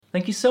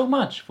Thank you so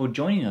much for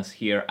joining us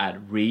here at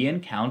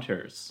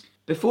Re-Encounters.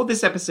 Before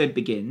this episode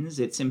begins,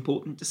 it's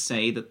important to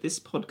say that this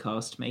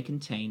podcast may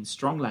contain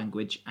strong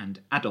language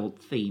and adult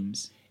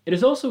themes. It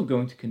is also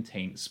going to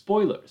contain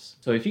spoilers,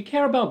 so if you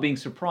care about being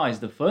surprised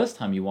the first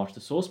time you watch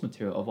the source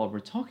material of what we're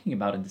talking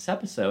about in this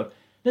episode,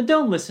 then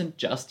don't listen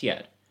just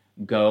yet.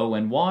 Go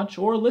and watch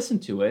or listen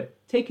to it,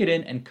 take it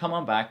in, and come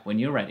on back when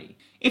you're ready.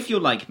 If you're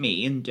like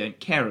me and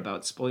don't care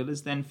about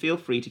spoilers, then feel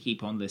free to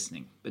keep on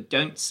listening, but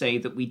don't say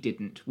that we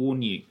didn't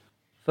warn you.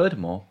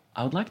 Furthermore,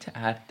 I would like to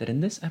add that in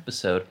this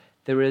episode,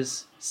 there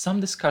is some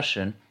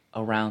discussion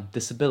around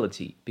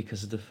disability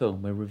because of the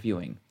film we're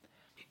reviewing.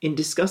 In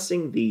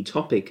discussing the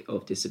topic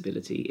of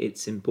disability,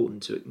 it's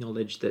important to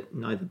acknowledge that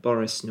neither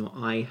Boris nor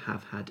I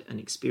have had an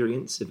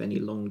experience of any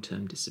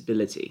long-term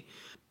disability,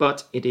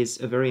 but it is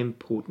a very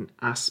important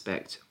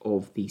aspect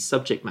of the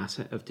subject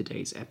matter of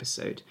today's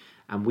episode,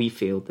 and we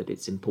feel that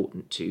it's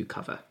important to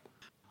cover.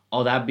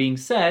 All that being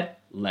said,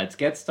 let's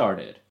get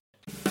started.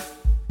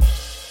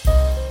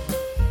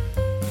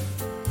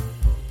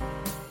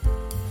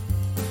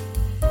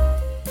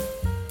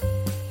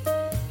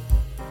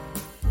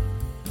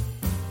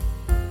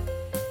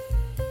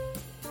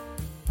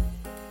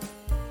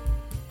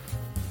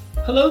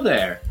 Hello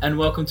there, and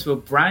welcome to a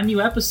brand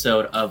new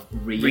episode of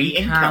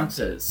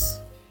Re-Encounters.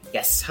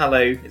 Yes,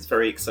 hello. It's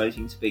very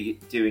exciting to be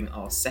doing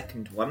our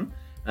second one.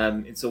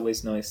 It's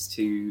always nice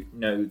to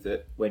know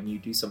that when you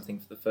do something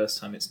for the first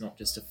time, it's not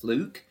just a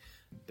fluke.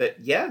 But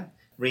yeah,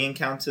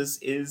 Re-Encounters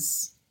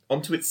is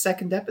onto its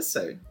second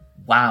episode.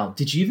 Wow,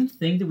 did you even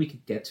think that we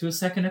could get to a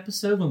second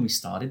episode when we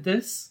started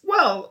this?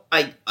 Well,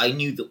 I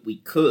knew that we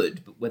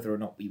could, but whether or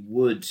not we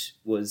would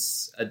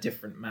was a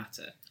different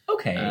matter.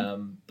 Okay.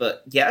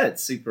 But yeah,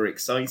 it's super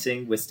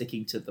exciting. We're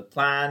sticking to the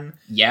plan.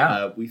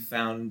 Yeah. We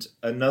found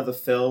another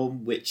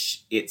film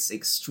which it's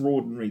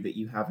extraordinary that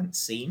you haven't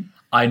seen.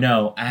 I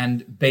know,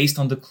 and based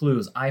on the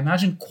clues, I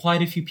imagine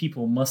quite a few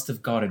people must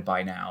have got it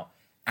by now.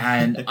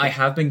 And I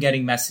have been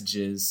getting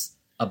messages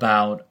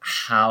about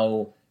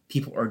how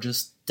people are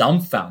just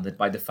dumbfounded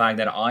by the fact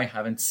that I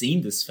haven't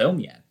seen this film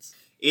yet.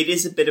 It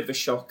is a bit of a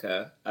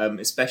shocker,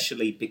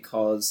 especially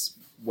because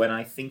when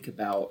I think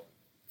about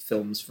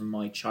films from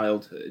my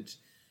childhood,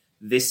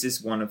 this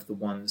is one of the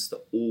ones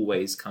that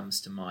always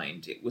comes to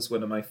mind. It was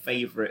one of my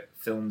favourite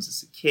films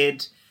as a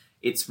kid.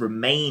 It's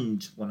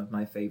remained one of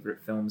my favourite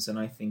films, and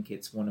I think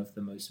it's one of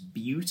the most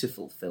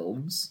beautiful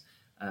films,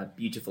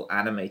 beautiful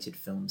animated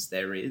films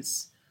there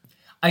is.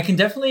 I can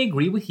definitely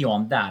agree with you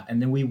on that,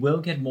 and then we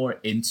will get more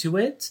into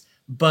it,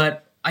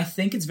 but I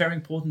think it's very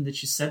important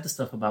that you said the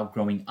stuff about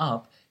growing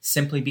up,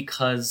 simply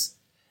because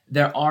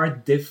there are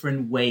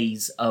different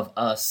ways of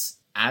us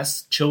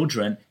as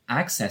children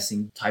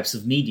accessing types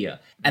of media.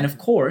 And of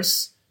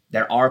course,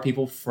 there are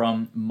people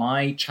from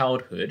my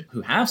childhood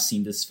who have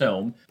seen this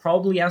film,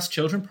 probably as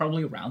children,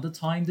 probably around the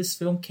time this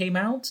film came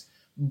out.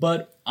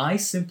 But I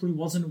simply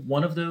wasn't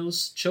one of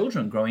those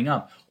children growing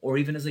up, or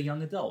even as a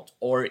young adult,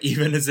 or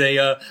even as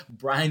a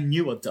brand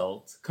new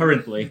adult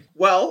currently.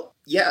 Well,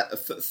 yeah,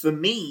 for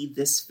me,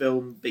 this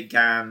film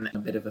began a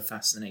bit of a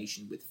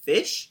fascination with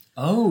fish.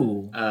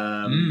 Oh.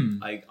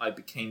 I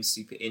became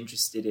super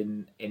interested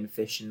in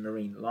fish and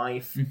marine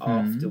life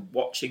after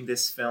watching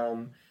this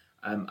film.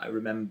 I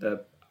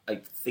remember, I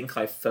think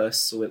I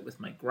first saw it with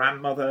my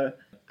grandmother,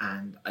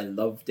 and I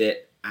loved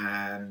it,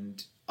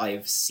 and I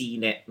have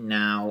seen it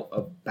now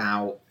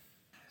about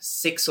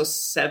 6 or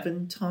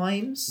 7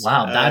 times.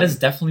 Wow, that is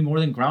definitely more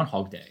than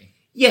Groundhog Day.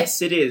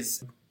 Yes, it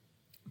is.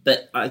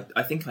 But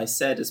I think I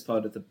said as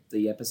part of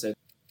the episode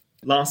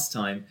last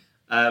time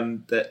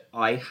that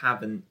I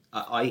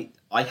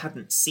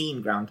hadn't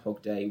seen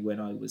Groundhog Day when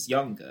I was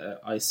younger.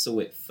 I saw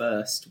it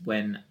first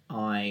when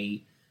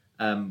I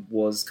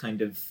was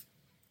kind of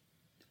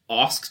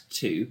asked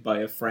to by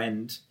a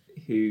friend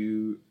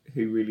who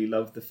really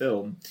loved the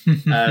film.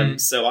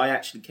 So I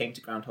actually came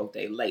to Groundhog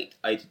Day late.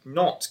 I did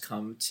not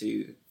come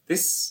to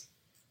this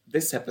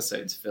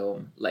episode's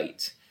film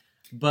late.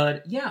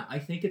 But yeah, I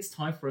think it's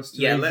time for us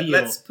to reveal.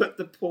 Let's put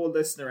the poor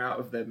listener out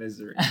of their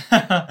misery.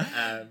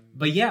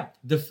 But yeah,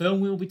 the film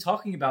we will be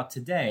talking about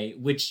today,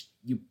 which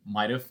you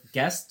might have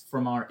guessed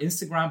from our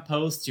Instagram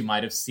posts, you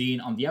might have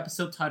seen on the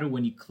episode title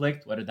when you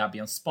clicked, whether that be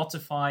on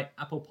Spotify,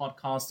 Apple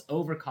Podcasts,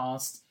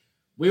 Overcast,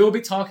 we will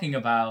be talking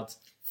about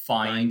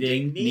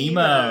Finding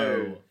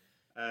Nemo.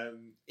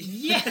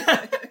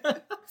 Yeah.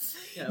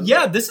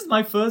 Yeah, this is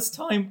my first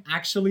time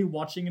actually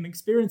watching and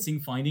experiencing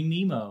Finding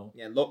Nemo.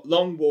 Yeah,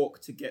 long walk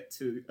to get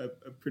to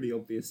a pretty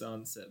obvious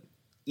answer.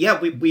 Yeah,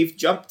 we've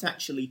jumped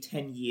actually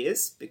 10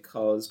 years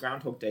because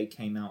Groundhog Day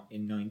came out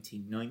in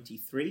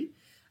 1993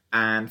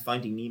 and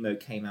Finding Nemo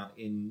came out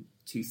in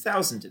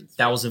 2003.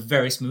 That was a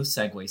very smooth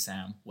segue,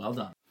 Sam. Well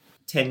done.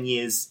 10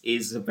 years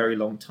is a very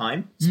long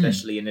time,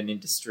 especially in an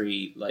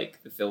industry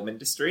like the film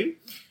industry.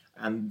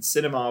 And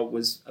cinema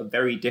was a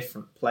very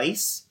different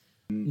place.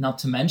 Not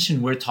to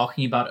mention, we're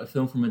talking about a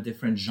film from a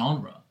different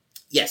genre.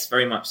 Yes,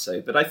 very much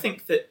so. But I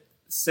think that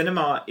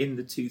cinema in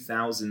the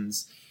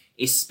 2000s,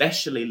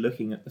 especially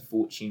looking at the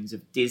fortunes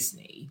of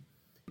Disney,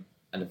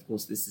 and of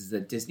course this is a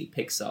Disney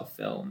Pixar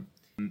film,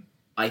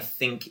 I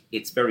think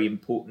it's very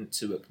important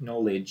to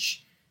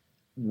acknowledge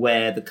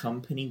where the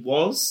company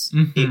was.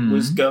 Mm-hmm. It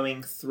was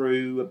going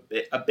through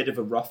a bit of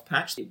a rough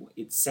patch.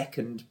 Its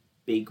second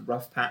big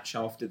rough patch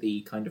after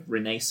the kind of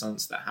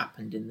renaissance that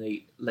happened in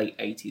the late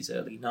 80s,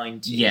 early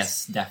 90s.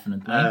 Yes,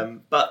 definitely.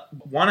 But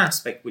one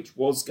aspect which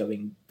was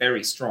going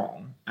very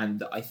strong, and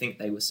that I think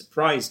they were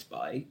surprised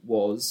by,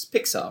 was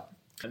Pixar.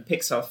 And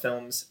Pixar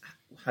films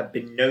had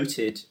been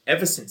noted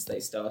ever since they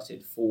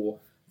started for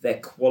their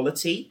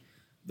quality,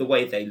 the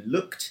way they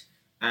looked,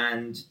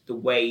 and the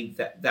way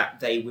that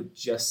they would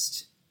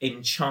just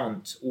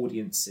enchant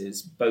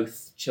audiences,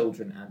 both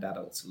children and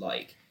adults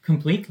alike.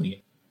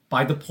 Completely.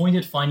 By the point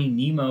that Finding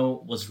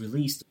Nemo was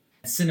released,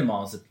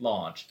 cinemas at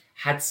large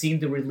had seen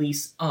the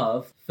release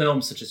of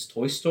films such as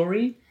Toy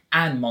Story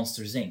and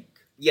Monsters, Inc.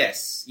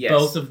 Yes.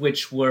 Both of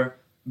which were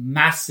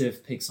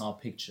massive Pixar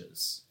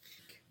pictures.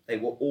 They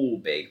were all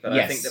big, but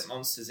yes. I think that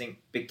Monsters, Inc.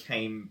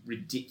 became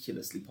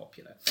ridiculously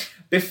popular.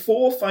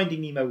 Before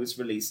Finding Nemo was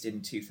released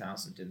in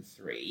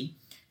 2003,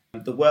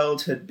 the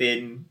world had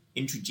been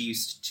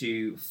introduced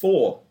to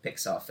 4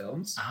 Pixar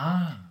films.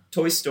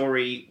 Toy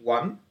Story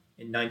 1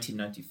 in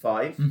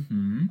 1995,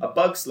 mm-hmm. A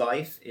Bug's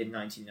Life in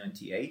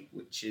 1998,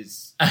 which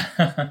is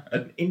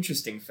an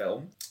interesting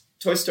film.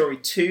 Toy Story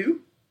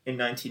 2 in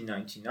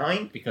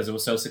 1999. Because it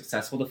was so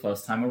successful the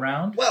first time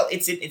around? Well,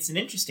 it's an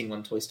interesting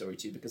one, Toy Story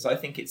 2, because I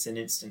think it's an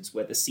instance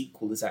where the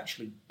sequel is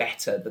actually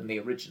better than the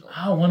original.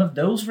 Oh, one of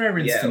those rare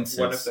instances.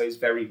 Yeah, one of those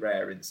very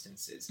rare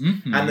instances.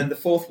 Mm-hmm. And then the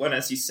fourth one,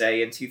 as you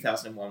say, in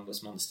 2001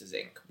 was Monsters,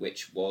 Inc.,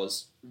 which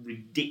was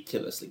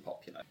ridiculously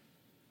popular.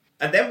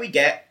 And then we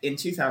get, in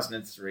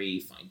 2003,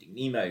 Finding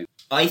Nemo.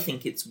 I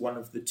think it's one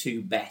of the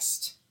 2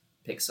 best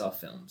Pixar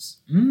films.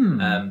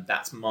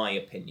 That's my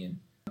opinion.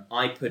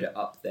 I put it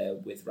up there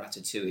with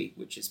Ratatouille,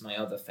 which is my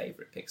other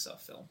favourite Pixar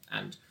film.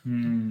 And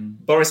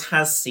Boris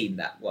has seen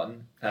that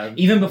one.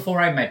 Even before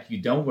I met you,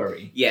 don't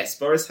worry. Yes,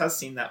 Boris has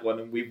seen that one,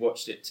 and we've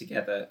watched it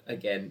together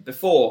again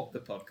before the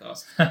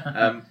podcast.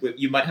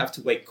 You might have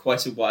to wait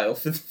quite a while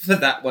for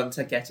that one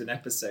to get an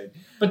episode.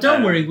 But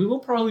don't worry, we will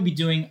probably be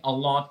doing a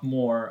lot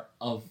more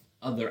of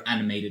other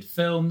animated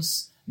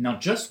films,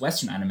 not just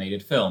Western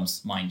animated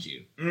films, mind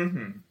you.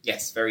 Mm-hmm.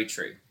 Yes, very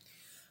true.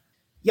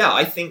 Yeah,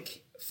 I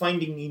think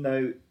Finding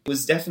Nemo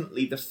was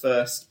definitely the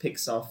first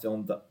Pixar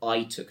film that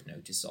I took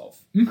notice of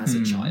as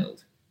a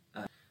child.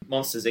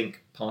 Monsters, Inc.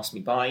 passed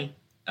me by.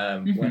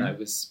 When I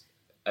was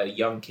a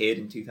young kid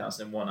in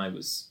 2001, I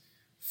was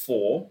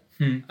 4.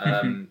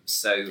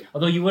 So,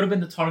 although you would have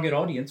been the target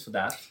audience for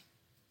that.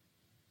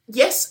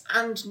 Yes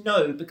and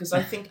no, because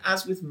I think,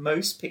 as with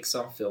most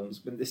Pixar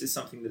films, when this is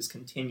something that's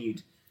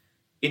continued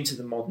into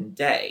the modern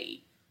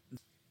day,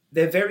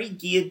 they're very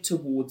geared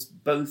towards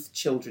both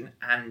children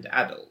and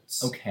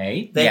adults.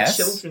 Okay, They're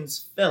children's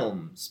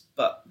films,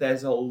 but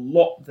there's a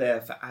lot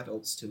there for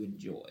adults to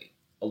enjoy.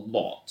 A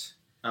lot.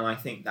 And I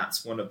think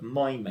that's one of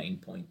my main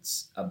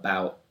points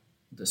about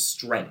the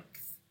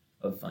strength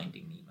of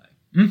Finding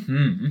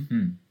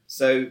Nemo.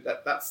 So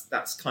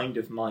that's kind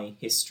of my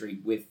history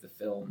with the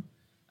film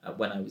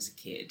when I was a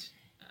kid.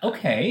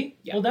 Okay.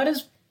 Yeah. Well, that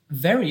is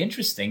very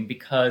interesting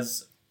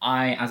because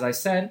as I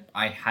said,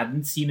 I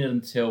hadn't seen it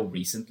until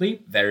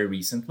recently, very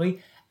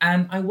recently,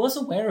 and I was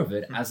aware of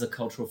it as a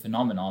cultural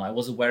phenomenon. I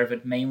was aware of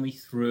it mainly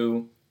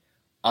through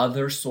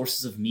other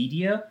sources of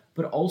media,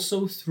 but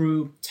also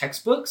through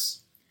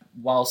textbooks.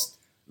 Whilst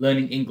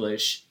learning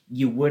English,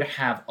 you would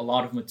have a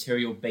lot of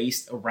material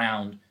based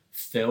around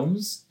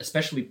films,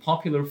 especially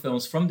popular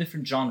films from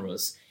different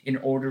genres, in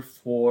order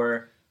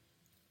for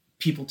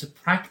people to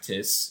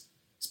practice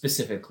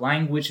specific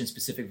language and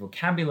specific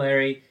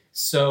vocabulary.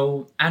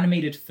 So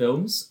animated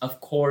films, of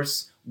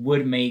course,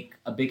 would make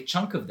a big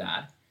chunk of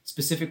that,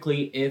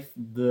 specifically if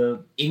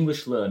the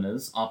English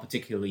learners are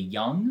particularly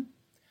young.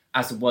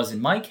 As it was in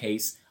my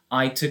case,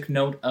 I took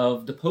note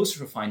of the poster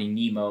for Finding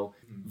Nemo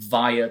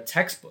via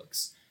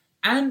textbooks,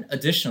 and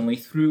additionally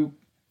through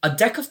a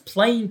deck of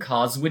playing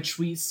cards which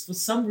we, for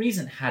some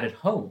reason, had at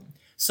home.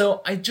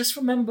 So I just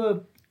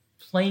remember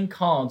playing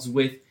cards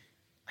with,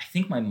 I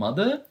think, my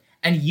mother,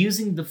 and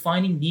using the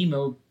Finding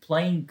Nemo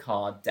playing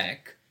card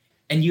deck.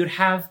 And you'd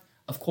have,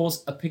 of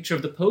course, a picture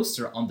of the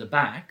poster on the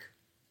back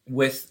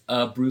with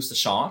Bruce the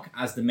Shark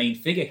as the main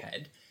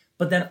figurehead.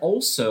 But then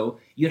also,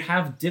 you'd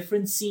have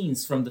different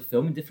scenes from the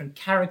film and different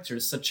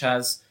characters, such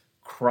as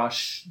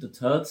Crush the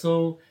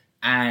Turtle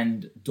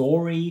and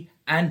Dory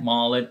and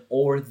Marlin,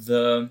 or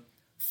the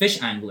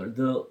fish angler,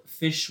 the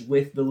fish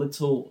with the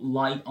little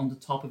light on the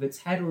top of its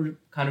head or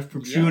kind of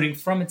protruding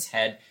from its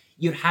head.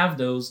 You'd have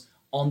those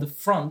on the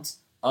front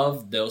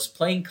of those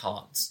playing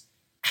cards.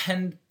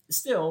 And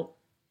still,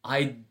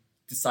 I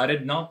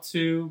decided not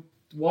to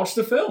watch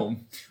the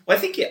film. Well, I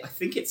think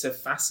it's a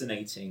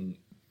fascinating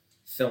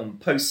film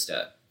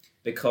poster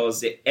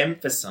because it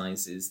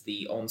emphasizes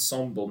the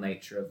ensemble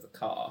nature of the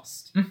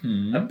cast.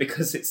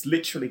 Because it's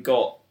literally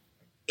got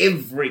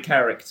every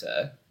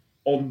character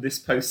on this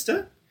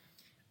poster.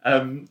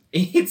 I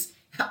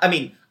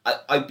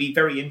I'd be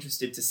very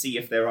interested to see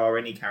if there are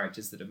any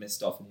characters that are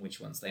missed off and which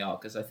ones they are,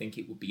 because I think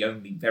it would be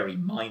only very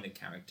minor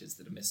characters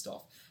that are missed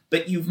off.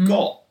 But you've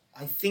got,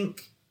 I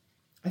think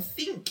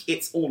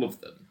it's all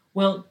of them.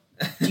 Well,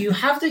 do you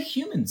have the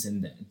humans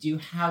in there? Do you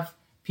have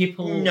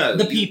people? No,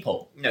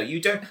 people. No,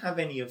 you don't have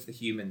any of the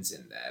humans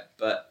in there,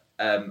 but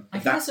I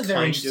think that's a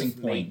very interesting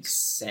point. Makes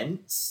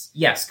sense.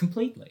 Yes,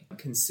 completely.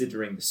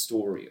 Considering the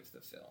story of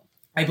the film.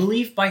 I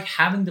believe by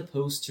having the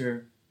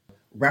poster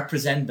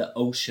represent the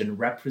ocean,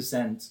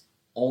 represent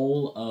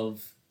all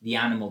of the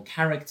animal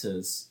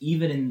characters,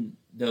 even in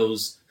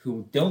those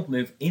who don't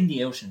live in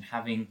the ocean,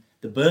 having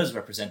the birds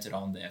represented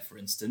on there, for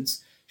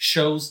instance,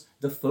 shows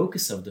the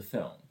focus of the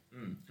film.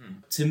 Mm-hmm.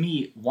 To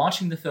me,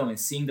 watching the film and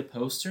seeing the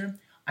poster,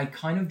 I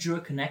kind of drew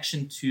a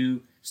connection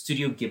to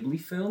Studio Ghibli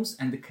films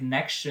and the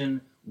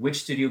connection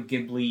which Studio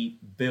Ghibli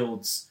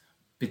builds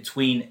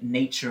between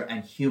nature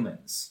and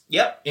humans.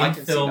 Yep, in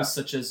films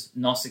such as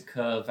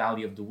Nausicaa,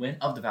 Valley of the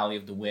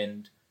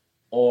Wind,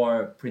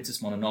 or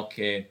Princess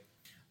Mononoke.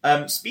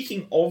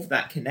 Speaking of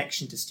that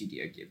connection to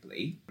Studio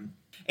Ghibli,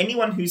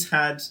 anyone who's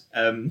had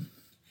the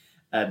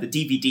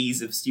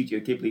DVDs of Studio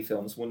Ghibli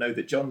films will know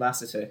that John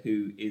Lasseter,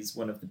 who is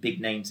one of the big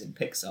names in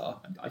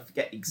Pixar, and I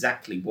forget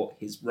exactly what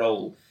his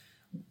role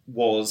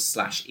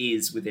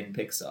was/is within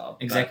Pixar.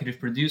 Executive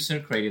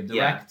producer, creative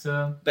director.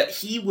 Yeah, but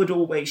he would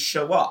always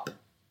show up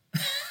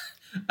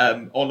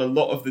on a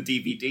lot of the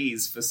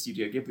DVDs for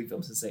Studio Ghibli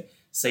films and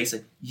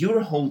say,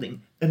 you're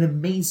holding an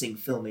amazing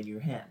film in your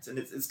hands. And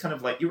it's kind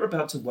of like, you're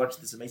about to watch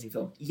this amazing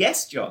film.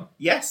 Yes, John.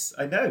 Yes,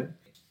 I know.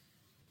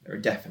 There are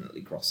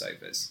definitely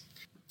crossovers.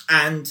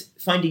 And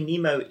Finding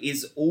Nemo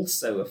is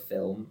also a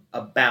film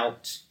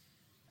about...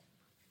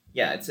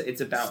 Yeah,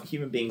 it's about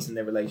human beings and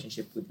their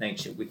relationship with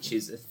nature, which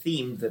is a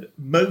theme that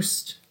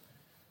most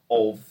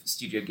of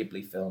Studio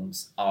Ghibli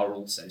films are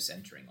also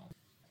centering on.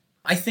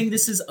 I think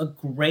this is a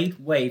great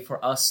way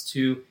for us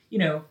to,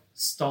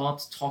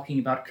 start talking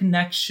about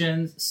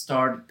connections,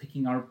 start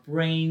picking our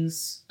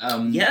brains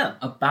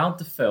about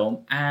the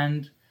film.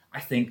 And I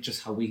think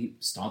just how we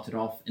started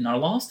off in our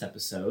last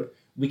episode,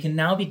 we can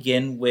now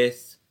begin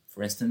with,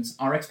 for instance,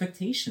 our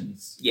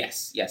expectations.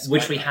 Yes.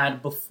 Which we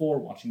had before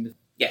watching the film.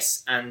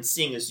 Yes, and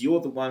seeing as you're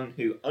the one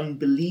who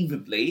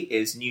unbelievably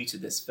is new to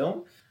this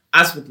film,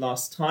 as with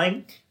last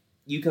time,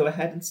 you go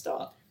ahead and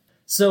start.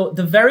 So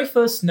the very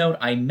first note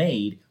I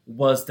made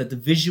was that the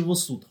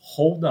visuals would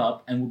hold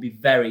up and would be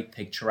very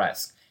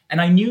picturesque.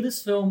 And I knew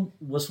this film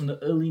was from the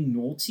early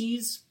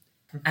noughties,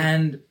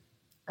 and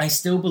I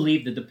still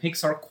believe that the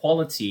Pixar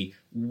quality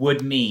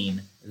would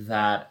mean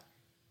that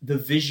the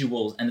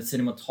visuals and the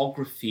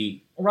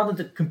cinematography, or rather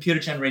the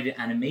computer-generated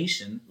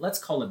animation, let's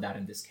call it that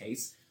in this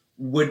case,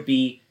 would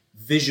be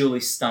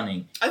visually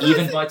stunning,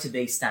 even by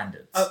today's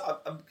standards.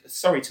 I'm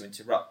sorry to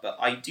interrupt, but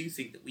I do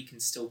think that we can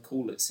still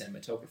call it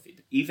cinematography.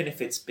 Even if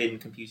it's been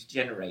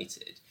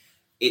computer-generated,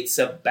 it's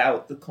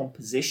about the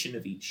composition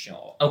of each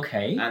shot.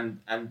 Okay.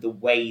 And the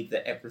way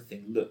that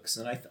everything looks.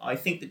 And I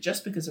think that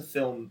just because a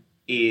film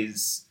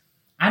is...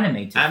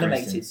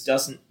 Animated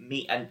doesn't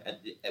mean... And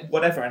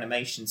whatever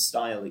animation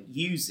style it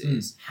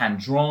uses...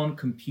 Hand-drawn,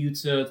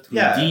 computer,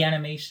 3D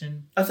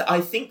animation.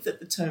 I think that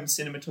the term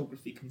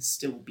cinematography can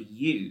still be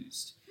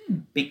used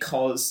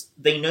because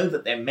they know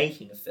that they're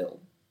making a film.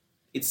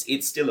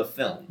 It's still a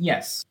film.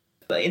 Yes.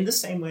 But in the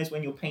same way as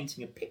when you're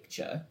painting a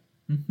picture,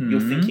 you're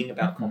thinking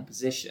about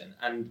composition.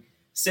 And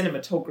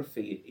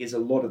cinematography is a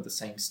lot of the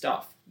same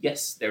stuff.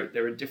 Yes, there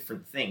are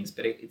different things,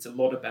 but it's a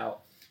lot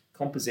about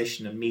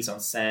composition and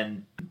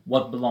mise-en-scène.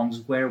 What belongs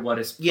where, what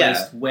is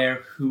placed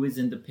where, who is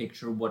in the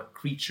picture, what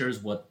creatures,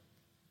 what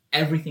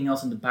everything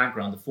else in the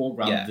background, the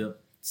foreground, the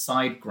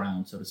side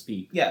ground, so to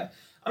speak. Yeah,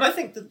 and I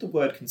think that the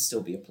word can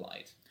still be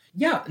applied.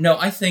 Yeah, no,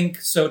 I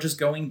think, so just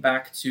going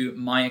back to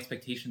my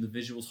expectation, the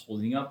visuals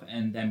holding up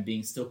and them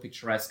being still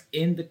picturesque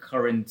in the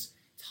current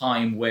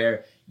time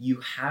where you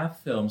have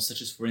films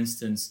such as, for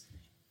instance,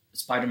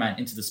 Spider-Man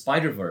Into the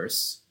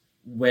Spider-Verse,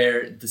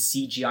 where the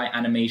CGI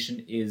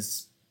animation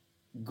is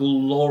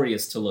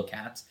glorious to look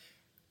at.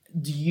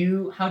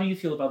 How do you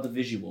feel about the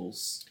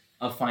visuals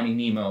of Finding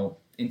Nemo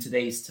in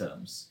today's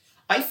terms?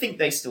 I think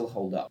they still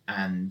hold up,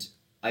 and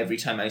every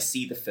time I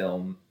see the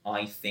film,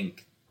 I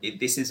think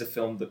this is a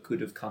film that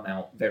could have come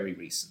out very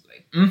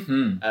recently.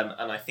 And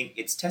I think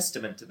it's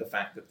testament to the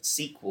fact that the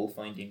sequel,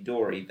 Finding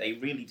Dory, they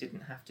really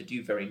didn't have to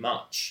do very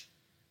much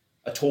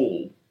at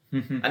all.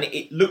 And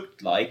it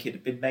looked like it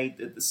had been made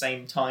at the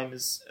same time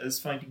as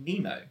Finding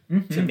Nemo,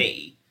 to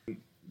me.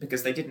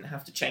 Because they didn't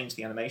have to change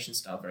the animation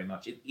style very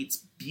much. It's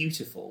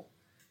beautiful.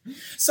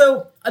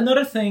 So,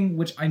 another thing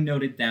which I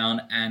noted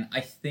down, and I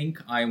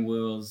think I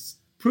was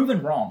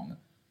proven wrong,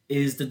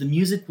 is that the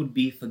music would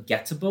be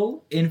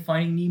forgettable in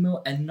Finding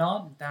Nemo and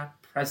not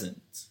that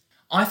present.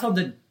 I thought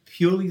that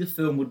purely the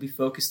film would be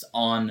focused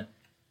on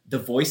the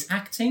voice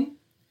acting,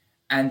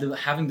 and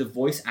having the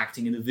voice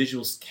acting and the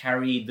visuals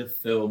carry the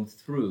film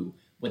through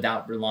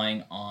without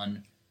relying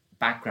on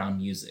background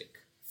music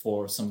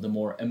for some of the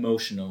more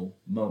emotional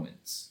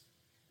moments.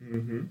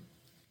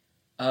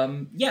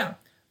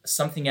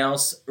 Something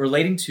else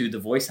relating to the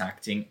voice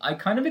acting, I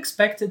kind of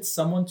expected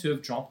someone to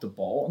have dropped the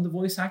ball on the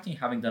voice acting,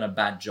 having done a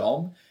bad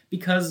job,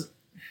 because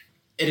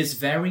it is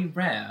very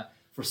rare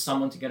for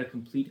someone to get a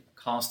complete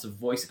cast of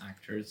voice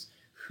actors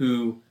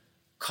who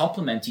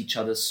complement each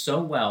other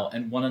so well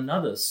and one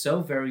another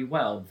so very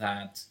well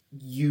that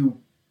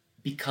you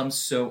become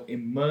so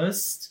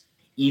immersed,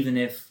 even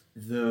if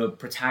the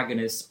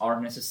protagonists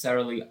aren't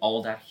necessarily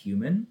all that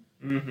human.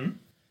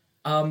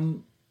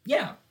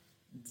 Yeah.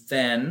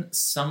 Then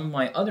some of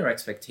my other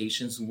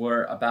expectations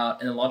were about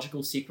an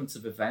illogical sequence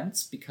of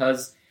events,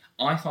 because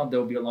I thought there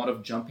would be a lot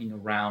of jumping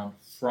around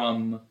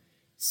from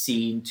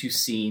scene to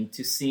scene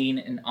to scene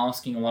and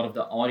asking a lot of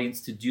the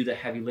audience to do the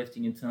heavy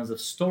lifting in terms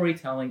of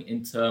storytelling,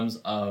 in terms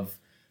of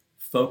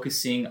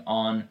focusing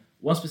on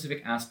one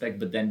specific aspect,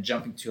 but then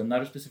jumping to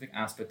another specific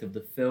aspect of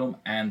the film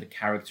and the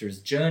characters'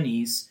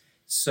 journeys.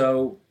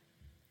 So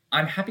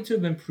I'm happy to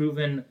have been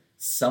proven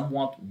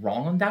somewhat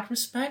wrong in that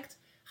respect.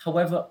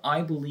 However,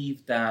 I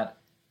believe that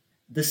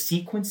the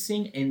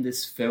sequencing in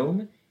this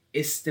film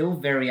is still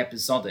very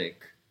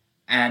episodic,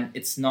 and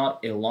it's not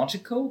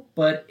illogical,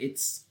 but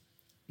it's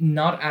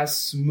not as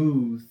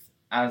smooth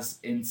as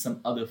in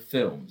some other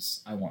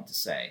films, I want to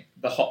say.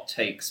 The hot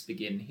takes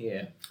begin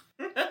here.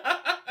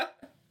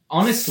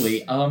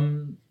 Honestly,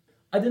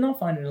 I did not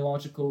find it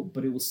illogical,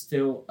 but it was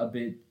still a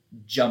bit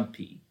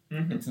jumpy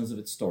in terms of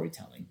its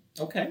storytelling.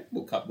 Okay,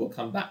 we'll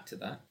come back to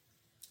that.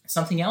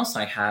 Something else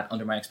I had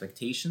under my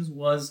expectations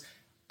was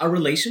a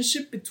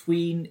relationship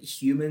between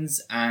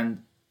humans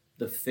and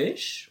the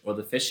fish, or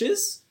the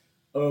fishes.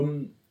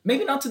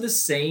 Maybe not to the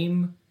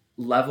same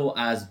level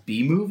as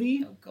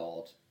B-Movie.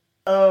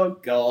 Oh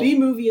God.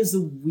 B-Movie is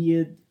a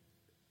weird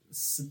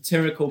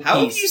satirical piece. How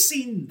have you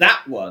seen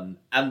that one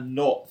and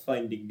not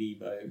Finding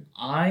Nemo?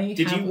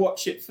 Did you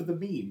watch it for the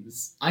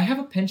memes? I have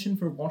a penchant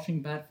for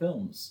watching bad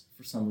films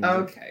for some reason.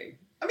 Okay.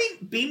 I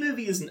mean,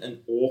 B-Movie isn't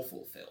an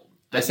awful film.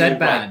 I said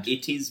bad. Right,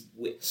 it is...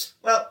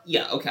 Well,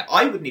 yeah, okay.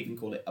 I wouldn't even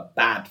call it a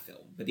bad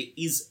film, but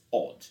it is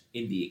odd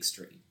in the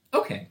extreme.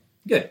 Okay,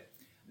 good.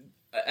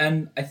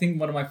 And I think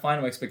one of my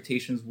final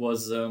expectations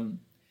was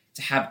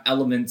to have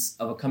elements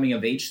of a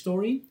coming-of-age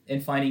story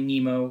in Finding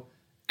Nemo,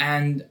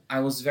 and I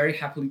was very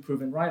happily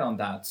proven right on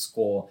that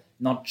score,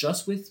 not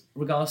just with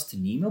regards to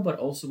Nemo, but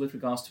also with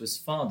regards to his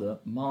father,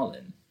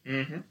 Marlin.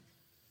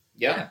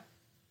 Yeah.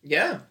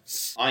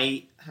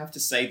 I have to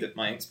say that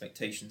my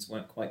expectations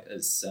weren't quite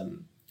as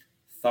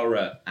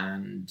thorough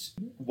and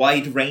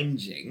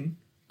wide-ranging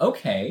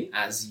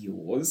as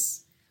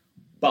yours.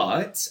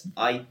 But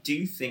I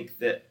do think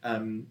that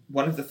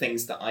one of the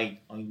things that I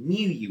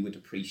knew you would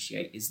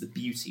appreciate is the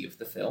beauty of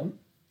the film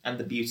and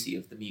the beauty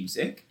of the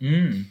music.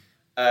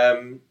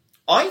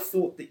 I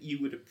thought that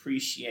you would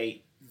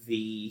appreciate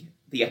the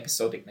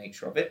episodic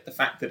nature of it, the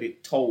fact that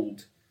it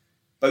told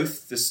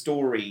both the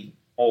story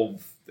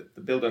of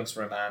the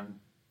Bildungsroman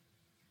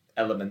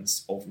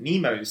elements of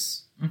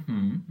Nemo's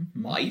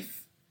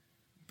life,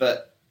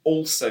 but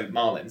also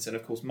Marlin's, and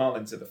of course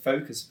Marlin's are the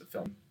focus of the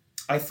film.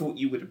 I thought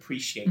you would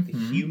appreciate the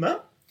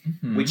humour,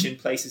 which in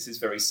places is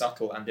very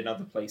subtle and in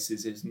other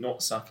places is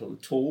not subtle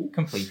at all.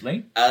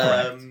 Completely.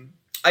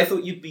 I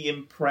thought you'd be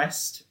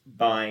impressed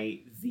by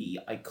the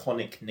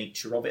iconic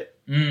nature of it.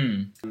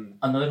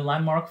 Another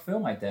landmark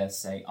film, I dare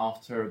say,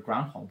 after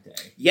Groundhog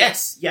Day.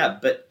 Yes, yeah,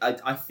 but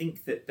I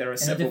think that there are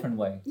several... In a different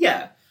way.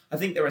 Yeah, I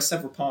think there are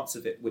several parts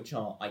of it which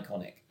are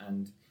iconic.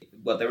 And,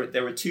 well,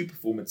 there are two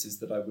performances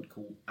that I would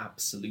call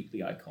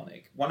absolutely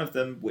iconic. One of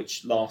them,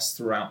 which lasts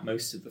throughout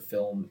most of the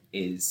film,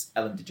 is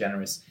Ellen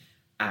DeGeneres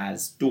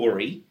as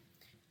Dory.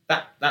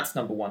 That's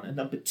number one. And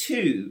number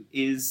two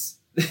is...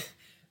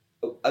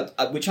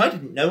 which I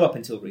didn't know up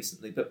until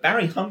recently, but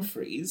Barry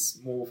Humphries,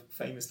 more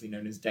famously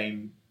known as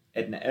Dame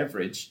Edna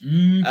Everage,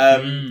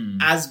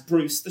 as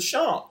Bruce the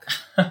Shark.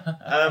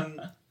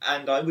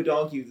 And I would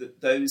argue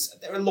that there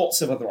are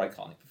lots of other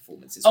iconic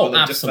performances. Oh,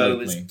 Willem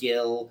absolutely. Dafoe as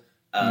Gil,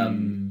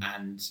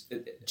 and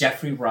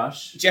Jeffrey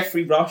Rush.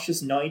 Jeffrey Rush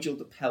as Nigel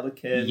the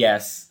Pelican.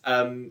 Yes.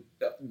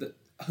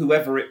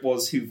 Whoever it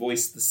was who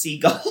voiced the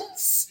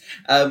seagulls.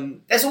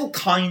 There's all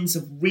kinds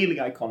of really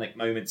iconic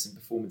moments and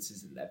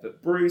performances in there,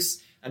 but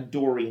Bruce and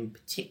Dory in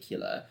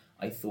particular,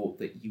 I thought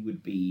that you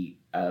would be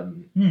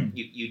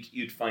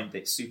you'd find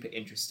it super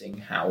interesting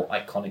how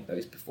iconic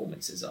those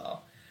performances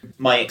are.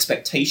 My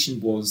expectation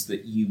was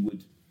that you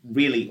would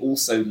really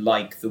also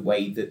like the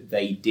way that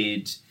they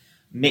did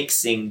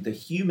mixing the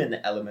human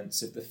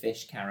elements of the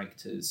fish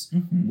characters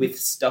with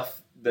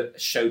stuff that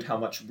showed how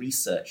much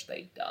research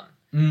they'd done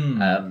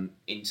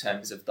in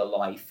terms of the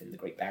life in the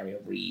Great Barrier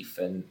Reef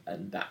and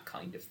that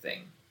kind of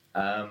thing.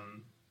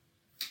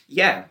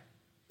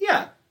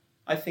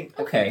 I think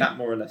that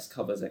more or less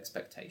covers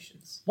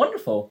expectations.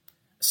 Wonderful.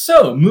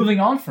 So, moving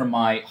on from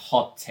my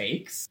hot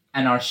takes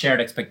and our shared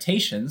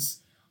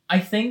expectations, I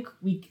think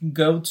we can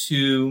go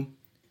to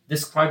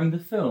describing the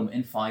film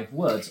in 5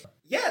 words.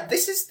 Yeah,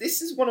 this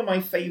is one of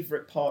my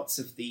favourite parts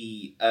of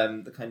the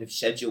kind of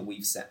schedule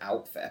we've set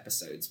out for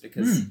episodes,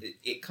 because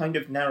it kind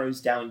of narrows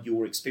down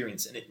your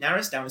experience, and it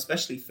narrows down,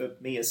 especially for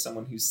me as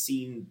someone who's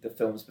seen the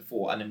films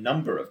before and a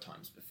number of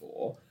times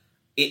before.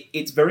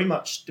 It's very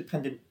much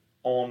dependent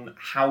on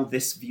how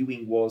this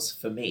viewing was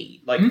for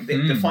me. Like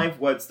the 5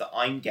 words that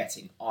I'm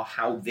getting are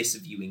how this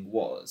viewing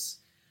was,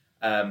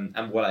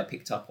 and what I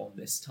picked up on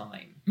this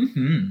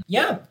time.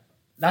 Yeah,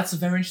 that's a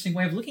very interesting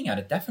way of looking at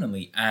it,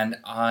 definitely. And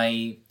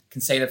I can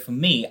say that for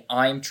me,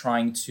 I'm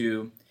trying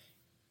to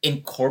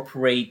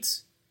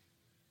incorporate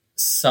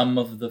some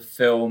of the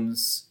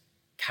film's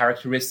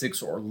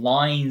characteristics or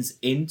lines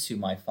into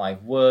my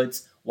 5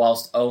 words,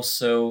 whilst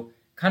also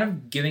kind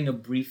of giving a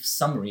brief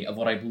summary of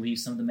what I believe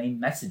some of the main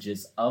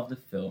messages of the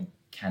film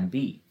can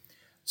be.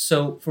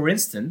 So, for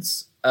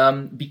instance,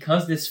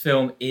 because this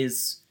film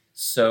is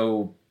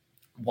so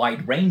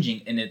wide-ranging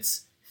in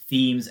its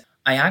themes,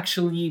 I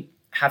actually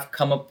have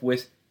come up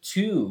with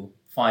 2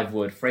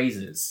 5-word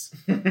phrases.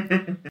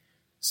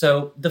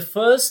 So the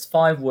first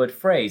 5-word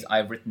phrase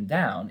I've written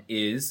down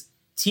is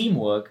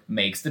teamwork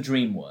makes the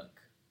dream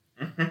work.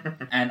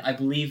 And I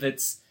believe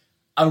it's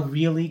a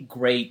really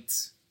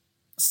great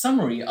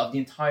summary of the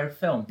entire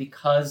film,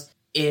 because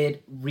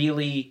it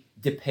really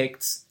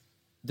depicts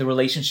the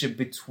relationship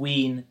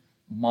between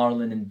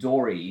Marlin and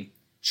Dory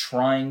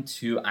trying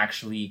to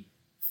actually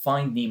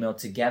find Nemo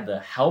together,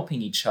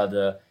 helping each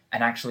other,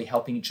 and actually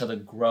helping each other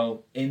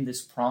grow in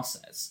this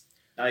process.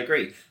 I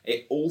agree.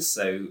 It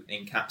also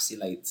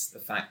encapsulates the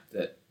fact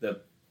that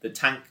the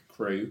tank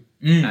crew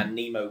and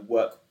Nemo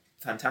work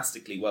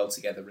fantastically well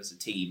together as a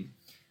team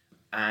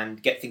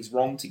and get things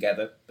wrong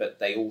together, but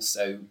they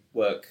also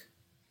work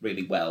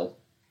really well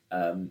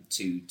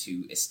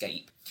to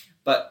escape.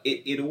 But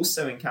it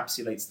also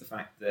encapsulates the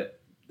fact that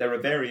there are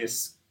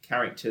various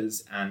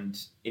characters and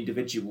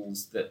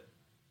individuals that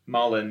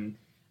Marlin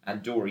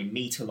and Dory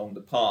meet along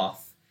the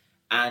path,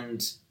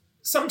 and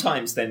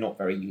sometimes they're not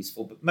very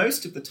useful, but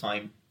most of the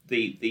time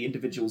the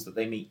individuals that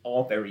they meet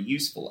are very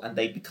useful and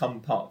they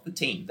become part of the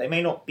team. They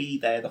may not be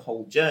there the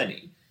whole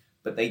journey,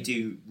 but they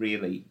do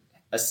really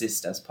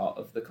assist as part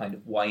of the kind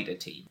of wider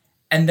team.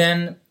 And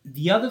then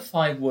the other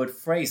 5-word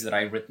phrase that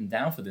I've written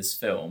down for this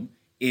film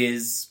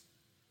is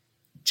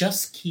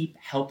just keep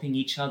helping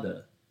each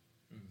other.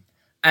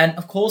 And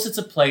of course it's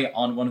a play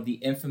on one of the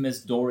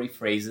infamous Dory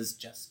phrases,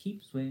 just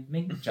keep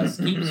swimming, just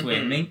keep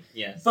swimming.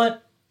 Yes.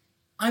 But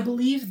I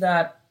believe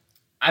that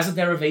as a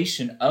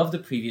derivation of the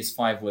previous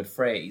 5-word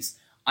phrase,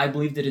 I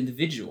believe that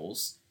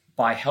individuals,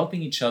 by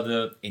helping each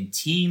other in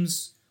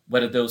teams,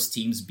 whether those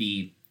teams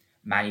be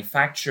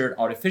manufactured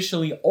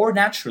artificially or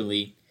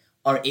naturally,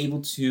 are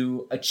able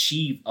to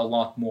achieve a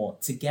lot more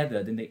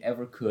together than they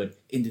ever could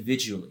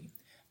individually.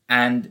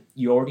 And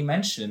you already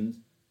mentioned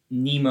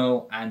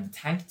Nemo and the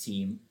tank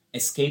team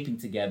escaping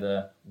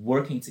together,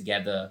 working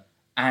together,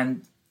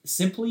 and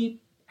simply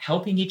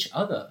helping each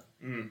other.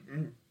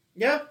 Mm-hmm.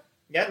 Yeah,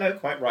 no,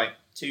 quite right.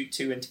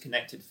 Two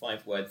interconnected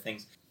 5-word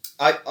things.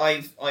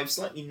 I've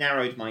slightly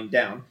narrowed mine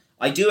down.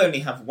 I do only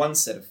have one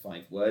set of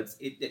 5 words.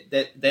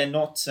 They're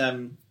not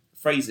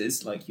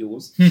phrases like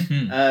yours,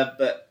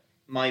 but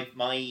my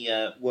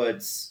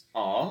words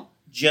are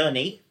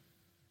journey.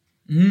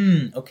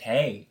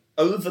 Okay.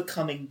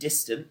 Overcoming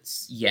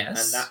distance.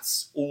 Yes. And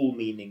that's all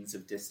meanings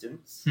of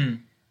distance.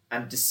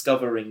 And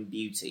discovering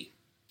beauty.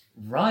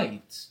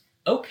 Right.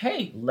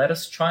 Okay, let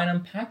us try and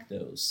unpack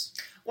those.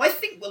 Well, I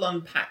think we'll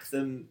unpack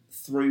them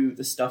through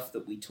the stuff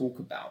that we talk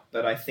about,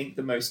 but I think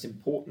the most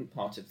important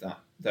part of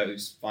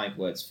those 5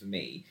 words for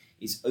me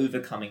is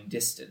overcoming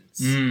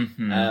distance.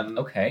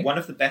 Okay. One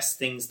of the best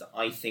things that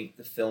I think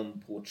the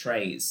film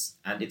portrays,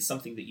 and it's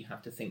something that you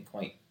have to think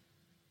quite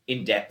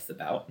in depth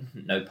about,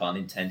 no pun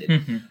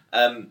intended,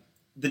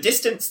 the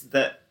distance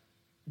that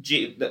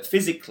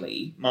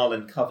physically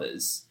Marlin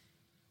covers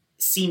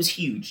seems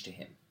huge to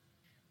him.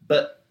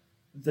 But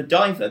the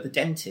diver, the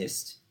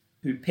dentist,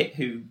 who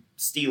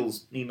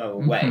steals Nemo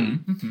away,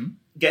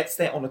 gets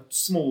there on a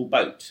small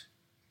boat.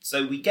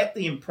 So we get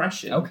the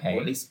impression, or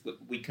at least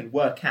we can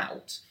work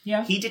out,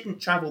 he didn't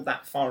travel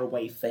that far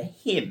away for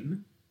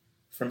him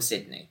from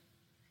Sydney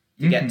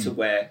to get to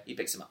where he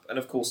picks him up. And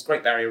of course,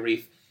 Great Barrier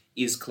Reef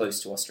is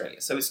close to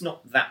Australia. So it's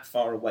not that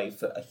far away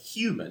for a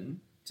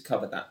human to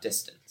cover that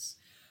distance.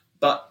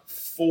 But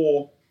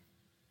for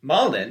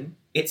Marlin,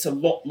 it's a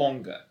lot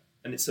longer,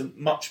 and it's a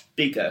much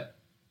bigger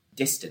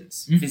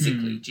distance,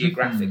 physically,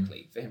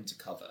 geographically, for him to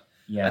cover.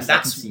 Yes, and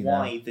that's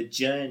why the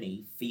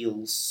journey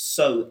feels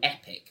so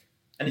epic.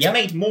 And it's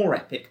made more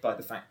epic by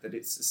the fact that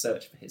it's a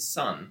search for his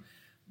son,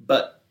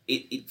 but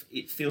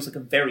it feels like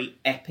a very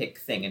epic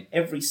thing. And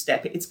every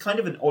step, it's kind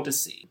of an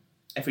odyssey.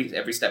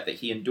 Every step that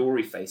he and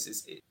Dory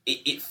faces,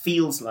 it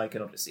feels like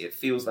an odyssey. It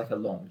feels like a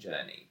long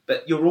journey.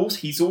 But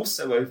he's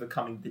also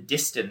overcoming the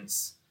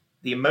distance,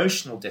 the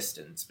emotional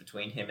distance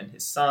between him and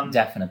his son.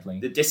 Definitely.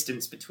 The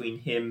distance between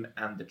him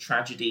and the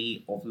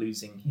tragedy of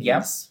losing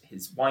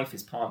his wife,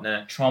 his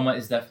partner. Trauma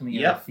is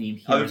definitely a theme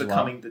here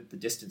overcoming the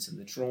distance and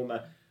the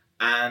trauma.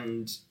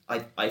 And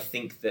I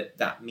think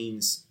that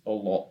means a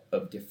lot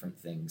of different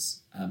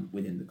things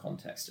within the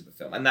context of the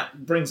film. And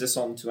that brings us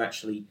on to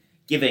actually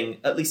giving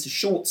at least a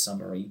short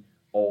summary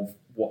of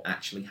what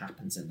actually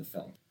happens in the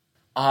film.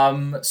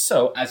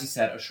 So, as you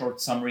said, a short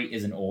summary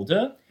is in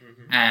order.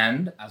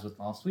 And, as with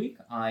last week,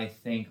 I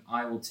think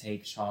I will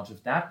take charge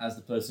of that as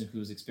the person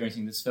who's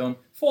experiencing this film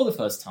for the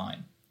first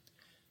time.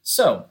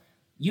 So,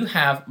 you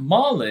have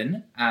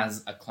Marlin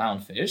as a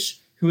clownfish,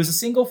 who is a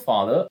single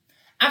father,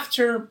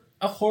 after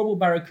a horrible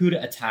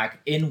barracuda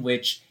attack in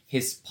which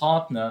his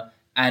partner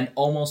and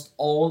almost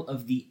all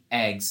of the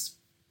eggs,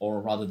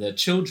 or rather the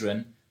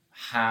children,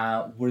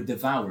 were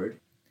devoured.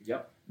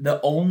 Yep.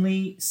 The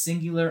only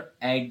singular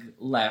egg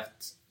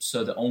left,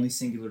 so the only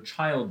singular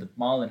child that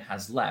Marlin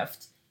has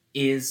left,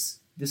 is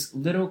this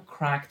little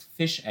cracked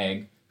fish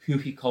egg who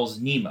he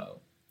calls Nemo.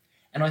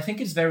 And I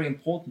think it's very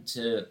important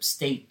to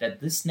state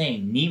that this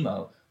name,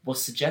 Nemo,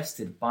 was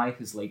suggested by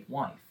his late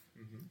wife.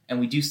 And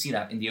we do see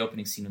that in the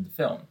opening scene of the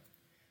film.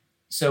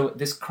 So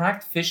this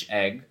cracked fish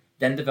egg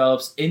then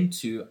develops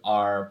into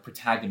our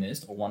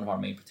protagonist, or one of our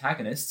main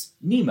protagonists,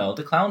 Nemo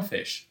the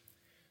clownfish.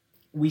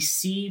 We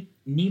see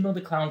Nemo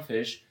the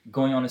clownfish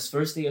going on his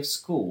first day of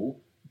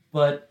school,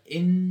 but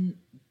in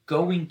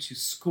going to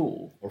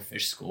school, or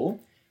fish school,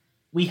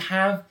 we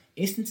have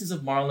instances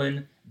of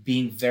Marlin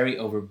being very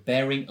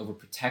overbearing,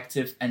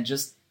 overprotective, and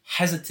just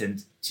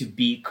hesitant to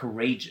be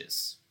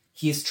courageous.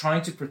 He is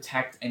trying to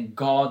protect and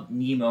guard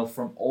Nemo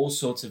from all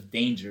sorts of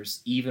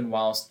dangers, even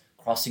whilst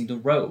crossing the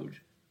road,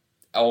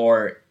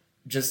 or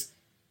just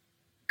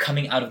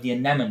coming out of the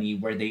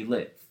anemone where they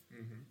live.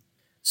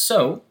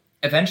 So,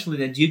 eventually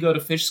they do go to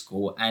fish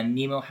school, and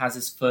Nemo has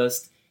his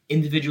first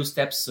individual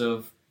steps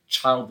of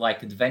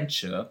childlike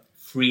adventure,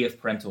 free of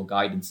parental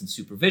guidance and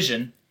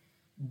supervision,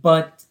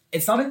 but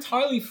it's not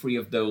entirely free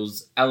of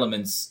those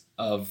elements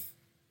of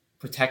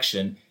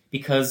protection,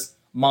 because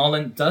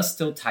Marlin does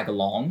still tag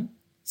along,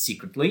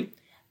 secretly,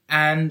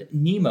 and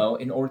Nemo,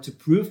 in order to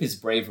prove his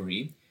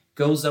bravery,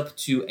 goes up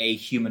to a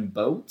human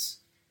boat,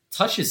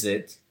 touches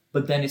it,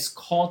 but then is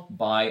caught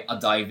by a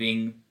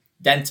diving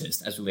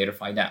dentist, as we later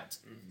find out.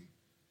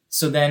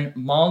 So then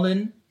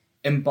Marlin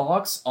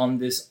embarks on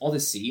this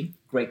odyssey,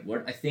 great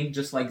word. I think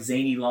just like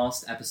Zany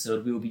last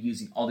episode, we will be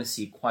using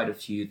odyssey quite a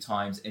few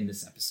times in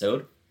this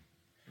episode.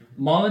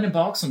 Marlin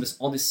embarks on this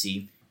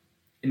odyssey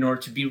in order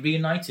to be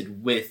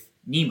reunited with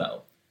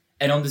Nemo.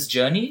 And on this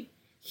journey,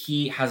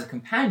 he has a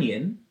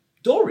companion,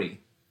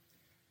 Dory.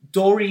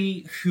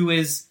 Dory, who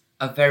is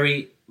a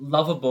very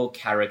lovable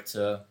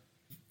character,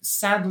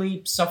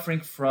 sadly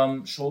suffering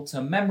from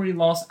short-term memory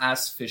loss,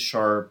 as fish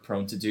are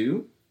prone to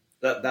do.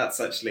 That's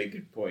actually a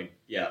good point,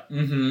 yeah.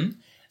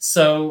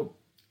 So,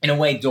 in a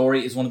way,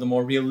 Dory is one of the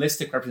more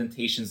realistic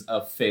representations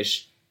of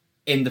fish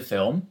in the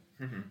film.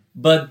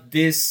 But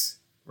this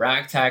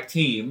ragtag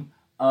team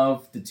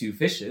of the two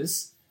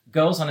fishes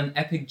goes on an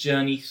epic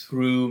journey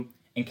through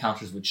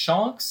encounters with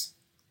sharks,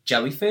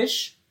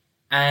 jellyfish,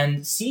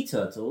 and sea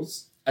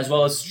turtles, as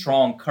well as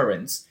strong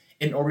currents,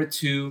 in order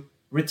to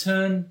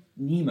return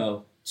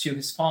Nemo to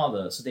his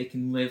father so they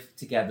can live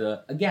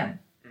together again.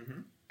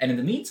 And in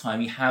the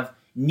meantime, you have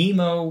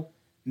Nemo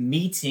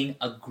meeting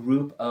a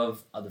group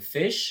of other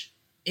fish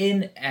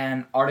in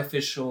an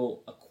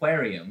artificial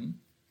aquarium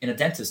in a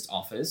dentist's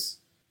office.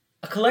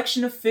 A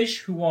collection of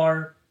fish who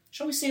are,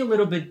 shall we say, a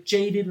little bit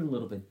jaded, a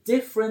little bit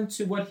different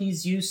to what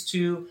he's used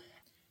to.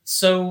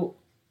 So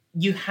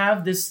you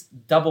have this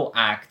double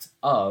act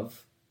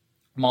of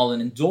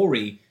Marlin and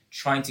Dory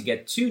trying to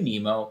get to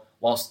Nemo,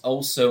 whilst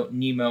also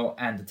Nemo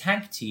and the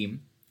tank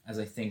team, as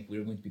I think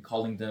we're going to be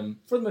calling them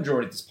for the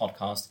majority of this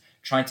podcast,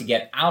 trying to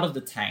get out of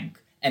the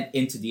tank and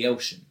into the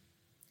ocean.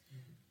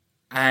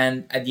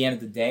 And at the end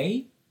of the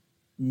day,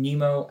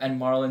 Nemo and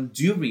Marlin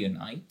do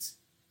reunite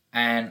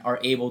and are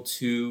able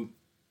to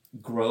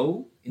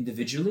grow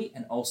individually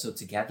and also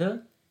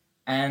together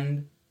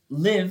and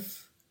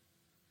live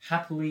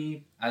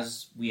happily,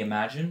 as we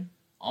imagine,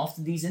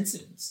 after these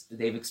incidents that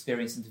they've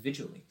experienced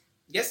individually.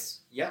 Yes,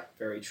 yeah,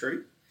 very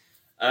true.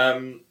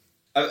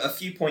 A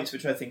few points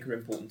which I think are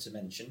important to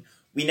mention.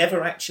 We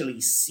never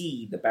actually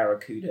see the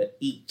barracuda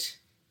eat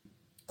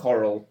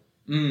Coral,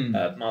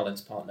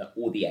 Marlin's partner,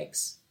 or the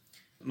eggs.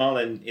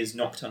 Marlin is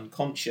knocked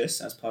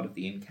unconscious as part of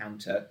the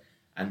encounter,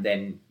 and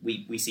then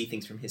we see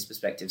things from his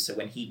perspective. So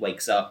when he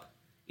wakes up,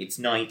 it's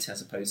night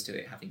as opposed to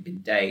it having been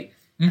day,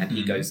 and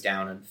he goes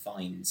down and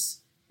finds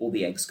all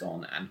the eggs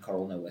gone and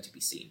Coral nowhere to be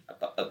seen.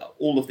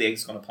 All of the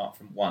eggs gone apart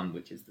from one,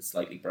 which is the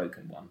slightly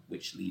broken one,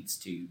 which leads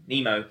to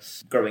Nemo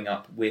growing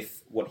up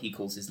with what he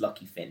calls his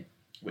lucky fin,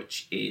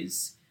 which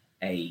is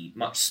a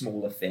much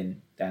smaller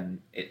fin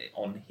than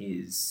on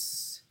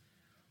his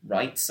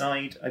right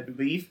side, I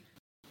believe.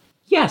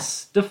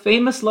 Yes, the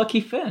famous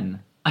lucky fin.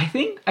 I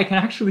think I can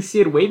actually see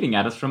it waving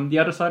at us from the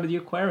other side of the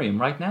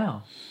aquarium right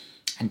now.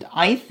 And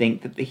I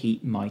think that the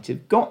heat might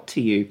have got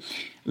to you.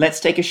 Let's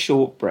take a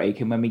short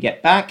break, and when we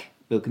get back,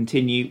 we'll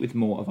continue with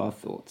more of our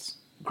thoughts.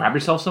 Grab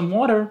yourself some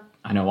water.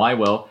 I know I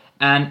will.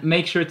 And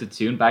make sure to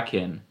tune back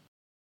in.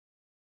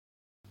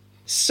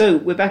 So,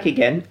 we're back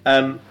again.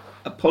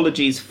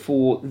 Apologies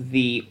for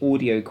the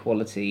audio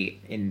quality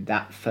in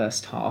that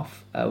first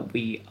half.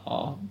 We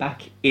are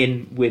back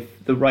in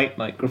with the right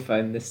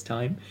microphone this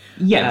time.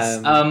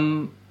 Yes.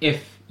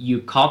 If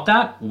you caught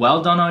that,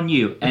 well done on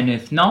you. And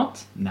if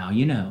not, now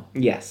you know.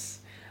 Yes.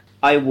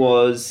 I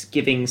was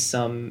giving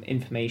some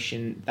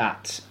information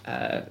that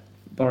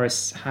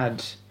Boris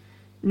had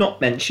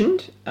not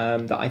mentioned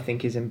that I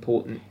think is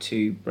important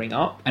to bring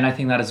up. And I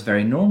think that is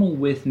very normal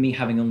with me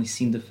having only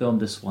seen the film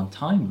this one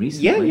time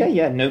recently.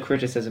 Yeah. No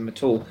criticism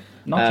at all.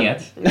 Not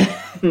yet.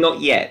 Not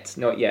yet.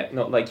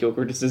 Not like your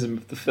criticism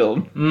of the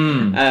film.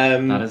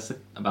 That is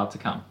about to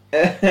come.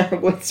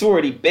 Well, it's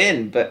already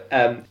been, but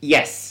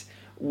yes.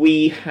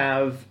 We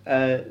have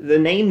the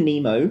name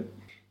Nemo.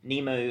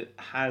 Nemo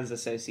has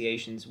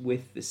associations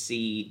with the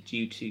sea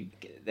due to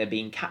there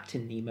being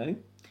Captain Nemo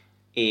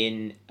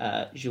in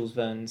Jules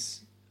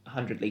Verne's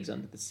 100 Leagues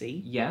Under the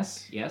Sea.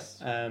 Yes.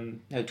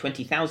 No,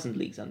 20,000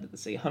 Leagues Under the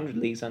Sea. 100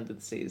 Leagues Under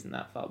the Sea isn't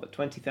that far, but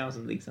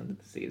 20,000 Leagues Under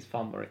the Sea is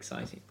far more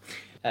exciting.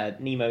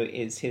 Nemo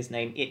is his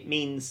name. It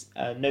means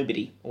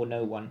nobody or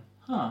no one.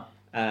 Huh.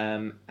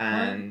 That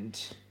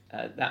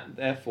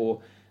therefore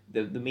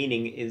the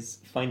meaning is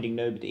finding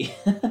nobody.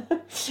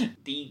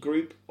 The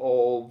group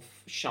of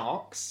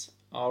sharks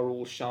are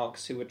all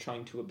sharks who are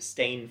trying to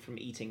abstain from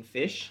eating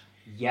fish.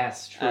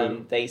 Yes,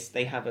 true.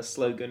 They have a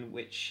slogan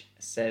which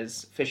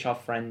says "Fish are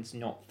friends,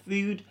 not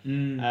food,"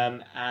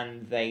 and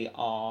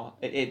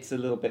it's a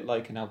little bit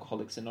like an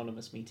Alcoholics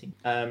Anonymous meeting.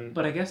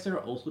 But I guess they're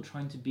also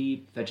trying to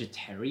be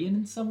vegetarian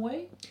in some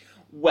way?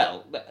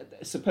 Well,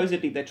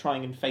 supposedly they're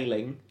trying and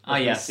failing.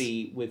 As yes. we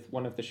see with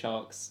one of the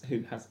sharks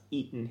who has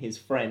eaten his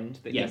friend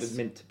that Yes. he was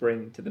meant to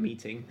bring to the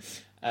meeting.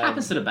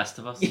 Happens to the best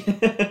of us.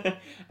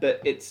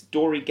 But it's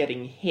Dory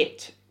getting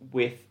hit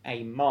with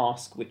a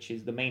mask, which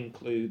is the main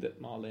clue that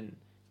Marlin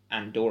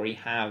and Dory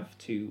have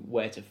to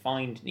where to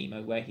find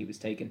Nemo, where he was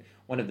taken.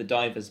 One of the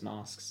diver's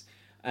masks.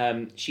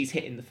 She's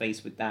hit in the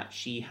face with that.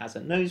 She has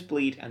a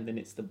nosebleed, and then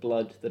it's the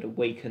blood that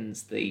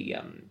awakens the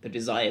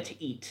desire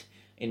to eat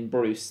in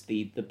Bruce,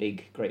 the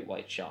big great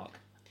white shark.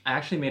 I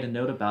actually made a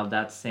note about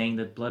that, saying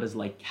that blood is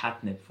like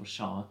catnip for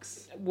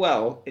sharks.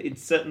 Well,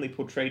 it's certainly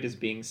portrayed as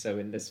being so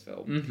in this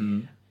film. Mm-hmm.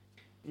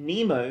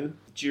 Nemo,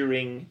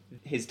 during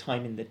his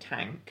time in the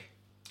tank,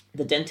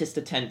 the dentist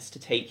attempts to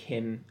take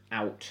him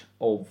out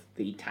of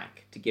the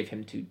tank to give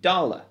him to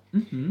Darla,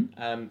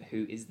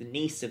 who is the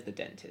niece of the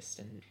dentist.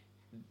 And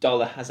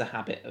Darla has a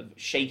habit of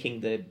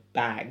shaking the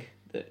bag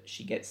that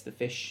she gets the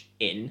fish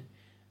in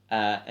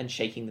and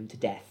shaking them to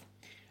death.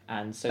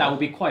 And so that would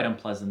be quite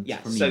unpleasant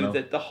for Nemo.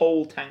 So the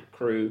whole tank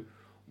crew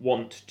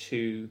want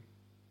to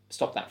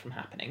stop that from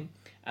happening.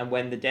 And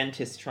when the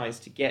dentist tries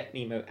to get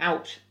Nemo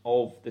out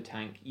of the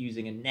tank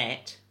using a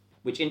net,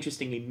 which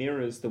interestingly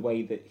mirrors the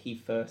way that he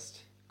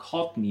first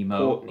caught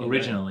Nemo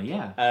originally,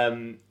 yeah.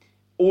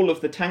 All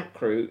of the tank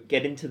crew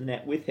get into the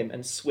net with him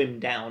and swim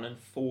down and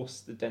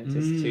force the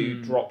dentist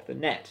to drop the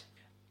net.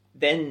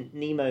 Then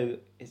Nemo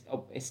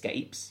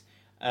escapes.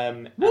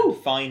 And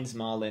finds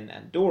Marlin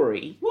and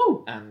Dory,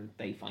 and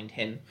they find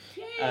him.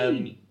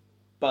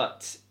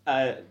 But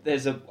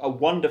there's a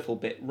wonderful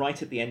bit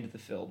right at the end of the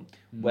film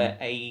where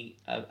a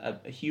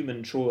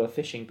human trawler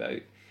fishing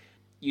boat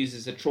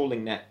uses a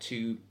trawling net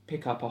to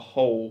pick up a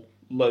whole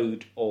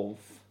load of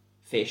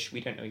fish. We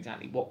don't know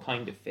exactly what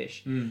kind of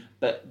fish,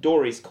 but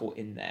Dory's caught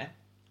in there.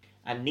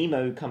 And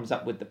Nemo comes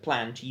up with the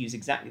plan to use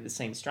exactly the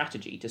same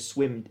strategy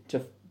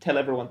to tell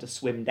everyone to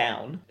swim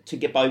down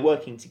by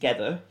working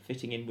together,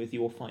 fitting in with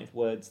your 5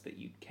 words that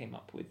you came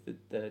up with.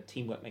 The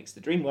teamwork makes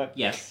the dream work.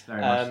 Yes,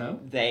 very much so.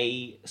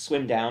 They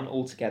swim down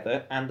all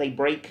together and they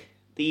break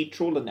the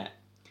trawler net,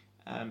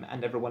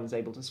 and everyone is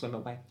able to swim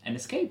away and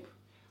escape.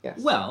 Yes.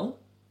 Well,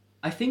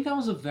 I think that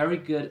was a very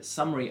good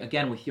summary.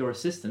 Again, with your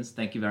assistance,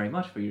 thank you very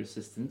much for your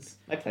assistance.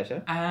 My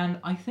pleasure. And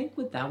I think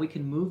with that we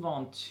can move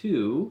on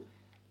to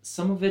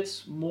some of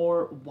its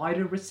more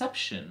wider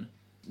reception,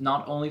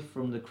 not only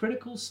from the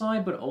critical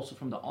side, but also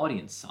from the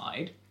audience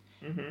side.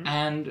 Mm-hmm.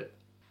 And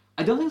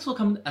I don't think this will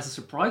come as a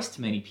surprise to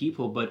many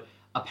people, but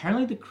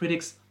apparently the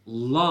critics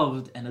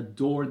loved and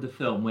adored the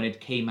film when it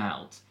came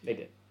out. They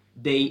did.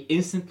 They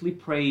instantly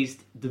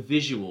praised the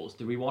visuals,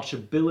 the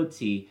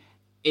rewatchability.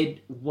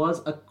 It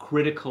was a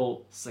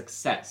critical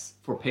success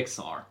for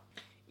Pixar.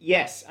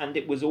 Yes, and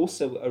it was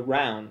also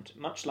around,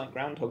 much like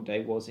Groundhog Day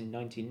was in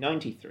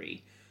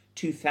 1993,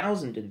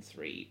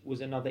 2003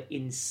 was another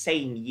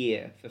insane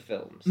year for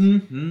films.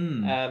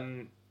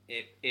 Mm-hmm.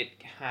 It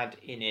had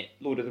in it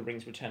Lord of the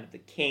Rings: Return of the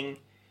King.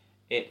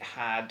 It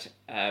had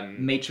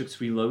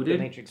Matrix Reloaded.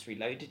 The Matrix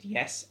Reloaded,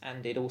 yes,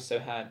 and it also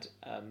had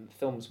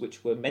films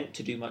which were meant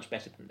to do much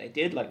better than they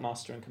did, like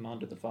Master and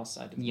Commander: The Far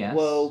Side of the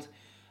World.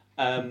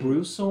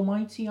 Bruce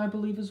Almighty, I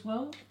believe, as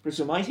well. Bruce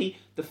Almighty,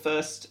 the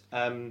first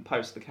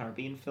Pirates of the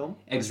Caribbean film.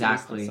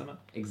 Exactly.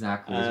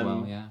 Exactly, as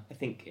well, yeah. I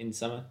think in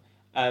summer.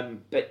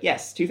 But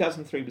yes,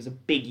 2003 was a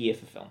big year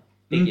for film.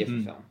 Big year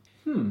for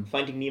film.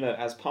 Finding Nemo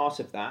as part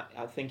of that,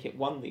 I think it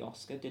won the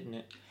Oscar, didn't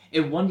it?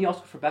 It won the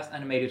Oscar for Best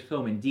Animated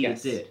Film, indeed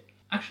Yes. it did.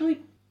 Actually,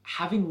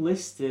 having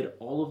listed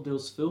all of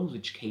those films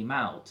which came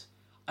out,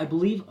 I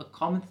believe a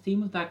common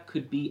theme of that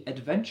could be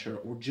adventure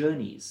or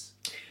journeys.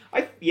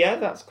 Yeah,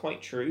 that's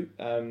quite true.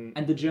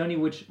 And the journey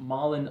which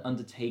Marlin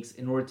undertakes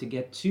in order to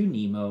get to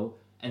Nemo,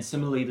 and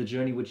similarly the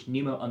journey which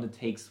Nemo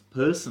undertakes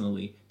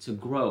personally to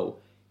grow,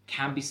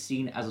 can be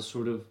seen as a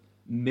sort of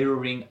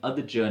mirroring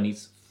other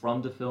journeys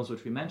from the films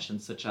which we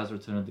mentioned, such as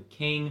Return of the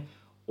King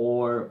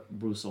or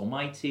Bruce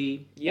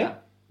Almighty. Yeah,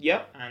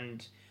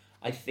 and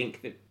I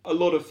think that a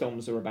lot of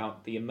films are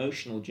about the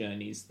emotional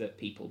journeys that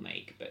people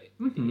make, but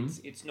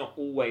it's not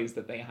always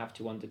that they have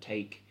to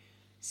undertake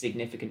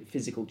significant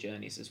physical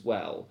journeys as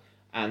well.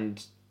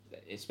 And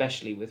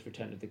especially with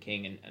Return of the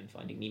King and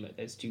Finding Nemo,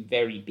 there's two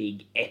very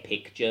big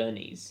epic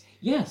journeys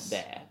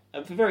there,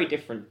 and for very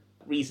different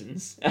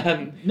reasons.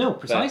 No,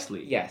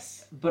 precisely.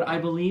 Yes. But I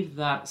believe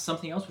that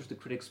something else which the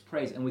critics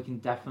praise, and we can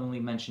definitely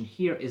mention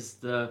here, is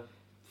the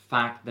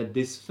fact that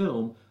this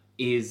film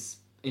is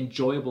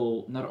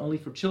enjoyable not only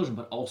for children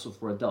but also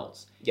for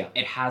adults. Yeah.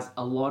 It has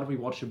a lot of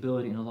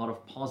rewatchability and a lot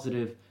of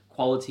positive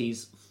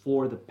qualities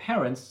for the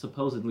parents,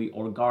 supposedly,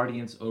 or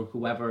guardians, or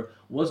whoever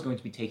was going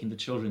to be taking the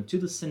children to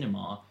the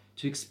cinema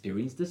to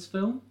experience this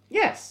film.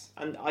 Yes,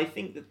 and I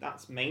think that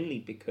that's mainly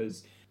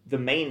because the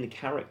main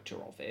character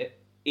of it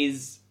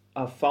is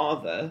a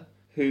father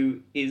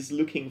who is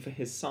looking for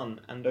his son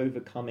and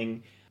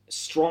overcoming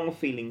strong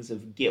feelings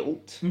of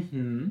guilt.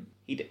 Mm-hmm.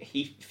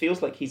 He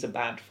feels like he's a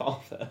bad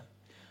father.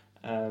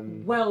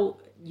 Well,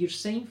 you're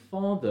saying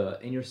father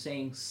and you're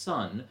saying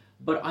son,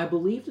 but I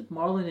believe that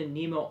Marlin and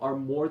Nemo are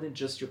more than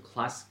just your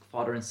classic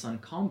father and son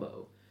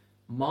combo.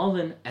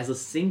 Marlin, as a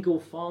single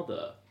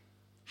father,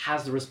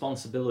 has the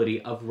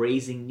responsibility of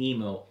raising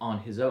Nemo on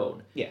his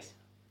own. Yes.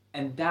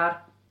 And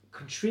that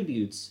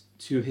contributes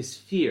to his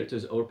fear, to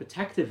his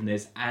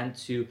overprotectiveness, and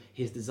to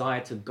his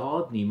desire to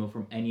guard Nemo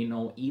from any and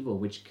all evil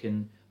which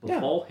can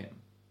befall him.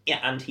 Yeah,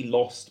 and he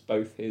lost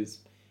both his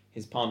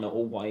partner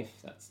or wife,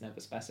 that's never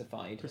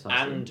specified,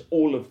 Precisely. and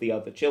all of the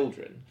other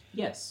children.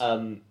 Yes.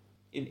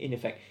 In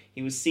effect,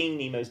 he was seeing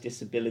Nemo's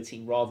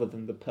disability rather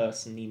than the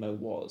person Nemo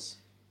was.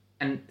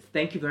 And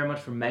thank you very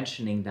much for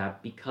mentioning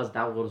that, because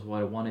that was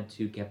what I wanted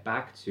to get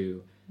back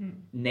to.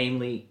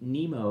 Namely,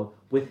 Nemo,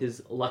 with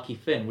his lucky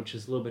fin, which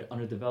is a little bit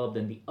underdeveloped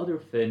than the other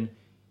fin,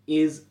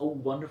 is a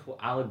wonderful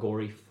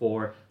allegory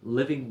for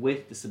living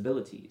with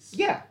disabilities.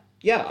 Yeah,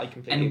 I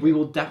completely And agree. we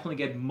will definitely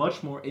get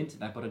much more into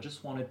that, but I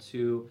just wanted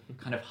to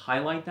kind of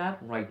highlight that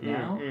right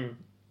now.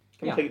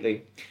 Completely.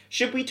 Yeah.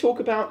 Should we talk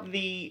about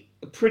the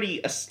pretty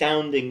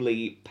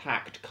astoundingly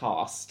packed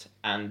cast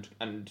and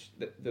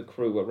the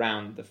crew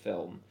around the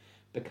film?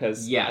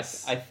 Because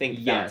yes, I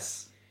think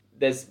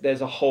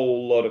there's a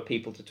whole lot of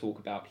people to talk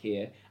about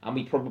here, and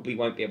we probably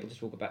won't be able to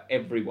talk about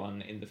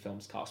everyone in the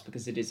film's cast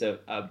because it is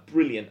a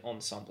brilliant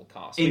ensemble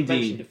cast. Indeed. We've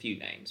mentioned a few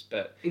names,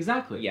 but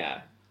exactly,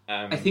 yeah.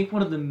 I think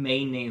one of the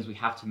main names we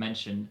have to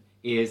mention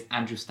is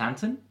Andrew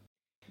Stanton.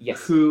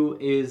 Yes. Who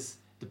is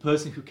the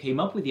person who came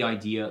up with the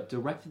idea,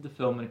 directed the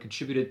film, and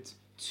contributed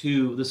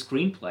to the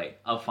screenplay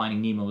of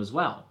Finding Nemo as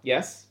well.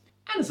 Yes.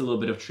 And as a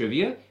little bit of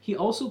trivia, he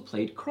also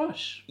played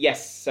Crush.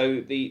 Yes, so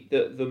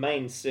the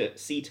main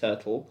sea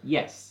turtle.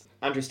 Yes.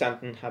 Andrew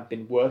Stanton had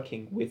been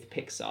working with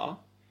Pixar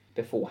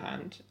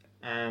beforehand,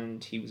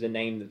 and he was a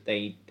name that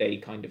they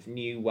kind of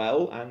knew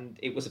well, and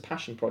it was a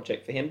passion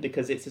project for him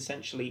because it's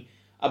essentially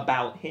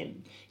about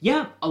him.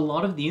 Yeah, a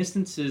lot of the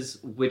instances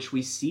which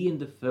we see in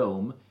the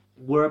film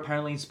were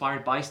apparently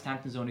inspired by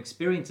Stanton's own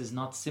experiences,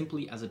 not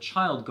simply as a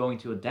child going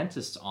to a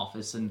dentist's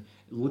office and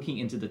looking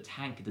into the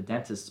tank at the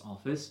dentist's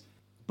office,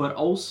 but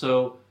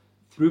also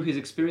through his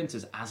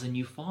experiences as a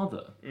new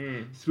father,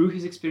 through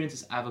his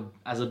experiences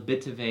as a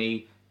bit of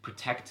a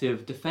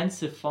protective,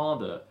 defensive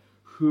father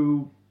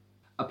who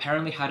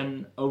apparently had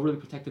an overly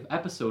protective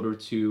episode or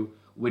two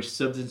which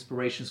served as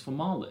inspirations for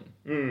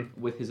Marlin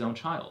with his own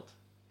child.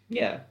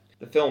 Yeah,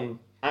 the film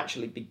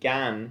actually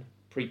began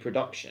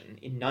pre-production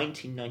in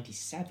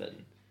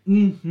 1997.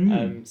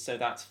 So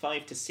that's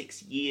 5 to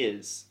 6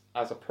 years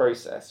as a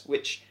process,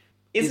 which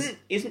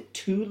isn't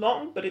too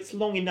long, but it's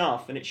long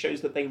enough, and it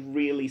shows that they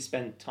really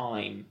spent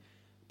time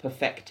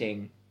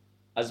perfecting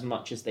as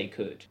much as they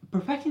could.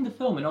 Perfecting the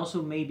film, and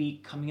also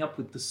maybe coming up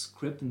with the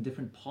script and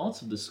different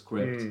parts of the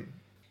script.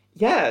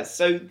 Yeah,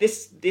 so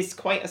this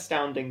quite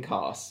astounding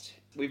cast.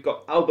 We've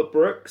got Albert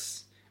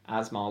Brooks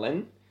as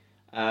Marlin.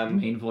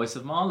 Main voice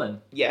of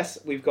Marlin. Yes,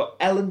 we've got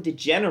Ellen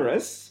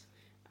DeGeneres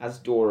as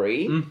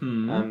Dory.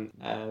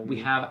 We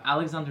have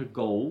Alexander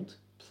Gold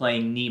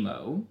playing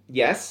Nemo.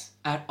 Yes.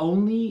 At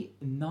only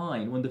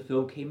 9 when the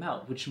film came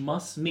out, which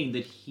must mean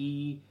that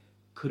he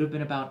could have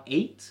been about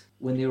 8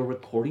 when they were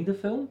recording the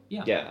film.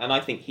 Yeah. Yeah, and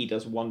I think he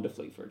does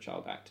wonderfully for a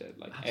child actor.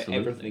 Like, absolutely.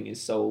 Everything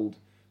is sold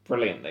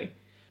brilliantly.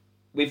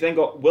 We've then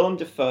got Willem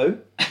Dafoe.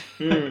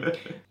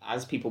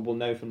 As people will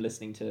know from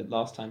listening to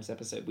last time's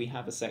episode, we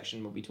have a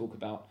section where we talk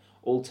about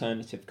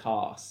alternative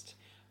cast.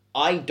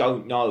 I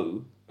don't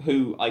know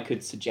who I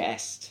could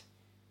suggest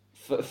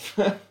for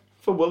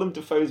Willem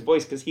Dafoe's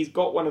voice, because he's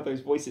got one of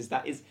those voices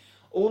that is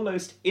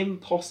almost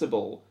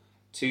impossible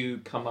to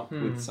come up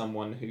with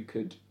someone who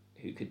could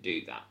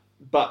do that.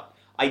 But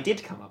I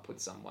did come up with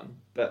someone,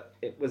 but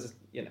it was,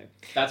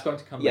 That's going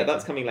to come Yeah, later.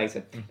 that's coming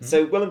later.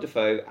 So Willem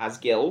Dafoe as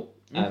Gil,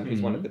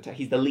 who's one of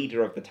he's the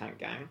leader of the tank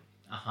gang.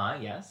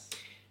 Yes.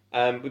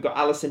 We've got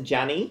Alison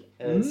Janney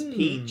as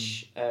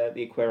Peach,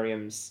 the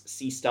aquarium's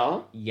sea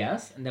star.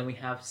 Yes, and then we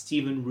have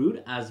Stephen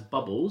Root as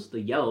Bubbles, the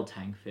yellow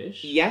tankfish.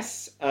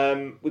 Yes,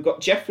 we've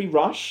got Jeffrey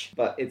Rush,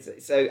 but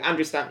so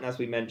Andrew Stanton, as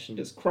we mentioned,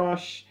 as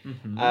Crush.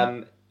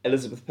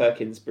 Elizabeth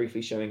Perkins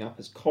briefly showing up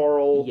as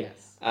Coral.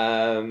 Yes.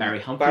 Barry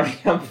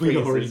Humphries we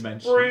already as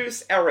mentioned.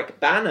 Bruce. Eric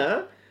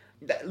Banner.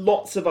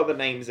 Lots of other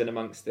names in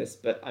amongst this,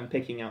 but I'm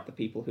picking out the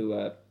people who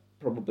are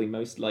probably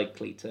most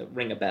likely to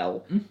ring a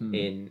bell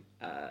in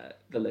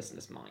the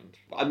listener's mind.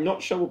 I'm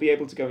not sure we'll be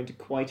able to go into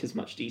quite as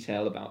much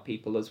detail about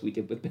people as we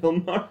did with Bill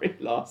Murray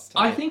last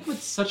time. I think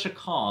with such a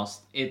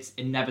cast, it's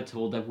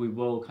inevitable that we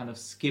will kind of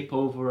skip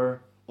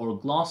over or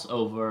gloss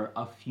over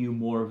a few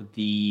more of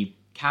the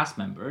cast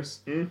members.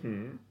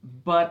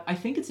 But I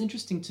think it's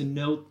interesting to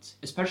note,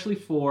 especially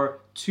for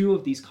two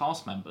of these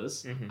cast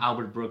members,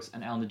 Albert Brooks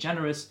and Ellen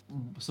DeGeneres,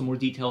 some more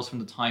details from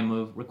the time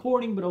of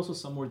recording, but also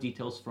some more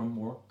details from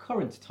more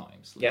current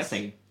times, let's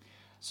say.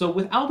 So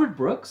with Albert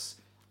Brooks,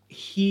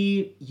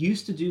 he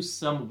used to do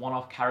some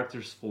one-off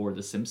characters for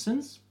The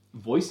Simpsons,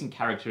 voicing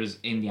characters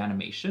in the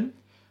animation,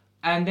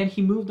 and then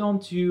he moved on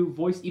to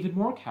voice even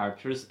more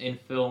characters in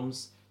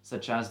films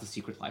such as The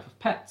Secret Life of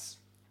Pets.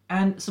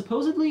 And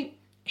supposedly,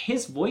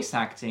 his voice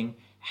acting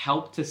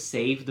helped to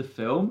save the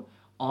film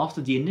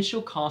after the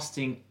initial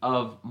casting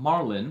of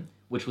Marlin,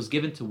 which was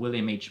given to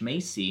William H.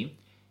 Macy,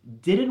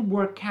 didn't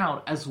work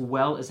out as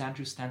well as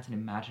Andrew Stanton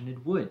imagined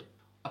it would.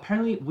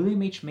 Apparently,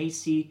 William H.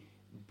 Macy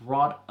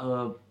brought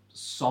a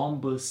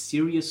somber,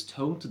 serious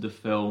tone to the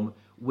film,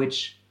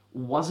 which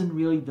wasn't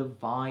really the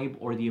vibe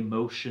or the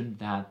emotion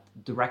that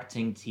the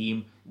directing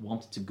team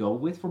wanted to go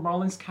with for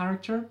Marlin's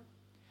character.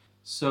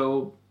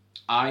 So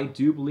I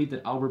do believe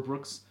that Albert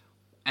Brooks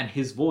and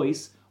his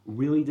voice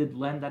really did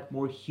lend that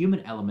more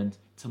human element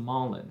to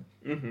Marlin.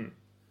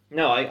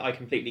 No, I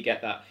completely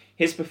get that.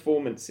 His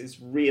performance is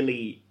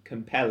really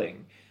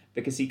compelling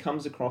because he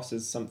comes across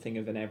as something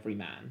of an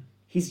everyman.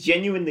 He's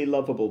genuinely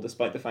lovable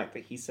despite the fact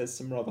that he says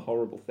some rather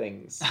horrible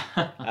things.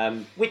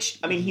 Which,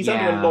 I mean, he's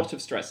under a lot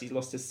of stress. He's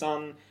lost his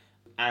son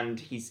and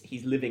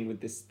he's living with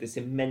this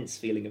immense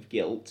feeling of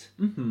guilt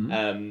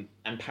and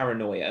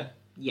paranoia.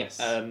 Yes.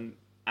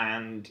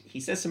 And he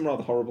says some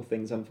rather horrible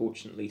things,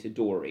 unfortunately, to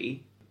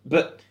Dory.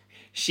 But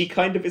she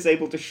kind of is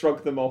able to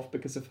shrug them off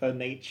because of her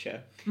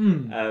nature,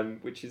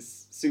 which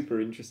is super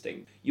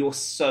interesting. You're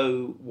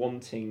so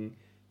wanting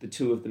the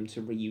two of them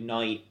to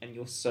reunite, and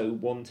you're so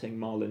wanting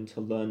Marlin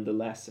to learn the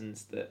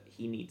lessons that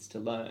he needs to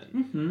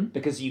learn.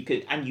 Because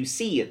you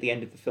see at the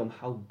end of the film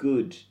how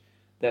good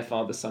their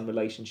father-son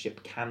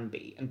relationship can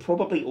be, and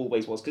probably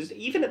always was. Because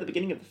even at the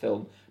beginning of the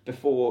film,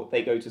 before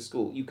they go to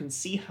school, you can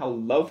see how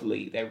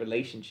lovely their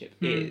relationship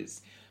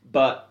is.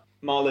 But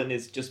Marlin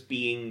is just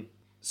being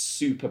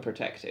super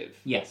protective.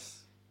 Yes.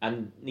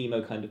 And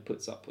Nemo kind of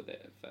puts up with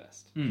it at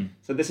first.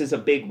 So this is a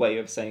big way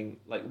of saying,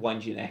 like,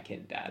 wind your neck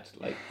in, Dad.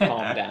 Like,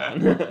 calm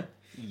down.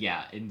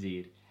 Yeah,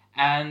 indeed.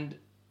 And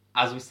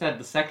as we said,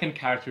 the second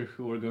character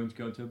who we're going to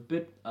go into a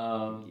bit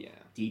of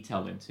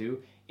detail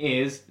into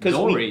is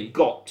Dory.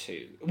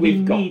 We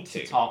need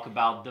to talk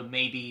about the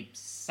maybe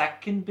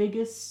second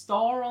biggest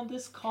star on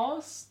this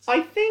cast.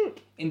 I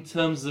think in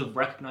terms of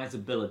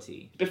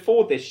recognizability.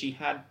 Before this, she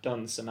had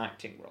done some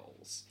acting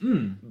roles,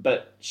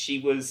 but she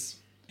was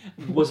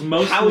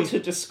mostly how to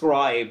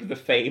describe the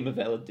fame of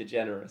Ellen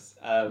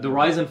DeGeneres. The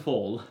rise and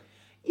fall.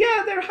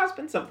 Yeah, there has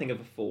been something of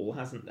a fall,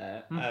 hasn't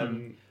there?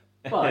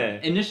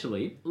 But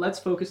initially, let's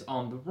focus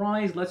on the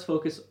rise. Let's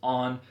focus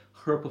on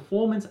her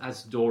performance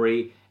as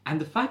Dory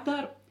and the fact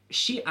that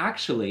she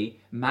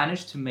actually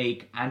managed to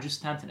make Andrew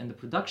Stanton and the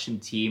production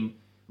team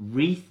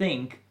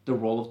rethink the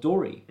role of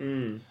Dory.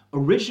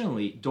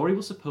 Originally, Dory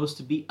was supposed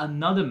to be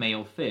another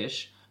male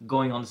fish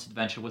going on this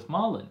adventure with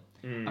Marlin.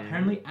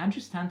 Apparently,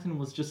 Andrew Stanton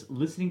was just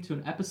listening to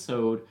an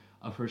episode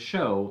of her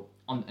show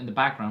in the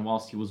background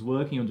whilst he was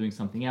working or doing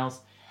something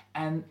else,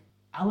 and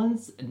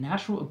Ellen's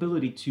natural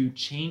ability to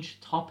change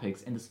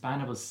topics in the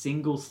span of a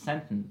single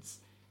sentence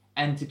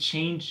and to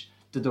change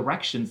the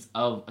directions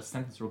of a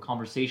sentence or a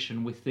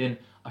conversation within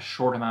a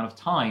short amount of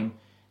time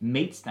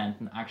made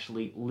Stanton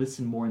actually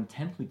listen more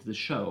intently to the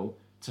show,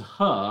 to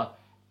her,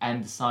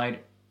 and decide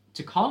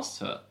to cast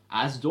her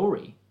as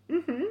Dory.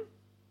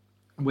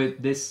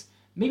 With this,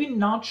 maybe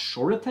not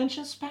short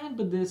attention span,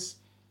 but this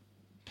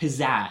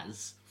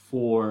pizzazz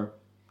for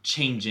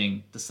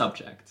changing the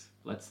subject,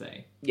 let's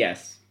say.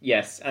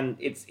 Yes, and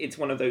it's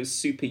one of those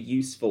super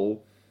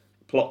useful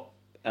plot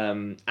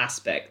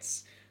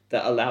aspects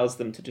that allows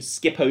them to just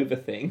skip over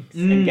things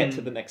and get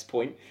to the next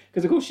point.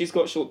 Because, of course, she's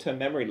got short-term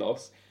memory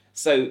loss.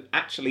 So,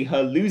 actually,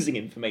 her losing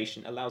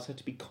information allows her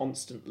to be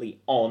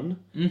constantly on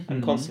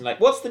and constantly like,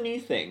 what's the new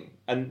thing?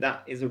 And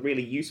that is a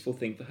really useful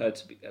thing for her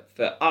to be,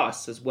 for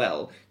us as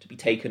well, to be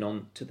taken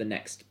on to the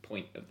next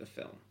point of the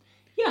film.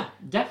 Yeah,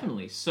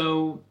 definitely.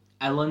 So,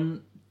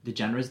 Ellen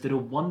DeGeneres did a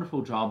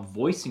wonderful job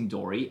voicing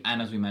Dory,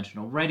 and as we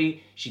mentioned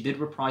already, she did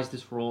reprise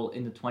this role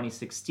in the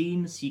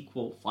 2016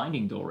 sequel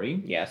Finding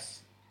Dory.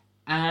 Yes.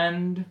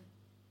 And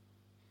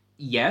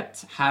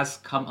yet has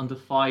come under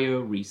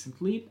fire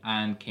recently,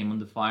 and came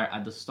under fire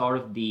at the start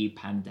of the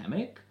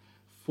pandemic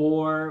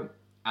for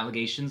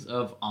allegations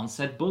of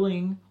on-set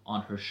bullying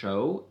on her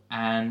show,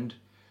 and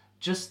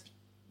just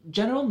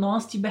general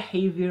nasty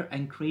behavior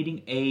and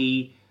creating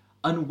a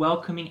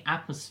unwelcoming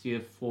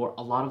atmosphere for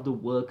a lot of the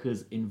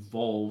workers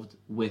involved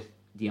with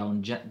the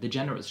Ellen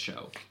DeGeneres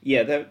show.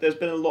 Yeah, there's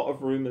been a lot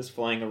of rumours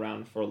flying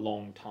around for a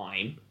long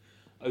time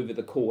over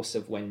the course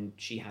of when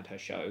she had her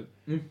show.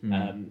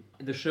 Mm-hmm.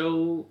 The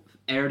show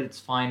aired its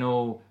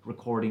final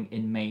recording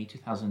in May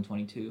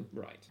 2022.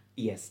 Right.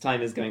 Yes,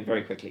 time is going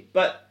very quickly.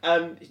 But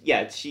there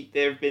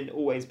have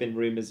always been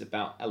rumours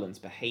about Ellen's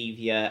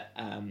behaviour,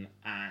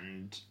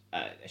 and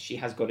she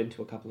has got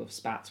into a couple of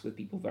spats with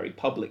people very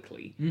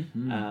publicly.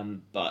 Mm-hmm.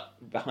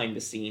 But behind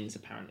the scenes,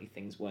 apparently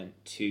things weren't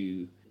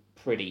too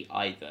pretty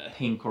either.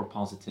 Pink or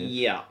positive.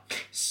 Yeah.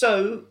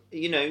 So,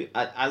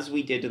 as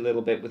we did a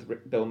little bit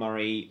with Bill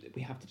Murray,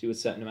 we have to do a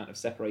certain amount of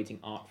separating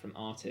art from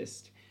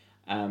artist.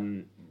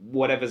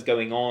 Whatever's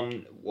going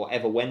on,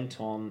 whatever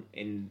went on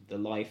in the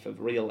life of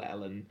real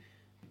Ellen,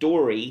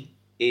 Dory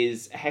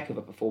is a heck of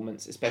a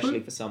performance,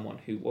 especially for someone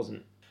who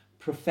wasn't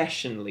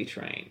professionally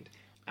trained.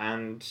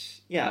 And,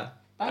 yeah.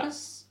 That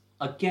is,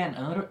 again,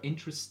 another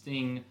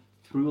interesting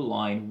through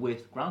line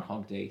with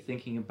Groundhog Day,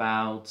 thinking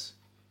about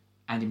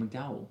Andy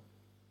McDowell.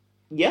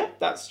 Yeah,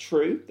 that's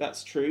true.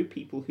 That's true.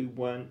 People who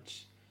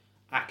weren't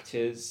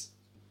actors,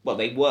 well,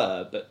 they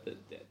were, but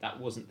that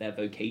wasn't their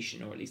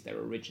vocation, or at least their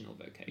original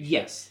vocation.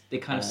 Yes, they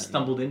kind of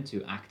stumbled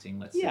into acting,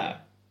 let's say. Yeah,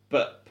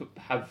 but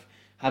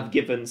have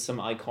given some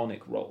iconic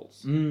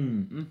roles.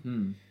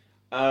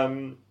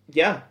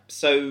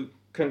 So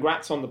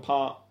congrats on the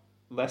part,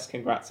 less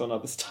congrats on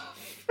other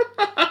stuff.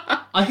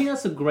 I think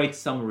that's a great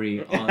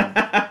summary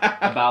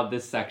about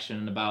this section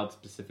and about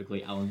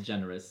specifically Ellen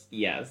DeGeneres.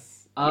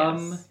 Yes.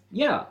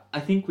 Yeah, I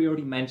think we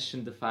already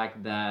mentioned the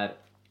fact that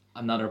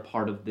another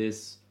part of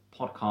this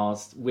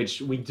podcast,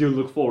 which we do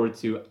look forward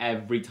to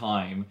every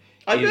time.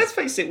 Let's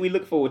face it, we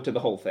look forward to the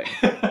whole thing.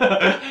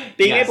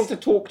 Being able to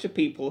talk to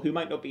people who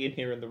might not be in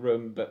here in the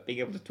room, but being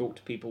able to talk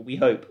to people, we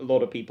hope a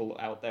lot of people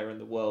out there in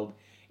the world,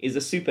 is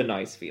a super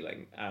nice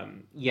feeling.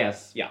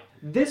 Yes. Yeah.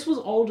 This was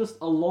all just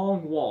a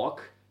long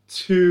walk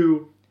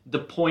to the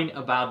point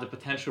about the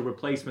potential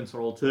replacements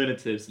or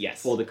alternatives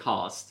for the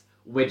cast,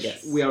 which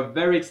we are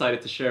very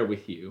excited to share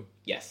with you.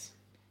 Yes.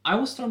 I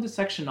will start this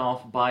section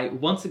off by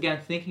once again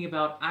thinking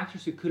about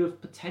actors who could have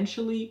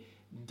potentially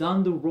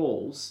done the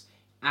roles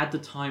at the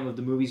time of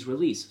the movie's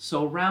release.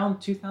 So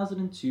around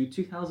 2002,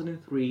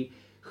 2003,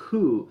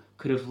 who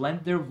could have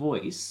lent their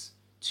voice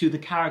to the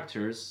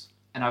characters,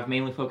 and I've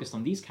mainly focused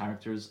on these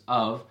characters,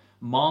 of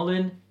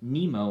Marlin,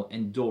 Nemo,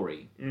 and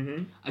Dory.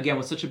 Mm-hmm. Again,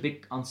 with such a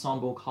big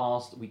ensemble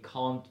cast, we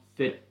can't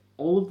fit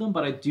all of them,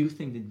 but I do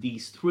think that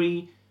these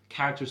three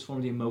characters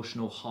form the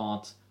emotional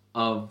heart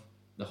of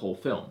the whole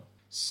film.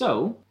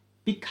 So,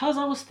 because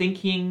I was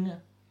thinking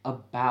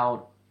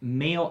about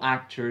male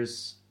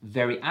actors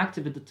very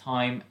active at the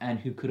time and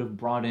who could have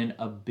brought in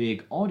a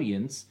big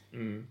audience,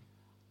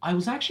 I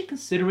was actually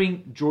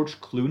considering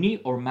George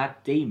Clooney or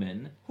Matt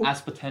Damon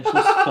as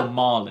potentials for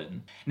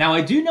Marlin. Now,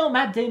 I do know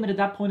Matt Damon at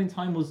that point in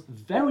time was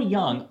very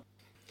young,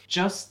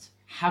 just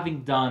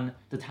having done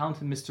The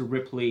Talented Mr.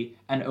 Ripley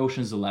and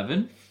Ocean's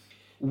 11,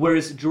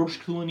 whereas George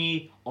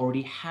Clooney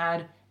already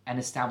had an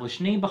established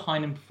name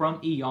behind him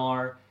from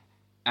ER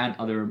and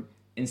other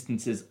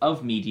instances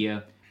of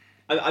media.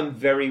 I'm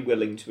very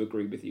willing to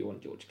agree with you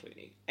on George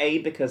Clooney.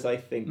 Because I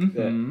think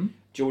that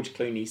George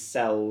Clooney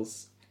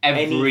sells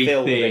any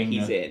film that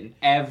he's in.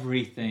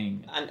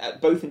 Everything. And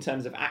both in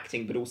terms of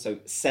acting, but also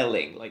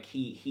selling. Like,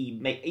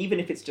 even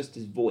if it's just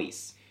his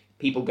voice,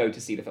 people go to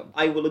see the film.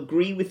 I will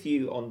agree with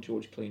you on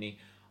George Clooney.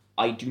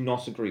 I do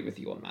not agree with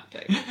you on Matt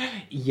Damon.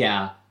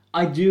 Yeah.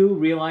 I do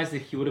realize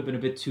that he would have been a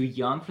bit too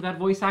young for that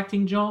voice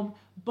acting job,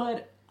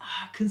 but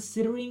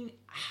considering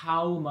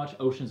how much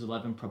Ocean's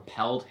 11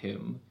 propelled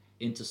him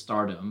into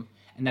stardom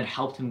and that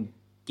helped him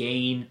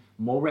gain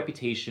more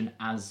reputation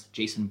as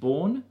Jason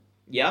Bourne.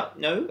 Yeah,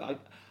 no,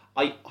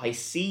 I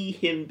see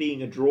him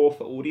being a draw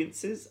for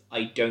audiences.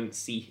 I don't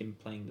see him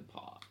playing the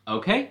part.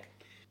 Okay.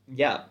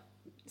 Yeah,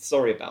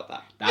 sorry about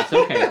that. That's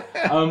okay.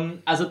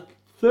 As a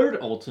third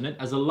alternate,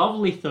 as a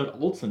lovely third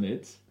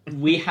alternate,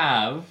 we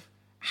have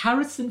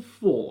Harrison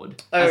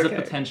Ford as a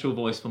potential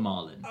voice for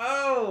Marlin.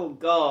 Oh,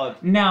 God.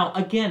 Now,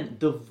 again,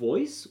 the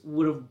voice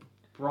would have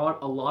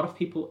brought a lot of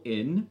people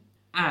in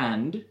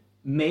and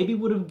maybe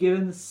would have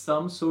given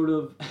some sort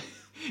of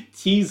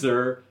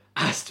teaser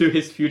as to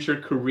his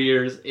future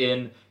careers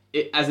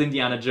as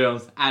Indiana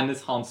Jones and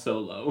as Han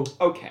Solo.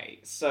 Okay,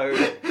 so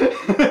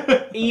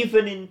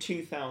even in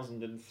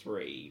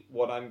 2003,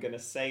 what I'm going to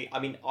say,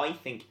 I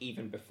think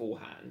even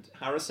beforehand,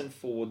 Harrison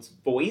Ford's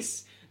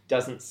voice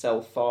doesn't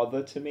sell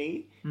father to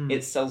me.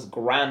 It sells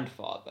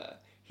grandfather.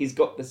 he's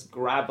got this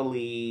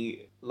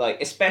gravelly, like,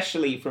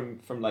 especially from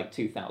like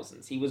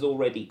 2000s. He was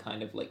already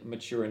kind of like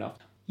mature enough.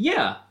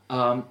 Yeah.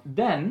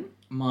 Then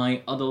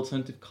my other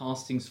alternative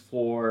castings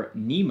for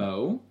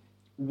Nemo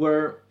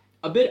were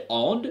a bit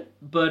odd,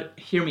 but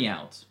hear me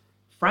out.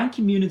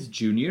 Frankie Muniz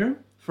Jr.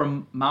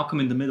 from Malcolm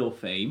in the Middle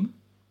fame,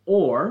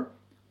 or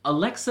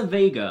Alexa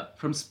Vega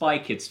from Spy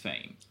Kids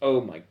fame.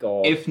 Oh my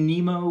god. If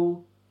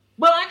Nemo...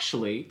 Well,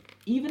 actually,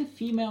 even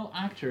female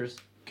actors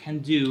can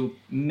do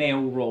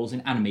male roles in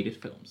animated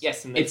films.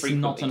 Yes, and they it's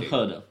not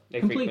unheard of. They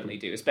Completely. frequently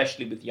do,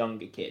 especially with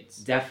younger kids.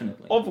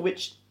 Definitely. Of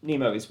which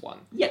Nemo is one.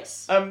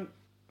 Yes.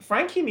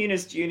 Frankie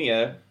Muniz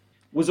Jr.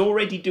 was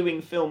already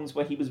doing films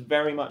where he was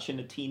very much in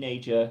a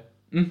teenager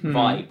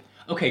vibe.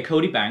 Okay,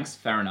 Cody Banks,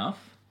 fair enough.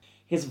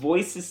 His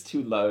voice is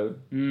too low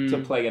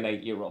to play an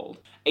 8-year-old.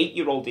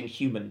 8-year-old in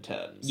human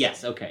terms.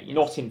 Yes, okay. Yes.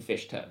 Not in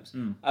fish terms.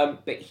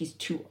 But he's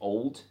too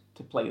old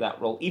to play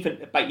that role, even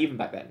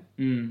back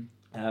then.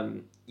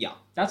 Yeah.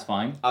 That's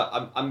fine.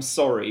 I'm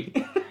sorry.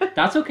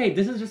 That's okay.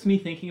 This is just me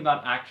thinking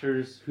about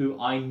actors who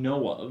I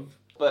know of.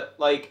 But,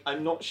 like,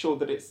 I'm not sure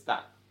that it's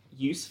that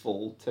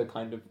useful to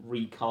kind of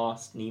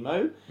recast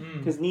Nemo.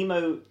 Because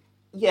Nemo,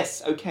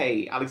 yes,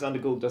 okay, Alexander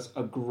Gould does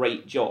a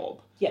great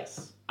job.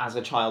 Yes. As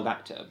a child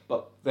actor,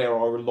 but there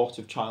are a lot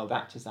of child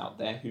actors out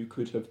there who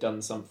could have done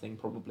something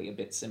probably a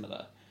bit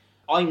similar.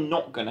 I'm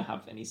not going to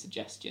have any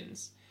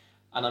suggestions,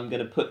 and I'm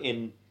going to put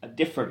in a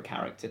different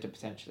character to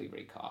potentially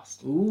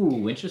recast.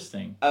 Ooh,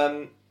 interesting.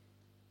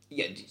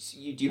 Yeah,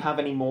 do you have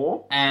any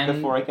more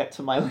before I get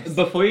to my list?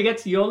 Before you get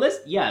to your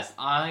list, yes,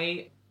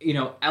 Ellen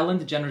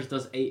DeGeneres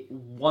does a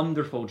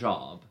wonderful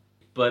job,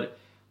 but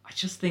I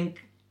just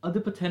think other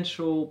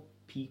potential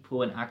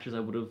people and actors I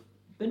would have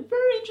been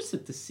very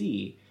interested to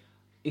see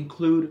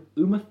include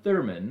Uma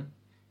Thurman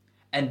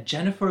and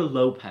Jennifer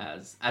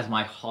Lopez as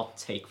my hot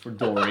take for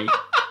Dory.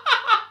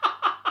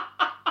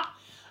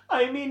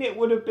 I mean, it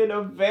would have been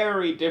a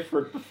very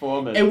different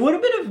performance. It would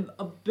have been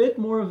a bit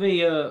more of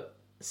a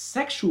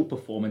sexual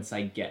performance,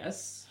 I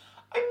guess.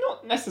 I'm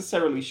not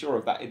necessarily sure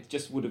of that. It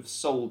just would have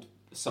sold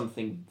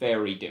something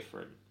very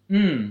different.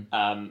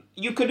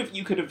 You could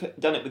have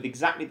done it with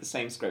exactly the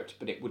same script,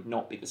 but it would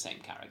not be the same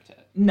character.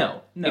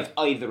 No. If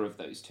either of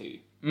those two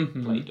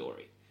played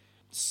Dory.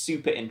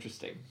 Super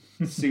interesting.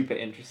 Super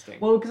interesting.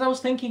 Well, because I was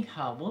thinking,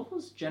 what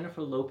was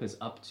Jennifer Lopez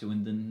up to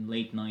in the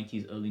late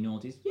 90s, early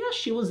 90s? Yeah,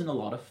 she was in a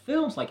lot of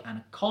films, like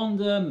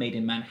Anaconda, Made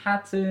in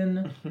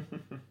Manhattan.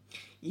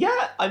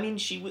 Yeah, I mean,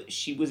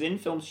 she was in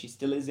films, she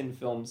still is in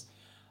films.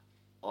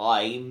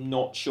 I'm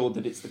not sure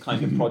that it's the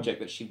kind of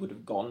project that she would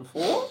have gone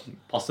for.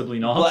 Possibly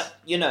not.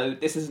 But,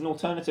 this is an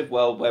alternative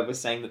world where we're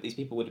saying that these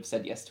people would have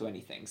said yes to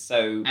anything,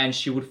 so... And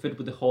she would fit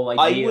with the whole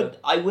idea.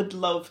 I would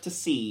love to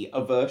see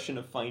a version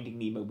of Finding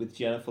Nemo with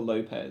Jennifer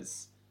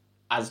Lopez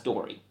as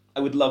Dory.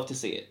 I would love to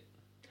see it.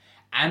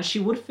 And she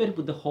would fit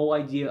with the whole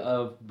idea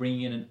of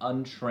bringing in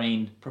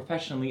an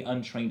professionally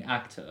untrained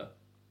actor.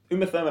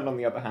 Uma Thurman, on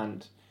the other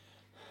hand...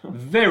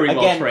 Very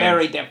well trained. Again,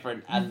 very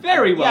different. And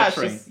very well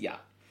trained. Yeah.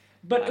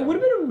 But it would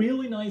have been a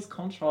really nice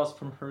contrast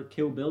from her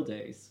Kill Bill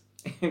days.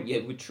 Yeah,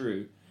 it would.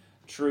 True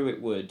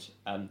it would.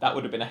 That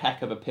would have been a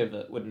heck of a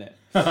pivot, wouldn't it?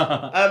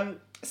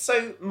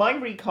 So my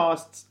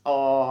recasts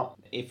are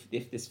if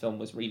this film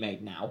was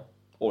remade now,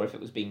 or if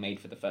it was being made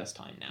for the first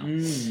time now.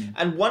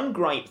 And one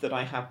gripe that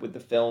I have with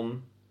the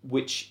film,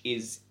 which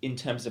is in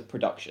terms of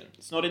production,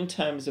 it's not in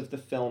terms of the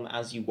film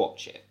as you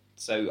watch it.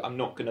 So I'm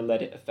not going to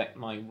let it affect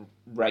my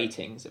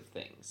ratings of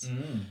things.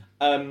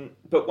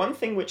 But one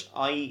thing which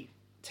I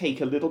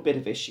take a little bit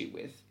of issue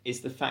with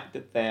is the fact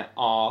that there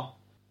are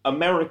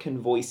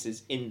American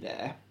voices in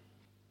there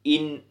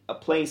in a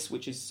place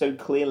which is so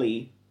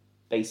clearly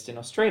based in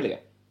Australia.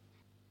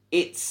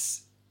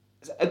 It's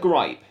a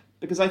gripe,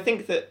 because I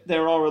think that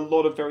there are a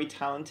lot of very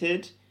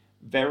talented,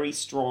 very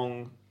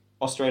strong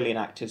Australian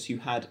actors who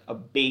had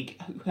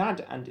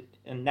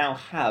and now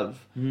have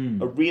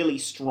a really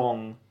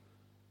strong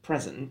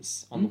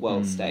presence on the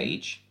world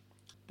stage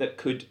that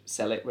could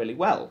sell it really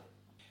well.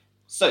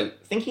 So,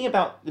 thinking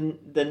about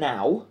the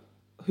now,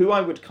 who I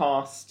would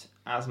cast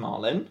as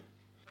Marlin,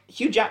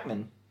 Hugh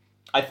Jackman,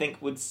 I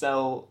think, would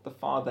sell the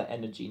father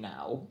energy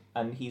now,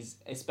 and he's,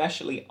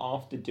 especially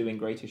after doing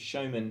Greatest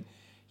Showman,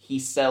 he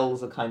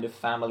sells a kind of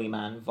family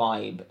man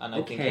vibe, and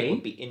I think it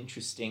would be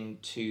interesting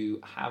to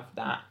have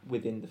that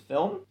within the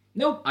film.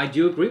 No, I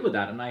do agree with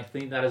that, and I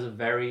think that is a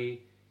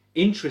very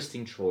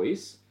interesting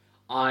choice.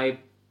 I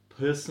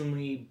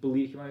personally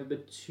believe he might be a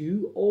bit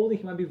too old,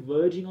 he might be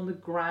verging on the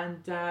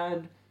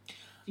granddad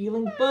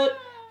feeling, but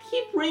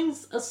he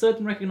brings a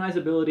certain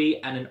recognizability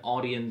and an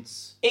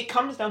audience. It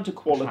comes down to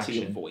quality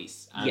attraction. of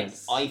voice, and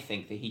yes. I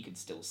think that he could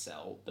still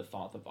sell the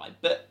father vibe.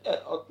 But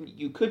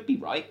you could be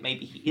right,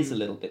 maybe he is a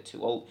little bit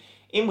too old,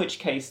 in which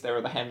case there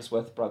are the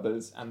Hemsworth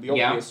brothers, and the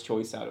obvious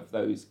choice out of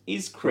those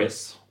is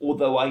Chris.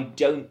 Although I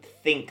don't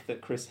think that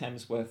Chris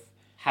Hemsworth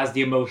has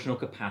the emotional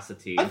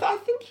capacity. I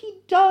think he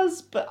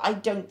does, but I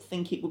don't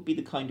think it would be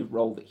the kind of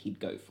role that he'd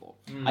go for.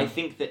 I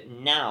think that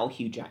now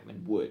Hugh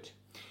Jackman would.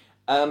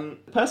 The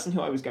person who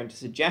I was going to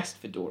suggest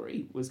for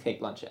Dory was Kate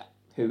Blanchett,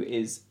 who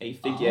is a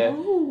figure.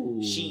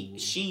 Oh.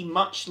 She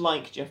much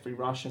like Jeffrey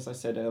Rush, as I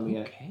said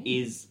earlier, Okay.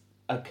 is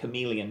a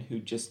chameleon who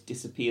just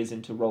disappears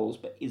into roles,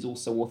 but is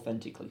also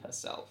authentically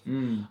herself.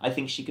 I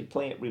think she could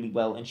play it really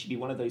well, and she'd be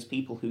one of those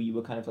people who you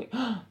were kind of like,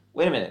 oh,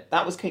 wait a minute,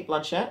 that was Cate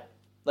Blanchett?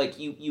 Like,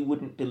 you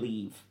wouldn't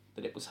believe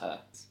that it was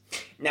her.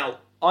 Now,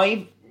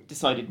 I've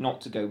decided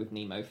not to go with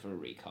Nemo for a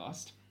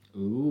recast.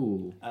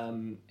 Ooh.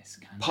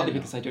 Partly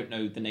because I don't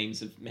know the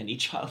names of many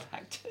child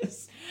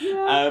actors.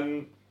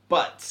 Yeah.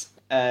 But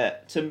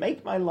to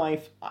make my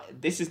life...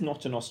 this is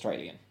not an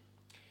Australian.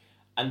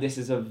 And this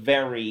is a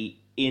very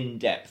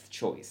in-depth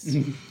choice.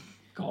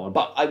 God.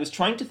 But I was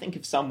trying to think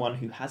of someone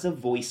who has a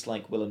voice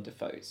like Willem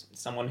Dafoe's.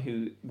 Someone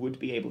who would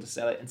be able to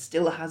sell it and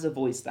still has a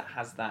voice that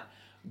has that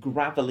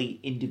gravelly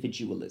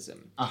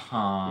individualism.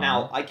 Uh-huh.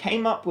 Now, I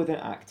came up with an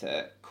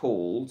actor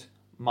called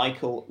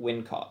Michael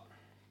Wincott.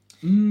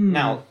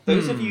 Now,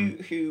 those of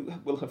you who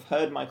will have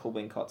heard Michael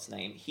Wincott's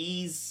name,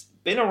 he's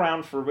been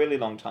around for a really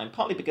long time,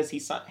 partly because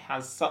he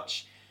has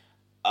such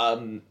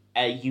a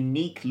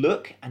unique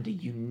look and a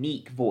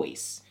unique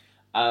voice.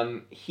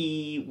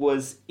 He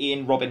was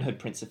in Robin Hood,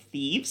 Prince of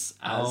Thieves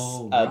as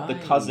the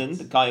cousin,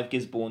 the Guy of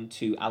Gisborne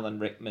to Alan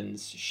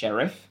Rickman's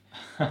sheriff.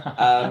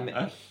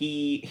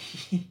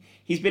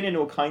 He's been in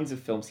all kinds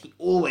of films. He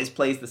always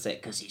plays the same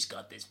because he's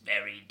got this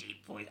very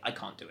deep voice. I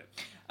can't do it.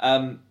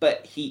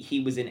 But he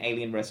was in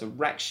Alien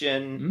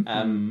Resurrection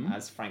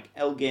as Frank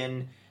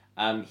Elgin.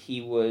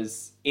 He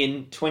was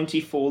in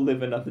 24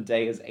 Live Another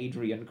Day as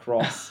Adrian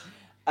Cross.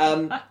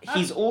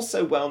 He's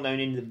also well known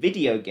in the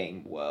video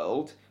game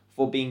world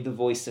for being the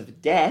voice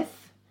of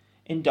Death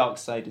in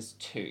Darksiders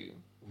 2.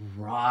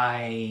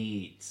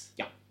 Right.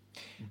 Yeah.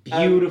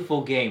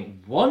 Beautiful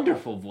game.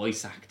 Wonderful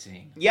voice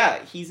acting.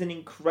 Yeah, he's an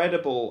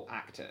incredible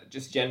actor.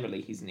 Just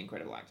generally, he's an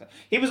incredible actor.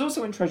 He was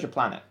also in Treasure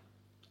Planet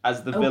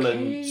as the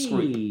villain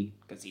Scroop,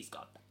 because he's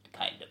got that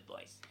kind of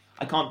voice.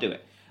 I can't do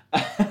it.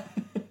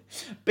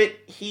 But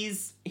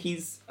he's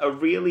a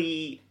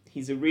really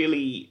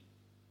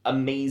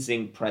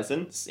amazing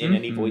presence in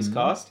any voice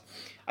cast.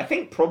 I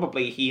think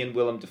probably he and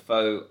Willem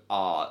Dafoe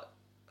are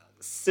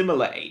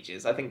similar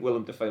ages. I think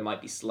Willem Dafoe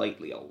might be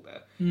slightly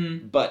older.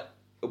 But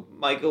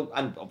Michael,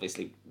 and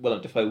obviously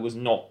Willem Dafoe was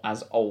not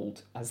as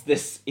old as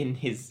this in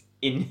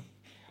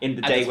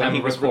the day when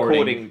he was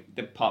recording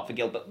the part for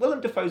Gil. But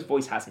Willem Dafoe's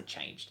voice hasn't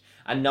changed,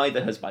 and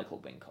neither has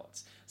Michael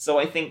Wincott's. So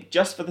I think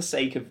just for the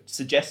sake of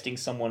suggesting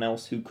someone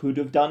else who could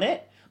have done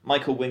it,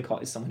 Michael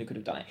Wincott is someone who could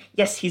have done it.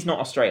 Yes, he's not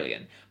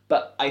Australian,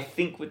 but I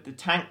think with the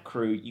Tank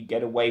Crew, you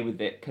get away with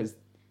it because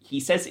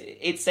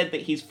it's said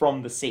that he's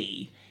from the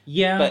sea.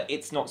 Yeah. But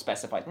it's not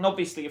specified. And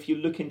obviously, if you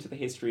look into the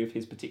history of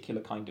his particular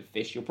kind of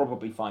fish, you'll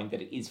probably find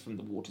that it is from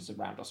the waters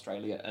around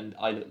Australia, and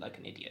I look like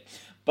an idiot.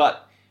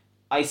 But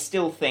I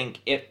still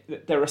think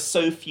there are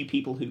so few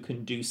people who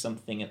can do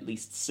something at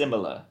least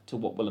similar to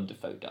what Willem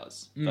Dafoe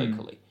does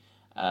vocally.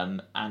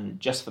 And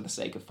just for the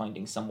sake of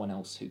finding someone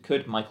else who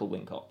could, Michael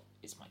Wincott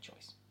is my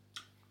choice.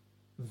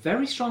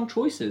 Very strong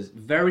choices.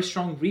 Very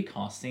strong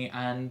recasting,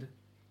 and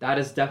that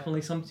is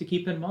definitely something to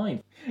keep in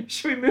mind.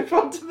 Should we move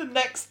on to the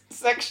next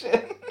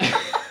section?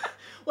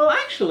 Well,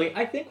 actually,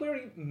 I think we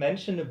already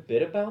mentioned a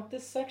bit about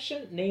this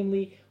section,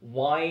 namely,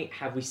 why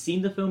have we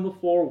seen the film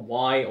before,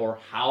 why or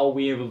how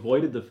we have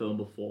avoided the film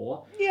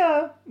before.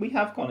 Yeah, we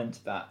have gone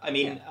into that. I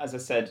mean, as I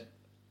said,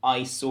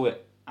 I saw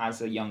it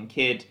as a young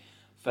kid,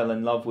 fell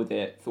in love with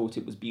it, thought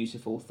it was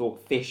beautiful,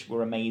 thought fish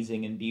were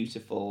amazing and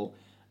beautiful,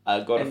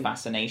 got a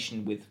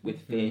fascination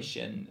with fish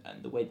and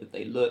the way that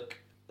they look.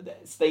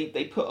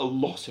 They put a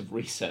lot of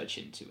research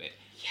into it.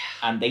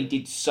 Yeah. And they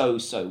did so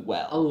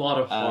well. A lot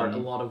of heart, a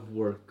lot of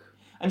work.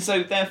 And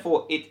so,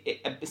 therefore,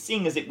 it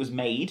seeing as it was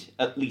made,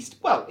 at least,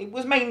 well, it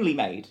was mainly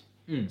made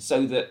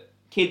so that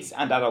kids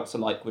and adults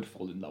alike would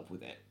fall in love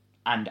with it.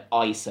 And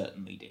I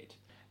certainly did.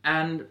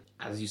 And,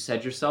 as you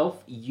said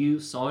yourself,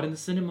 you saw it in the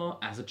cinema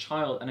as a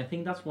child. And I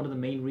think that's one of the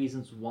main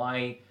reasons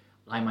why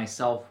I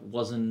myself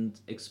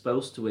wasn't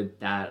exposed to it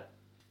that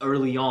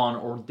early on,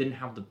 or didn't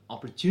have the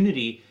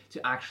opportunity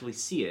to actually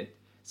see it,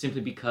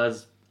 simply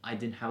because I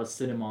didn't have a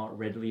cinema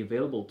readily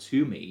available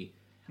to me.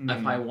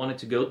 If I wanted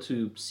to go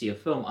to see a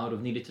film, I would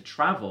have needed to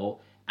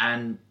travel,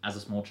 and as a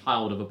small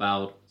child of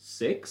about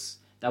 6,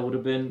 that would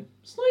have been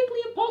slightly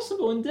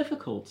impossible and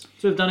difficult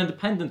to have done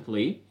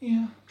independently.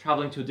 Yeah.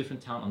 Traveling to a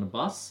different town on a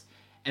bus,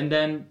 and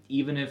then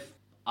even if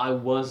I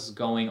was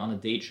going on a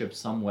day trip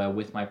somewhere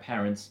with my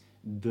parents,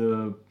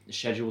 the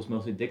schedule was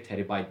mostly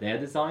dictated by their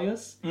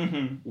desires,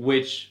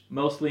 which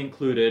mostly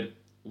included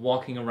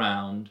walking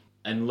around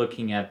and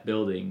looking at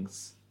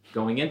buildings,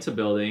 going into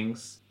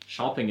buildings,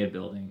 shopping at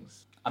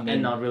buildings,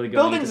 and not really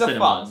going into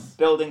cinemas.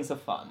 Buildings are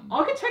fun.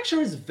 Architecture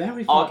is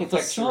very fun.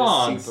 Architecture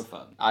is super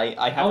fun. I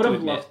would to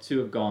have admit. loved to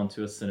have gone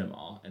to a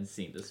cinema and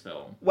seen this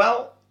film.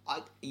 Well,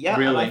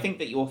 Really? and I think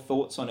that your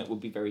thoughts on it would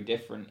be very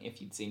different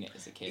if you'd seen it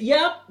as a kid.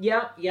 Yeah.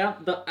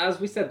 As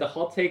we said, the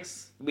hot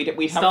takes We'd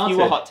have started.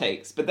 fewer hot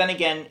takes. But then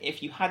again,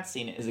 if you had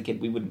seen it as a kid,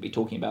 we wouldn't be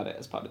talking about it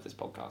as part of this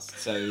podcast.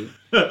 So,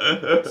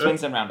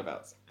 swings and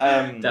roundabouts.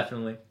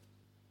 Definitely.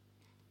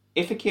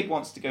 If a kid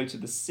wants to go to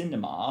the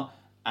cinema,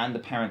 and the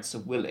parents are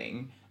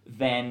willing,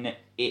 then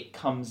it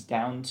comes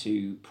down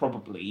to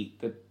probably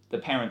the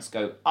parents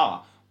go,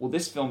 well,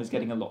 this film is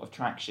getting a lot of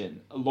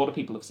traction. A lot of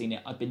people have seen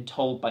it. I've been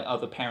told by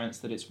other parents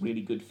that it's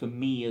really good for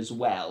me as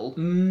well.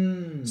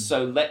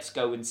 So let's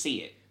go and see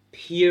it.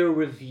 Peer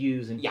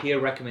reviews and peer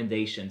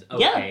recommendations.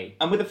 Okay.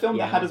 Yeah, and with a film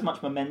that had as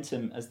much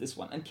momentum as this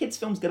one. And kids'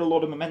 films get a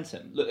lot of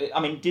momentum. Look,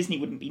 I mean, Disney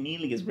wouldn't be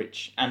nearly as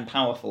rich and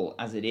powerful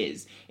as it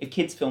is if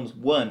kids' films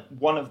weren't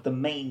one of the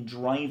main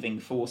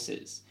driving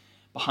forces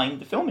behind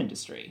the film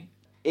industry.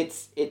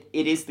 It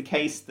is the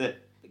case that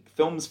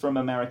films from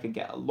America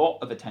get a lot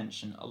of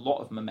attention, a lot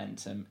of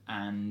momentum,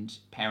 and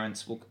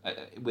parents will,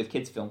 with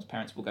kids' films,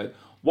 parents will go,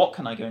 what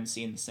can I go and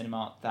see in the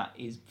cinema that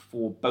is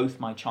for both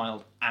my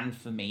child and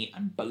for me,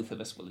 and both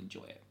of us will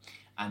enjoy it.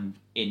 And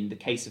in the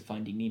case of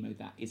Finding Nemo,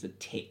 that is a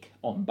tick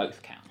on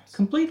both counts.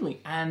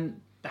 Completely.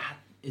 And that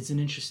is an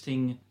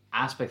interesting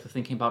aspect of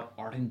thinking about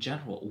art in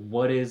general.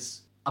 What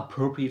is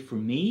appropriate for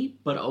me,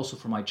 but also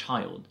for my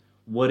child?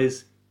 What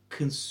is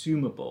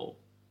consumable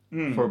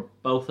for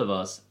both of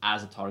us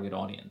as a target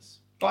audience?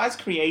 But as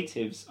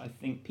creatives, I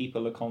think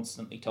people are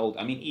constantly told,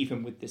 I mean,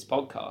 even with this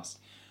podcast,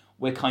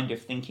 we're kind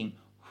of thinking,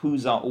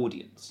 who's our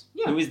audience?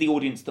 Yeah. Who is the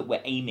audience that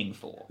we're aiming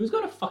for? Who's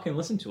going to fucking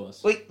listen to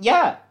us? Like,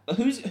 yeah.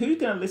 Who's going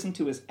to listen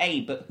to us,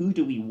 but who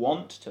do we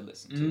want to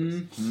listen to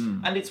us?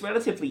 And it's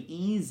relatively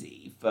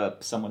easy for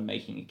someone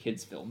making a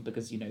kids film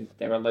because,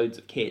 there are loads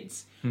of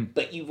kids.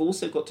 But you've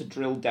also got to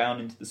drill down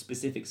into the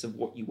specifics of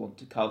what you want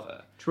to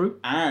cover. True.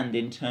 And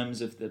in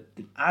terms of the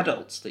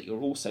adults that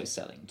you're also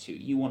selling to,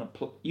 you want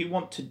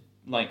to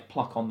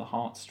pluck on the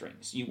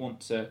heartstrings.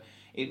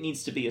 It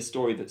needs to be a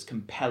story that's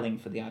compelling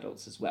for the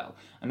adults as well.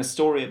 And a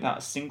story about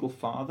a single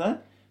father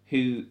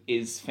who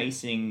is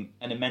facing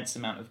an immense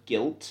amount of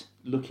guilt,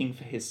 looking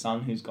for his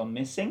son who's gone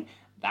missing.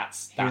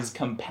 That's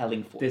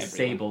compelling for everyone.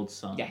 Disabled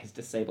son. Yeah, he's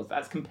disabled.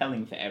 That's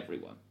compelling for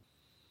everyone.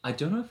 I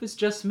don't know if it's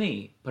just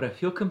me, but I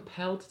feel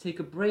compelled to take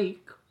a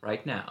break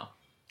right now.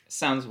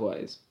 Sounds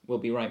wise. We'll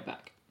be right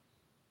back.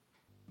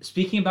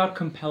 Speaking about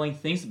compelling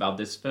things about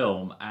this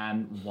film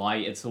and why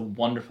it's a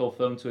wonderful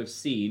film to have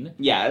seen,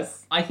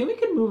 yes, I think we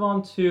can move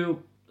on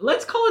to,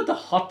 let's call it the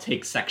hot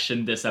take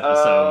section this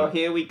episode. Oh,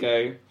 here we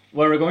go.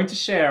 Where we're going to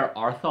share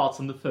our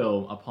thoughts on the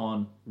film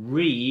upon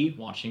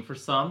re-watching for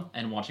some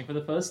and watching for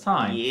the first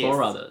time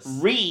for others.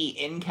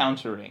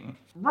 Re-encountering.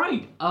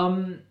 Right.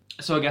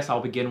 So I guess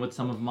I'll begin with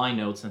some of my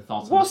notes and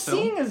thoughts on the film.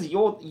 Well, seeing as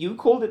you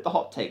called it the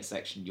hot take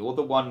section, you're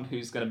the one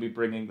who's going to be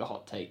bringing the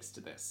hot takes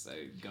to this, so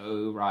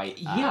go right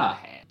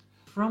ahead.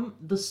 From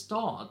the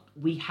start,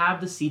 we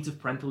have the seeds of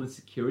parental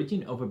insecurity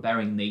and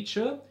overbearing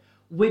nature,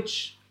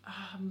 which,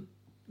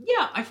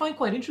 I find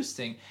quite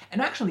interesting.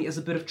 And actually, as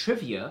a bit of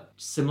trivia,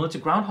 similar to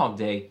Groundhog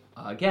Day,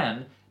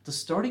 again, the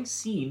starting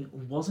scene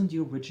wasn't the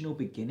original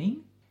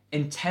beginning,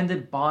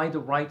 intended by the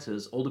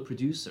writers or the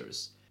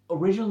producers.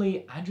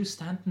 Originally, Andrew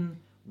Stanton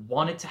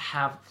wanted to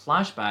have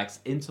flashbacks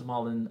into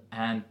Marlon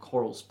and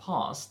Coral's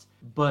past,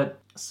 but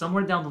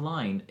somewhere down the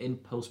line, in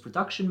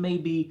post-production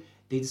maybe,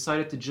 they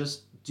decided to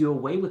just do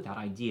away with that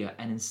idea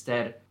and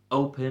instead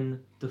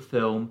open the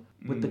film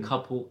with the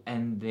couple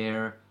and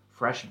their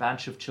fresh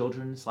batch of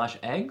children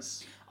 /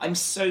 eggs. I'm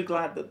so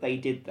glad that they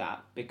did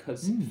that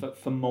because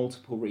for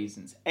multiple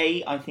reasons.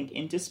 A, I think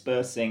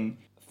interspersing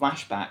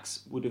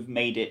flashbacks would have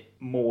made it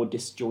more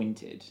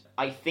disjointed.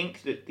 I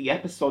think that the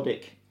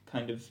episodic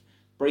kind of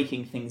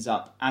breaking things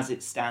up as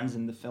it stands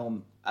in the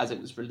film as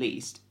it was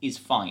released is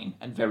fine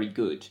and very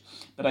good.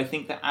 But I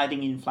think that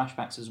adding in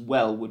flashbacks as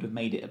well would have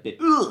made it a bit,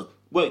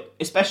 well,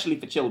 especially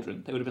for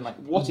children. They would have been like,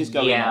 what is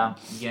going on?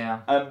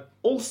 Yeah.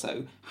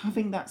 Also,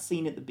 having that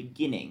scene at the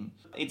beginning,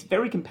 it's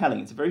very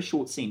compelling. It's a very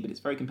short scene, but it's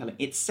very compelling.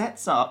 It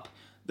sets up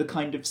the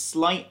kind of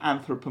slight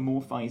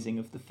anthropomorphizing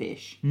of the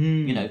fish.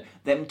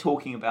 Them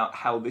talking about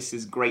how this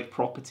is great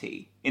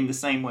property in the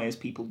same way as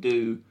people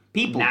do.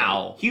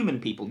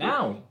 Human people do.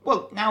 Now.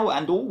 Well, now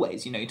and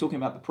always, you're talking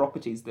about the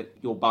properties that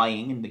you're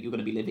buying and that you're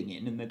going to be living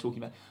in, and they're talking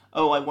about,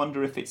 I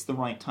wonder if it's the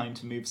right time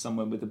to move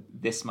somewhere with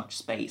this much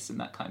space and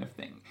that kind of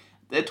thing.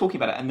 They're talking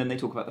about it, and then they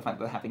talk about the fact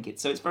that they're having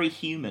kids. So it's very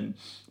human.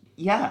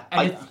 Yeah.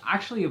 And it's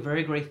actually a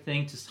very great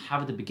thing to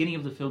have at the beginning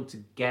of the film to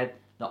get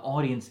the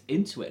audience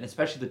into it, and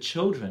especially the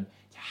children,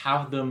 to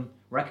have them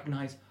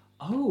recognize,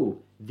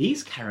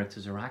 these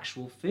characters are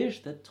actual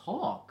fish that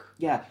talk.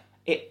 Yeah.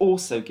 It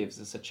also gives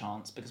us a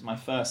chance, because my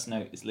first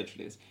note is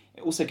literally this,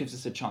 it also gives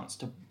us a chance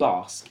to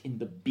bask in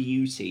the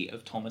beauty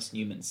of Thomas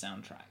Newman's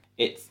soundtrack.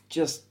 It's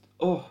just,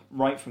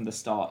 right from the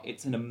start,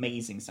 it's an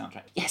amazing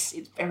soundtrack. Yes,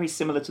 it's very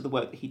similar to the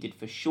work that he did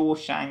for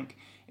Shawshank.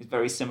 It's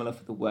very similar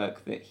for the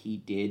work that he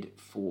did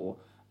for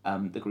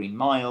The Green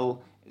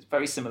Mile. It's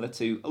very similar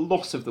to a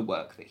lot of the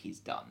work that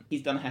he's done.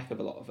 He's done a heck of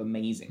a lot of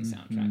amazing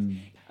soundtracks.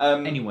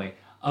 Anyway,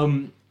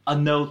 a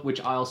note which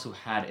I also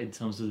had in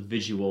terms of the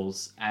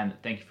visuals, and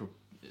thank you for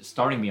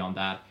starting me on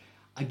that.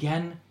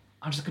 Again,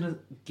 I'm just going to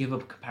give a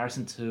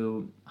comparison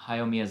to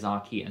Hayao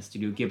Miyazaki and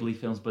Studio Ghibli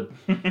films, but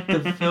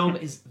the film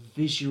is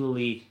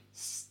visually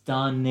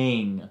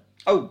stunning.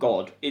 Oh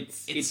God,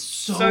 it's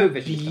so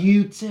visually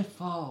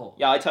beautiful.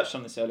 Yeah, I touched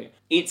on this earlier.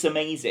 It's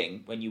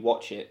amazing when you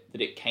watch it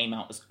that it came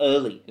out as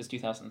early as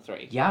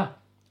 2003. Yeah.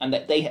 And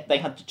that they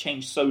had to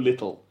change so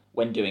little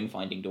when doing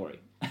Finding Dory.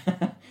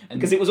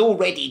 Because it was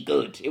already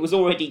good. It was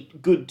already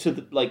good to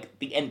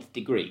the nth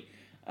degree.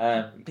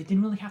 They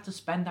didn't really have to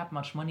spend that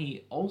much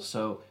money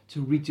also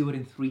to redo it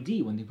in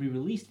 3D when they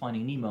re-released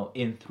Finding Nemo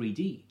in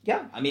 3D.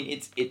 Yeah, I mean,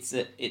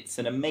 it's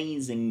an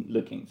amazing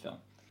looking film.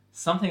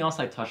 Something else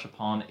I touch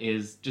upon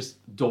is just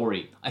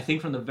Dory. I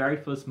think from the very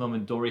first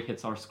moment Dory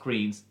hits our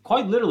screens,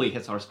 quite literally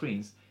hits our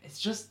screens, it's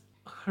just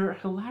her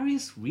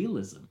hilarious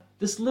realism.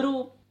 This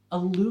little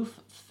aloof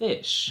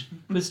fish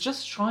who's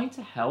just trying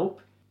to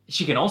help.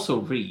 She can also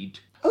read.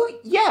 Oh,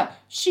 yeah,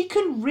 she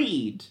can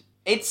read.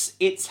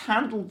 It's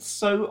handled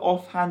so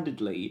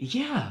offhandedly.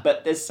 Yeah.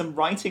 But there's some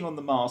writing on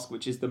the mask,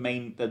 which is the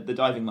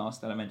diving mask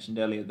that I mentioned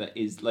earlier, that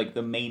is like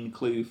the main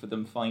clue for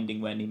them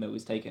finding where Nemo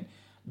was taken.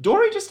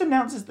 Dory just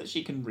announces that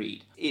she can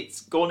read.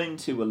 It's gone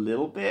into a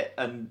little bit,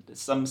 and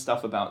some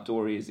stuff about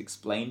Dory is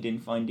explained in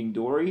Finding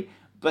Dory,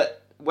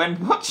 but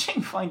when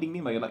watching Finding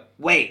Nemo, you're like,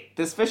 wait,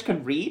 this fish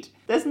can read?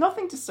 There's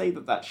nothing to say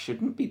that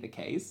shouldn't be the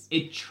case.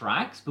 It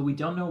tracks, but we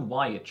don't know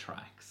why it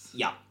tracks.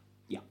 Yeah.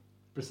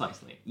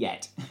 Precisely.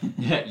 Yet.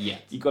 Yet.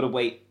 You've got to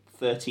wait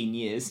 13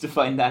 years to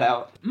find that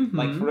out. Mm-hmm.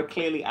 Like, for a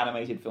clearly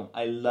animated film,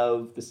 I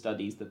love the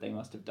studies that they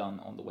must have done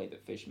on the way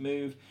that fish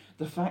move.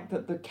 The fact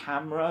that the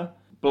camera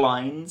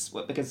blinds,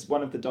 because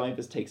one of the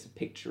divers takes a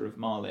picture of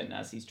Marlin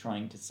as he's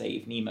trying to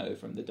save Nemo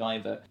from the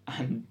diver,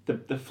 and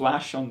the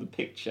flash on the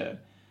picture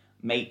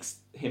makes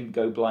him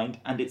go blind,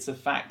 and it's a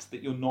fact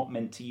that you're not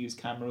meant to use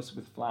cameras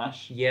with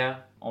flash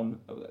on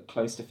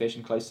close to fish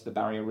and close to the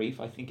barrier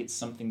reef. I think it's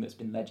something that's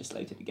been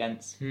legislated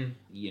against.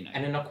 You know,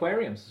 and in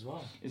aquariums as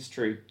well. It's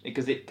true,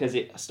 because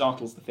it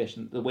startles the fish,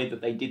 and the way that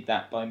they did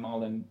that by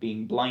Marlin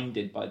being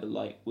blinded by the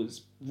light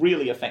was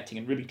really affecting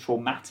and really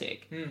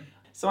traumatic.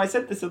 So I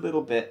said this a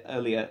little bit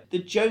earlier. The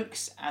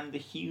jokes and the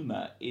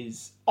humour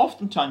is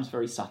oftentimes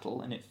very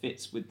subtle, and it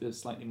fits with the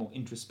slightly more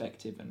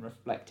introspective and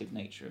reflective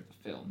nature of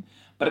the film.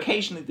 But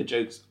occasionally the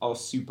jokes are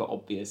super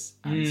obvious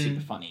and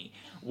super funny.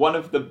 One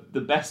of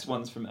the best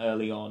ones from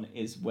early on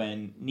is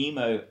when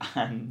Nemo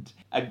and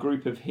a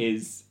group of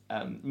his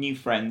new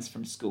friends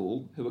from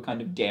school, who are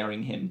kind of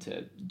daring him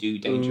to do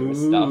dangerous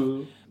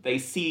stuff, they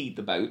see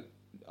the boat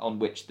on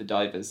which the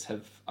divers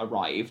have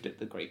arrived at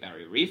the Great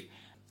Barrier Reef,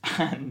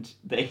 and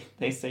they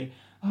say,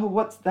 "Oh,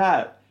 what's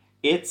that?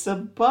 It's a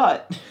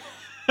butt."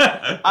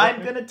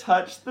 I'm gonna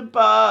touch the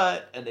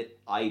butt, and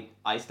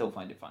I still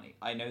find it funny.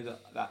 I know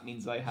that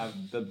means I have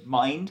the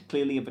mind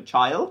clearly of a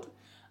child.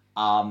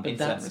 But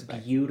that's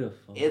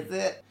beautiful. Is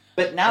it?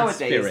 But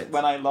nowadays,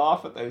 when I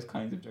laugh at those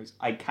kinds of jokes,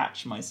 I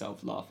catch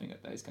myself laughing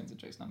at those kinds of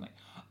jokes, and I'm like,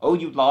 "Oh,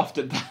 you laughed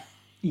at that?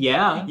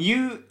 Yeah,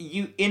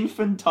 you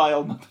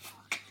infantile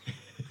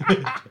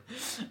motherfucker."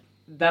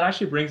 That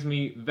actually brings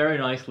me very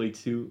nicely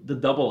to the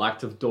double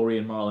act of Dory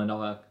and Marlin,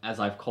 as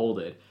I've called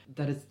it.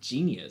 That is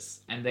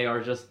genius. And they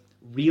are just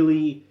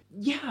really,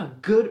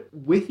 good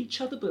with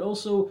each other, but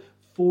also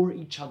for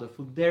each other,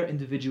 for their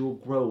individual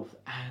growth,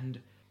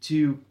 and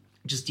to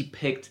just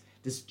depict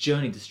this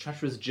journey, this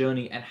treacherous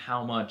journey, and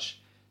how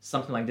much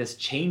something like this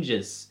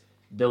changes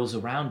those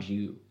around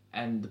you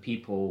and the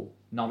people,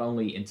 not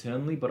only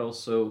internally, but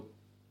also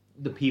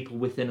the people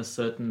within a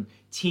certain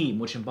team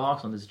which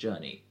embarks on this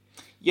journey.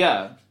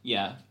 Yeah.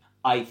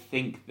 I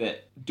think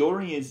that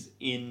Dory is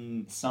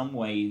in some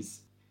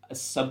ways a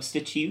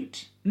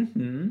substitute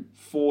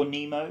for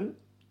Nemo.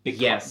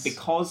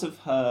 Because of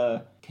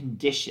her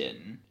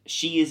condition,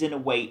 she is in a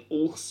way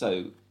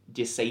also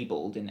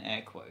disabled, in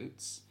air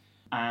quotes.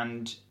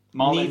 And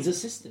Marlin needs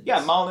assistance.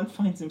 Yeah, Marlin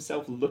finds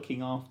himself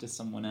looking after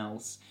someone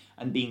else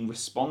and being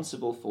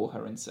responsible for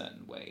her in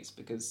certain ways,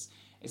 because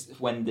it's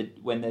when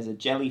there's a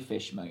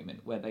jellyfish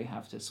moment where they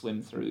have to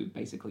swim through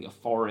basically a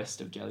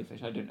forest of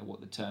jellyfish. I don't know what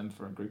the term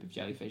for a group of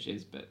jellyfish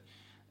is, but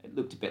it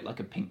looked a bit like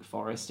a pink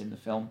forest in the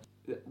film.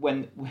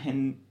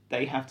 When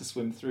they have to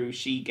swim through,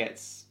 she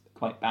gets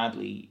quite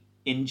badly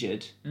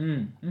injured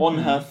on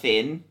her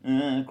fin.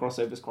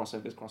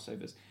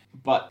 Crossovers.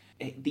 But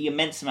the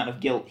immense amount of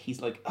guilt, he's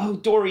like, "Oh,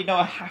 Dory, no,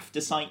 I have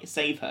to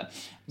save her."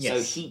 Yes.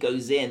 So he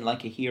goes in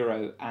like a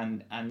hero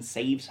and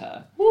saves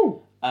her.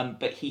 Woo!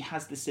 But he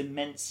has this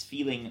immense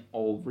feeling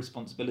of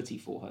responsibility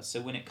for her.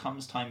 So when it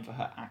comes time for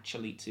her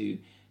actually to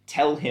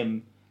tell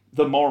him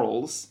the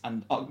morals,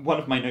 and one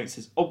of my notes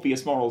is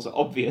obvious morals are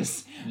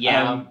obvious.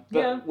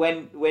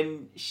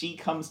 When she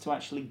comes to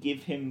actually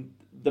give him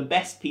the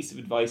best piece of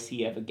advice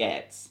he ever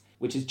gets,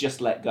 which is just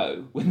let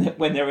go,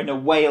 when they're in a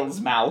whale's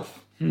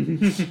mouth,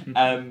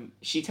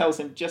 she tells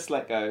him just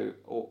let go,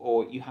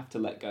 or you have to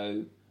let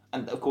go.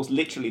 And of course,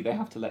 literally, they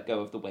have to let go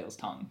of the whale's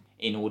tongue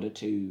in order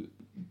to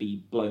be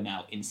blown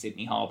out in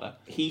Sydney Harbour.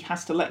 He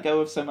has to let go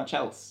of so much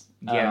else.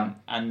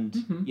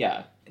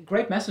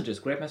 Great messages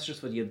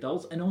for the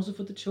adults and also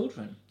for the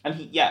children. And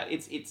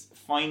it's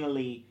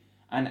finally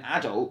an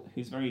adult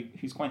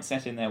who's quite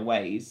set in their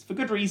ways for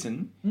good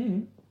reason,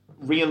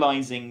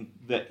 realizing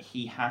that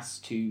he has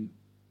to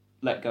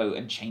let go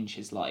and change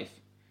his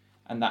life.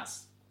 And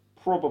that's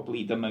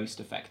probably the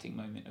most affecting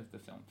moment of the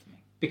film for me.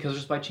 Because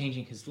just by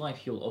changing his life,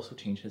 he'll also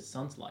change his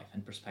son's life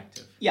and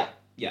perspective. Yeah.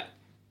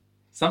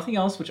 Something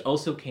else which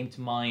also came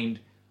to mind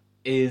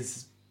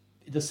is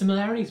the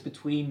similarities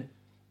between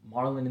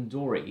Marlin and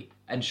Dory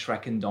and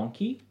Shrek and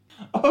Donkey.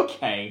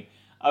 Okay,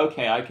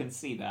 I can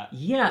see that.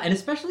 Yeah, and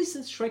especially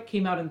since Shrek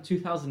came out in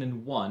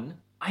 2001,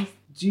 I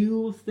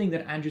do think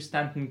that Andrew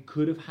Stanton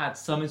could have had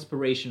some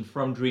inspiration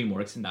from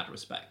DreamWorks in that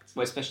respect.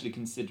 Well, especially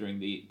considering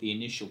the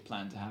initial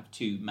plan to have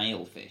 2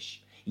 male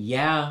fish.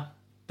 Yeah,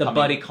 the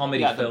buddy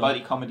comedy film. Yeah, the buddy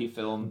comedy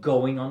film.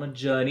 Going on a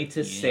journey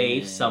to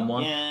save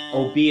someone,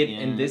 albeit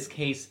in this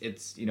case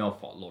it's, Lord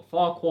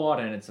Farquaad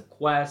and it's a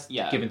quest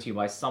given to you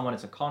by someone,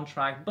 it's a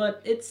contract,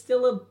 but it's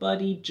still a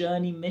buddy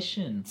journey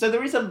mission. So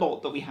there is a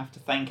lot that we have to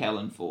thank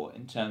Ellen for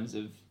in terms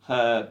of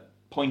her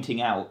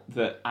pointing out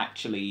that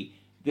actually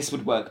this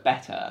would work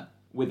better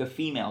with a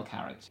female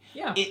character.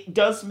 Yeah. It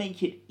does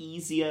make it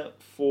easier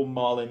for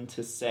Marlin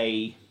to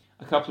say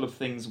a couple of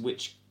things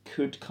which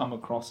could come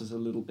across as a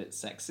little bit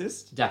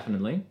sexist.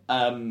 Definitely.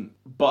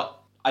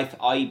 But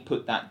I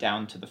put that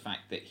down to the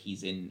fact that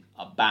he's in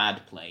a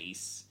bad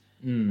place.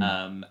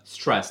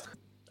 Stressed.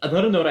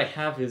 Another note I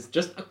have is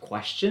just a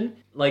question.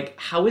 Like,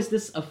 how is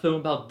this a film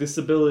about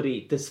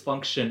disability,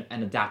 dysfunction,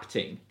 and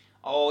adapting?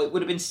 Oh, it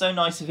would have been so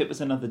nice if it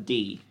was another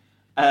D.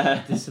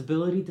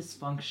 Disability,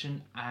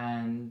 dysfunction,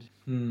 and...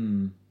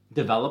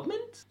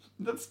 development?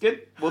 That's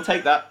good. We'll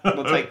take that.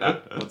 We'll take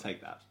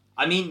that.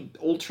 I mean,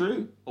 all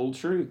true.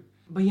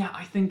 But yeah,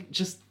 I think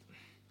just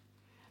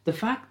the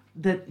fact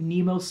that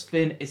Nemo's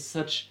fin is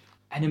such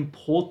an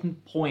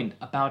important point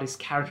about his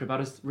character, about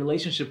his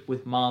relationship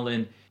with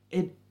Marlin,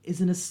 it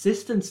is an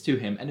assistance to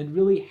him, and it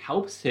really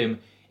helps him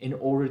in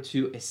order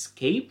to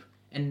escape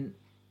and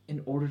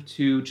in order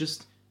to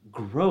just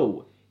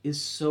grow,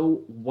 is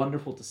so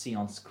wonderful to see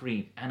on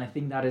screen. And I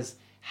think that is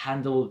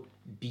handled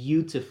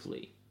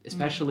beautifully,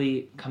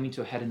 especially coming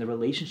to a head in the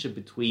relationship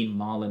between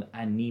Marlin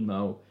and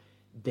Nemo.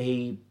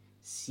 They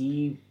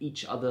see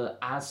each other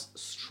as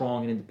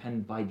strong and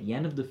independent by the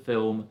end of the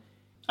film.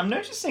 I'm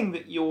noticing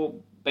that you're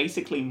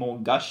basically more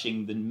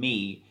gushing than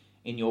me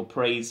in your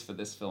praise for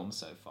this film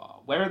so far.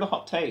 Where are the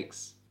hot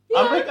takes? Yeah.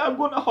 I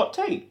want a hot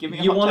take. Give me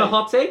a hot take. You want a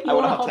hot take? I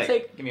want a hot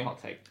take. Give me a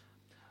hot take.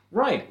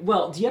 Right.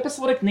 Well, the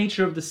episodic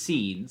nature of the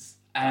scenes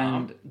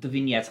and the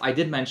vignettes. I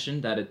did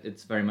mention that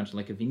it's very much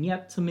like a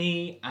vignette to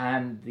me,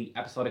 and the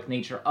episodic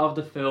nature of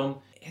the film.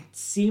 It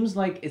seems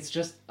like it's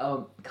just a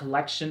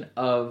collection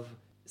of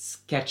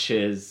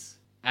sketches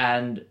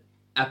and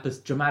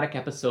dramatic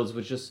episodes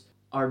which just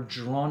are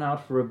drawn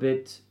out for a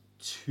bit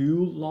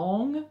too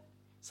long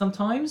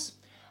sometimes.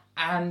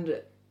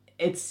 And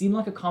it seemed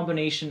like a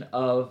combination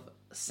of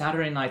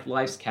Saturday Night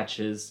Live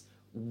sketches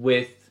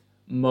with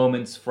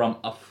moments from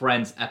a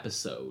Friends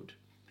episode,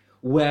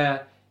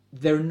 where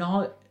they're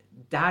not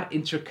that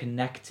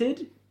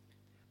interconnected,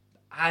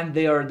 and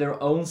they are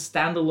their own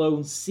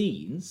standalone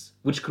scenes,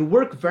 which could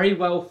work very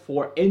well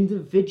for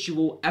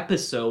individual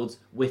episodes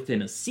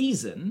within a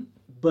season,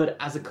 but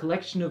as a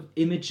collection of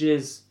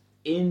images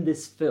in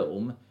this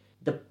film,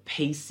 the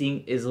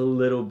pacing is a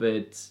little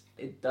bit...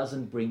 It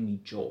doesn't bring me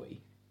joy.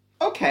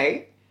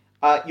 Okay,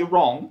 you're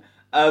wrong.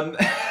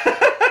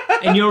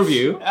 In your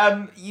view?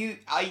 I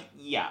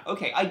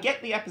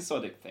get the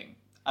episodic thing,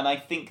 and I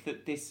think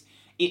that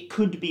it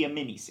could be a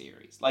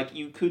mini-series. Like,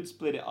 you could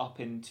split it up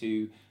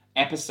into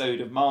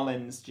episode of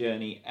Marlin's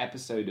journey,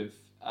 episode of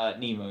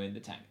Nemo in the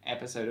tank,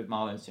 episode of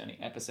Marlin's journey,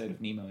 episode of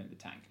Nemo in the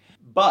tank.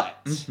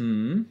 But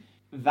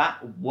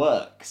that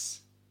works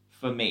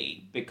for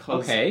me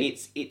because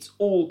it's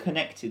all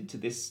connected to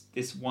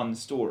this one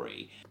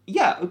story.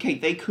 Yeah, okay,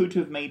 they could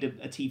have made a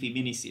TV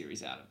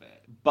miniseries out of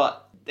it,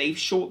 but they've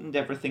shortened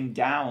everything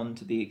down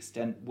to the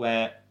extent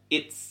where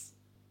it's...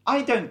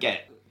 I don't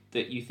get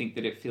that you think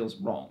that it feels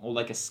wrong or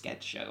like a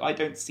sketch show. I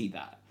don't see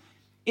that.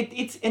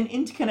 It's an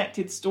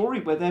interconnected story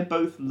where they're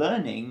both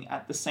learning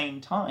at the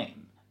same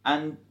time.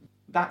 And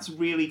that's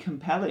really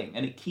compelling,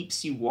 and it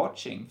keeps you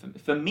watching.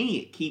 For me,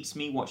 it keeps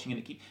me watching,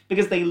 and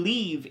because they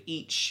leave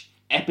each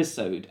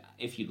episode,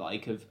 if you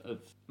like, of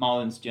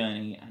Marlin's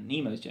journey and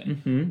Nemo's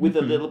journey with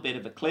a little bit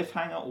of a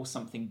cliffhanger, or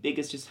something big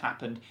has just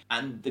happened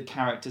and the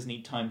characters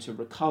need time to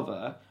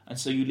recover, and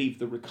so you leave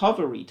the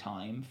recovery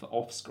time for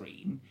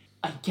off-screen.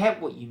 I get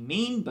what you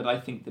mean, but I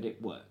think that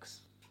it works.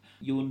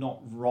 You're not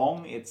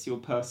wrong, it's your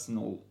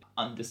personal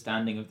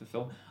understanding of the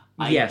film.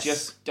 I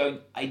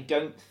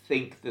don't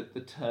think that the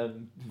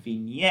term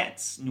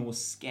vignettes nor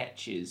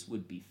sketches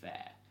would be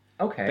fair.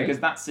 Okay. Because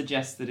that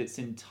suggests that it's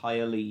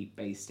entirely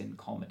based in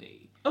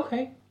comedy.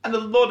 Okay. And a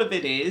lot of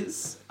it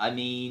is. I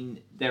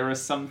mean, there are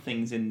some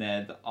things in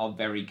there that are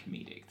very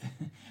comedic.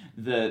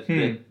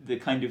 The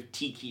kind of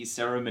tiki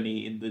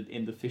ceremony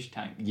in the fish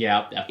tank.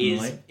 Yeah,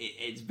 definitely.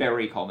 It's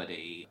very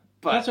comedy.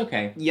 But that's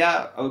okay.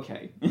 Yeah,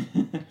 okay.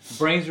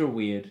 Brains are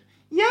weird.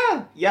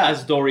 Yeah.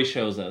 As Dory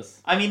shows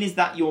us. I mean, is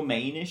that your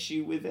main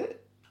issue with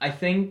it? I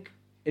think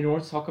in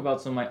order to talk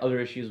about some of my other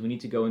issues, we need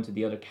to go into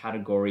the other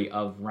category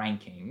of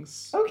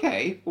rankings.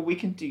 Okay, well, we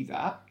can do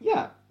that.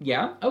 Yeah.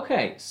 Yeah?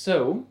 Okay,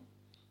 so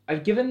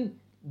I've given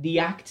The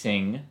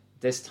acting,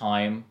 this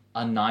time,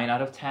 a 9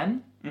 out of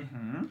 10.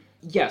 Mm-hmm.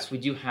 Yes, we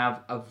do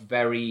have a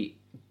very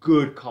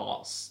good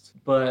cast,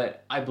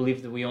 but I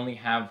believe that we only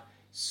have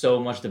so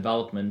much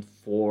development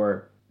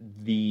for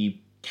the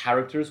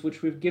characters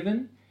which we've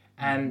given,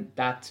 and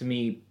that to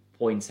me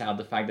points out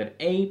the fact that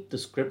the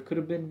script could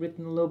have been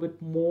written a little bit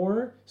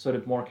more so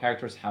that more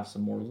characters have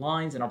some more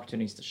lines and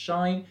opportunities to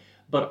shine,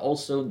 but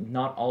also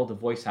not all the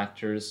voice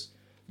actors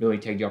really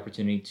take the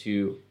opportunity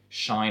to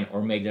shine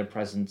or make their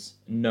presence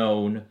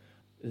known.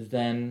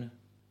 Then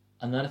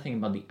another thing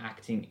about the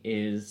acting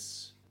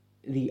is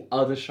the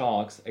other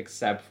Sharks,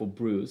 except for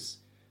Bruce,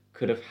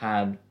 could have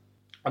had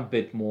a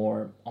bit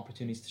more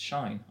opportunities to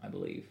shine, I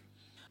believe.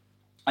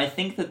 I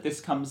think that this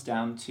comes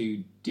down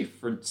to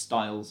different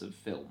styles of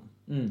film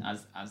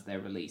as they're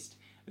released.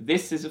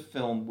 This is a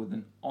film with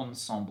an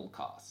ensemble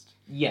cast.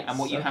 Yes, And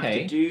what you have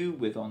to do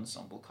with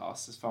ensemble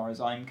casts, as far as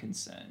I'm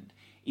concerned,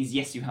 is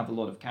yes, you have a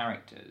lot of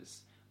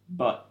characters,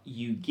 but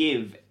you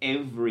give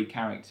every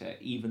character,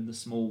 even the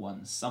small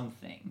ones,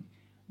 something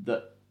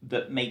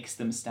that makes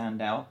them stand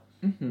out.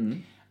 Mm-hmm.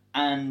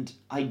 And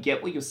I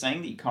get what you're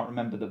saying, that you can't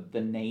remember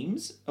the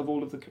names of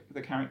all of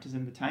the characters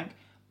in the tank,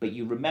 but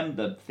you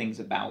remember things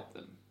about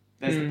them.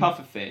 There's the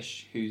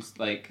pufferfish, who's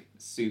like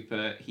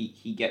super.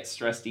 He gets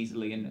stressed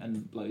easily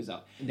and blows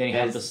up. Then you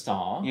have the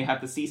star. You have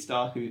the sea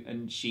star,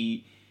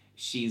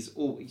 she's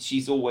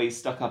always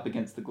stuck up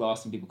against the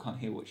glass and people can't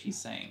hear what she's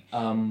saying.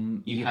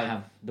 You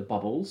have the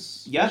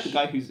bubbles. Yeah, the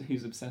guy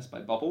who's obsessed by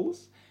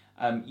bubbles.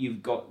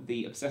 You've got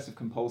the obsessive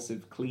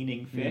compulsive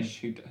cleaning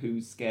fish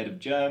who's scared of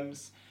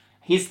germs.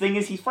 His thing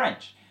is he's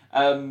French.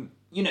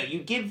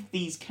 You give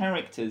these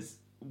characters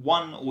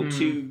one or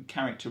two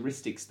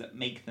characteristics that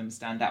make them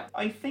stand out.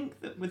 I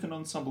think that with an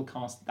ensemble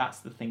cast, that's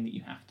the thing that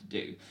you have to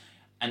do.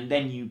 And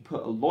then you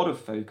put a lot of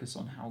focus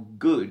on how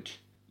good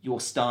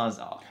your stars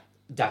are.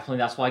 Definitely,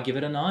 that's why I give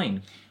it a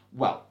 9.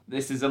 Well,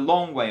 this is a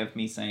long way of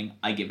me saying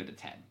I give it a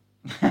 10.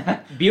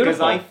 Beautiful. Because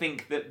I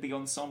think that the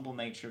ensemble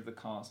nature of the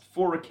cast,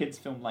 for a kid's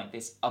film like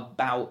this,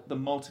 about the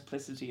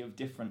multiplicity of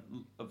different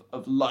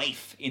of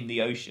life in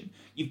the ocean,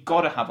 you've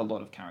got to have a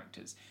lot of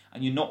characters,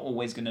 and you're not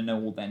always going to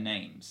know all their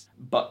names,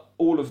 but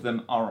all of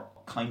them are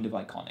kind of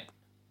iconic.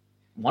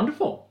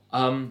 Wonderful.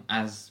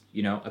 As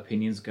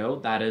opinions go,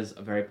 that is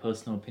a very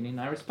personal opinion.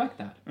 I respect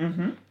that.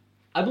 Mm-hmm.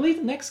 I believe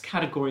the next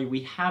category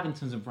we have in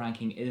terms of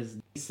ranking is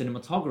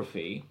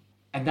cinematography,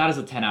 and that is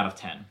a 10 out of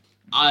 10.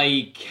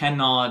 I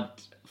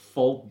cannot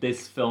fault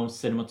this film's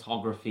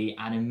cinematography,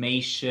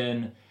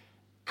 animation,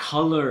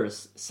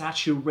 colors,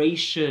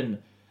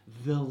 saturation.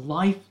 The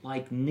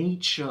lifelike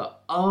nature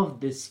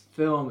of this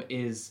film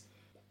is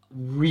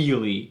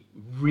really,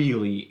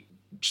 really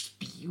just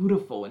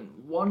beautiful and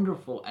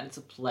wonderful, and it's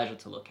a pleasure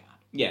to look at.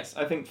 Yes,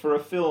 I think for a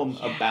film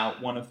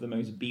about one of the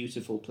most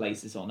beautiful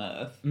places on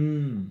Earth,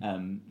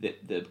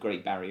 the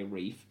Great Barrier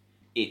Reef,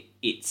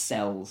 it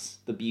sells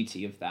the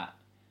beauty of that.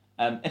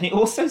 And it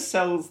also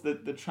sells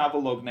the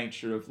travelogue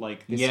nature of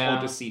like this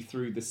odyssey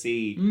through the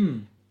sea,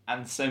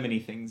 and so many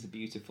things are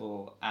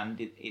beautiful. And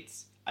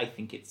I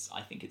think it's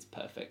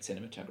perfect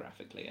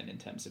cinematographically and in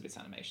terms of its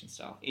animation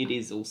style. It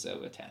is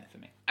also a 10 for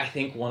me. I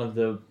think one of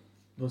the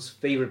most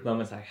favorite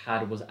moments I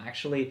had was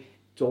actually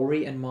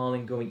Dory and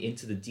Marlin going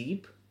into the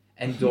deep,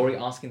 and Dory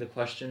asking the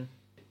question,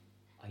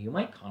 "Are you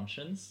my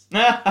conscience?"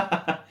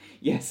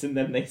 Yes, and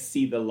then they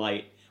see the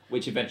light,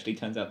 which eventually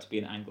turns out to be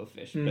an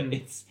anglerfish, but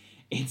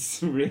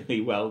it's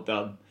really well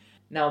done.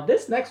 Now,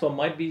 this next one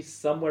might be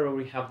somewhere where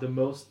we have the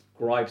most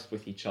gripes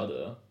with each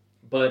other,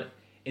 but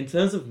in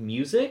terms of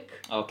music...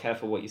 Oh,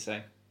 careful what you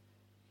say.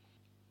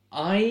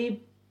 I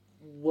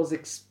was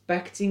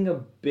expecting a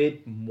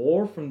bit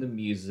more from the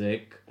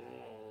music,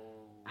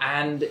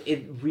 and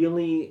it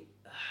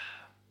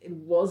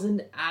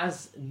wasn't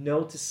as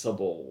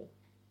noticeable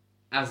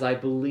as I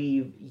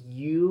believe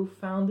you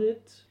found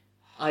it.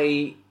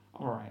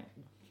 Alright.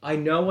 I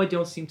know I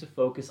don't seem to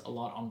focus a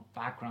lot on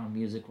background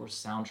music or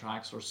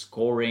soundtracks or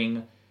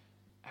scoring,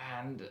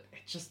 and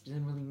it just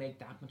didn't really make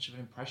that much of an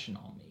impression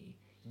on me.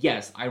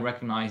 Yes, I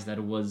recognize that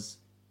it was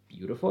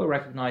beautiful. I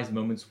recognize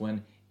moments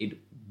when it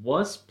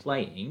was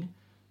playing,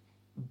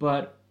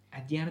 but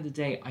at the end of the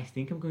day, I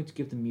think I'm going to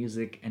give the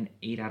music an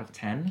 8 out of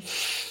 10.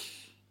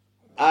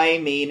 I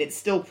mean, it's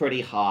still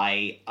pretty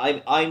high.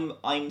 I'm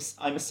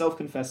a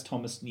self-confessed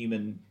Thomas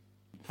Newman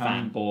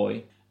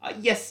fanboy.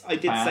 Yes, I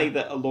did say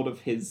that a lot of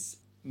his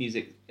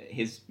music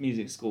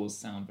scores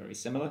sound very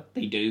similar.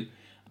 They do.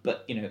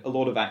 But, a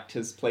lot of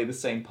actors play the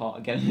same part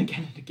again and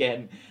again and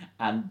again,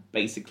 and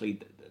basically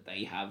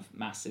they have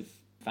massive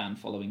fan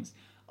followings.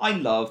 I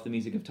love the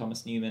music of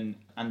Thomas Newman,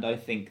 and I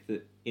think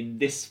that in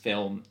this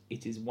film,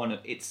 it is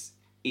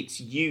it's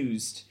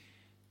used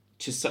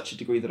to such a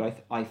degree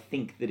that I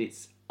think that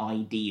it's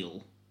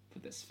ideal for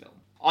this film.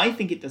 I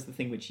think it does the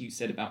thing which you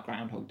said about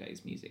Groundhog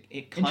Day's music.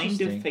 It kind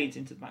of fades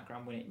into the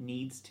background when it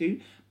needs to,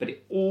 but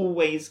it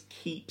always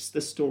keeps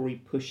the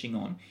story pushing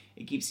on.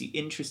 It keeps you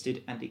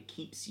interested, and it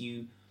keeps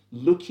you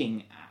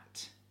looking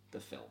at the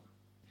film.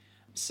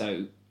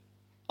 So,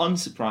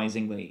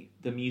 unsurprisingly,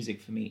 the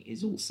music for me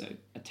is also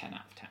a 10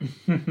 out of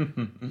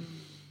 10.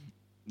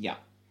 Yeah.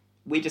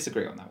 We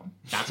disagree on that one.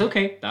 That's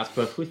okay. That's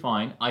perfectly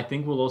fine. I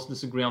think we'll also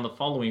disagree on the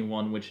following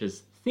one, which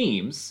is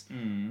themes,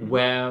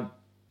 where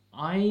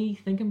I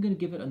think I'm going to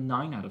give it a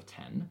 9 out of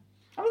 10.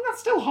 I mean, that's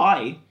still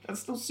high.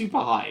 That's still super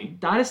high.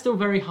 That is still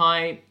very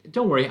high.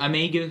 Don't worry, I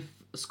may give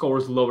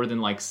scores lower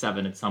than like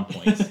 7 at some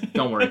points.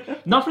 Don't worry.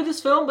 Not for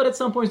this film, but at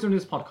some points during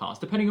this podcast,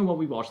 depending on what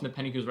we watched and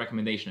depending whose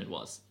recommendation it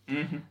was.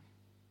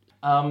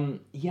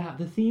 Yeah,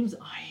 the themes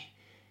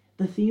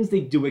they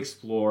do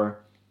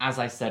explore, as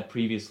I said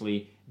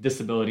previously,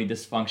 disability,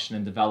 dysfunction,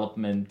 and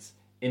development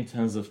in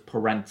terms of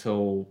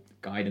parental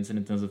guidance and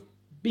in terms of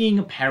being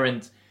a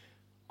parent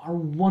are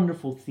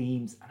wonderful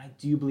themes, and I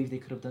do believe they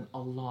could have done a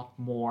lot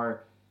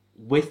more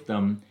with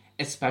them,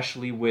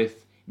 especially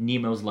with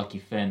Nemo's lucky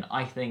fin.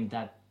 I think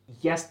that,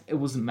 yes, it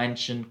was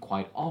mentioned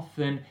quite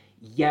often.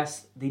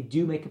 Yes, they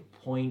do make a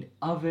point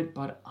of it,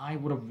 but I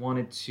would have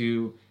wanted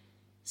to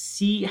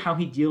see how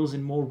he deals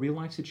in more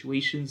real-life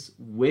situations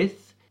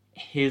with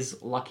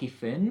his lucky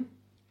fin,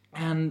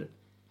 and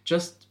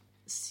just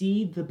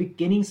see the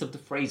beginnings of the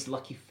phrase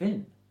lucky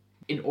fin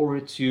in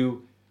order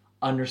to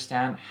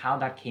understand how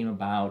that came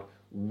about,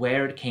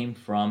 where it came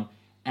from,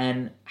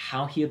 and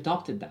how he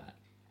adopted that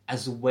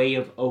as a way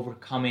of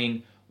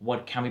overcoming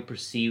what can be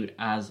perceived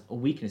as a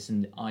weakness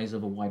in the eyes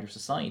of a wider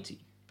society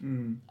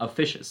of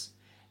fishes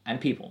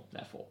and people,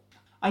 therefore.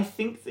 I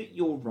think that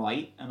you're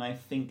right, and I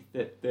think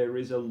that there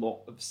is a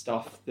lot of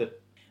stuff that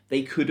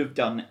they could have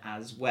done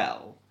as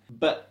well,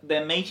 but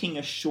they're making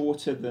a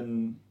shorter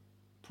than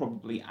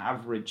probably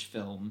average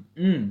film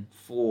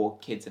for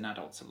kids and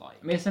adults alike.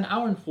 I mean, it's an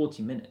hour and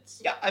 40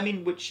 minutes. Yeah, I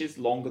mean, which is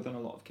longer than a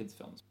lot of kids'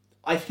 films.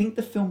 I think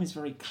the film is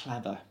very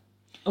clever.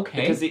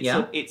 Okay, because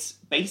it's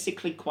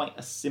basically quite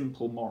a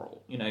simple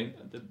moral. You know,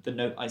 the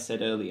note I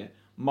said earlier,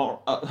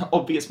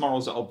 obvious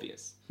morals are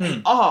obvious.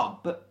 They are,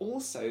 but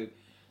also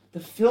the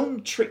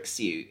film tricks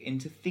you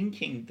into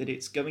thinking that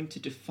it's going to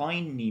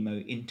define Nemo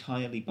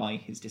entirely by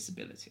his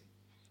disability.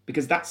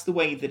 Because that's the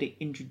way that it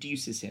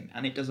introduces him,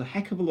 and it does a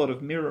heck of a lot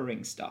of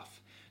mirroring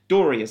stuff.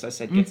 Dory, as I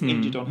said, gets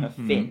injured on her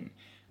fin.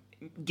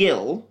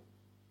 Gil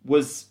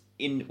was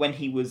in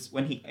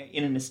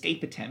an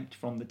escape attempt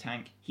from the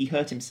tank, he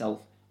hurt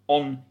himself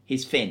on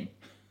his fin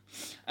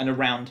and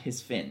around his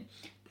fin.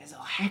 There's a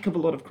heck of a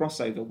lot of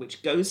crossover,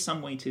 which goes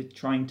some way to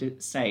trying to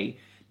say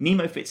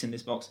Nemo fits in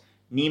this box.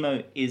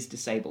 Nemo is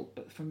disabled.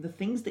 But from the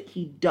things that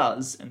he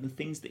does and the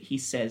things that he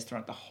says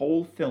throughout the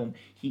whole film,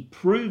 he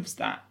proves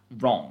that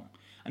wrong.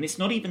 And it's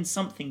not even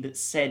something that's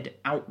said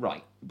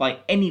outright by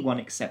anyone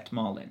except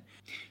Marlin.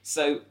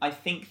 So I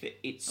think that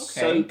it's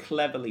so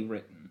cleverly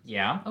written.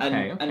 Yeah,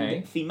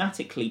 And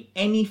thematically,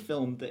 any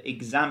film that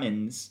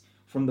examines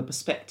from the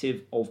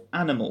perspective of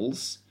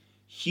animals,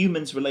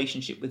 humans'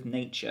 relationship with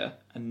nature,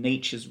 and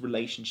nature's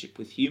relationship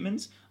with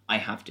humans, I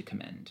have to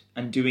commend.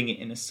 And doing it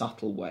in a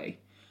subtle way.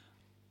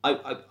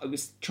 I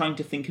was trying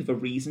to think of a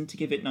reason to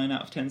give it 9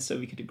 out of 10 so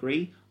we could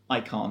agree.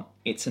 I can't.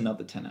 It's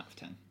another 10 out of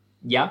 10.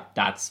 Yeah,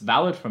 that's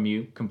valid from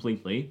you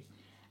completely.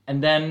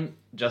 And then,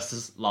 just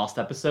as last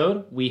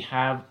episode, we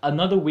have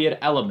another weird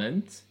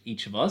element,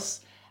 each of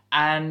us.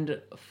 And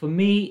for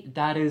me,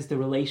 that is the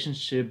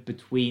relationship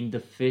between the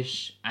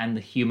fish and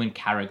the human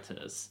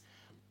characters.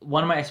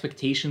 One of my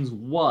expectations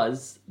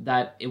was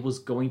that it was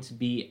going to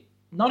be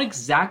not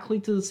exactly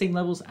to the same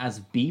levels as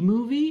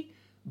B-movie,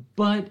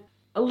 but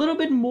a little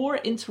bit more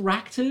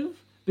interactive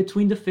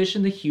between the fish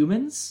and the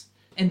humans.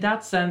 In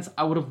that sense,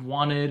 I would have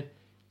wanted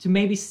to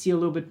maybe see a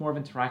little bit more of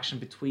interaction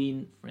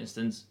between, for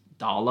instance,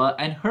 Dala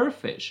and her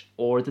fish,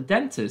 or the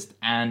dentist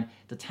and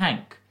the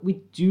tank.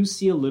 We do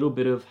see a little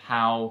bit of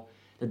how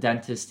the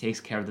dentist takes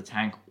care of the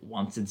tank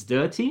once it's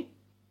dirty,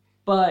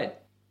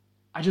 but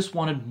I just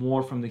wanted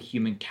more from the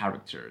human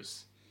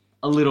characters.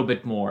 A little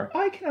bit more.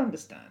 I can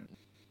understand.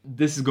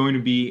 This is going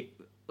to be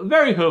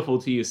very hurtful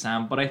to you,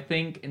 Sam, but I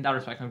think in that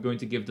respect I'm going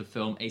to give the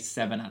film a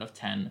 7 out of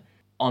 10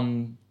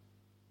 on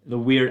the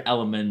weird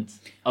element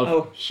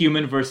of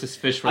human versus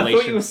fish relations. I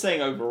thought you were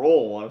saying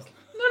overall. I was...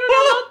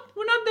 No,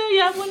 we're not there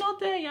yet. We're not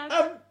there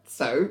yet.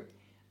 So,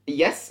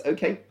 yes,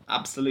 okay,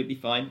 absolutely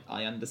fine.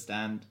 I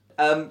understand.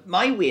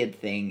 My weird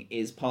thing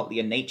is partly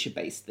a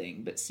nature-based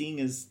thing, but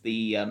seeing as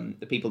the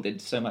people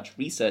did so much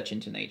research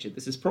into nature,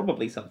 this is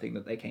probably something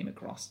that they came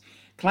across.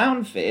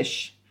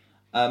 Clownfish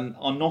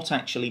are not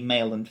actually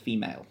male and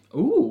female.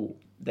 Ooh.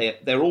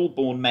 They're all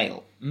born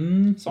male.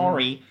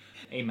 Sorry.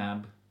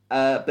 AMAB.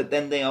 But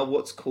then they are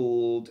what's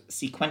called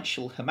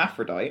sequential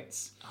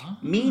hermaphrodites,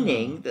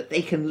 meaning that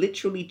they can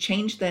literally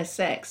change their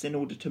sex in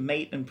order to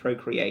mate and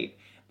procreate,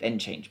 then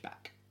change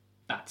back.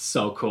 That's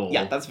so cool.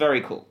 Yeah, that's very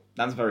cool.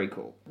 That's very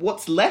cool.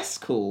 What's less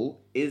cool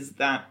is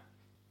that...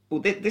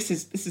 Well, this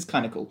is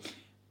kind of cool.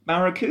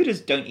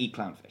 Barracudas don't eat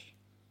clownfish.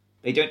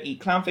 They don't eat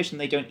clownfish and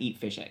they don't eat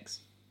fish eggs.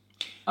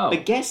 Oh.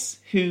 But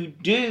guess who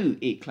do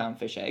eat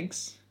clownfish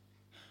eggs?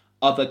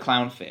 Other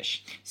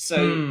clownfish.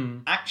 So,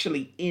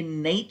 actually,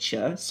 in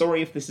nature...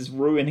 Sorry if this is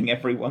ruining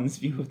everyone's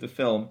view of the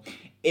film.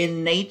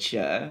 In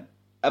nature,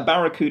 a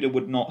barracuda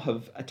would not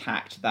have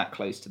attacked that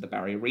close to the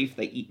barrier reef.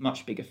 They eat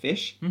much bigger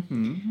fish.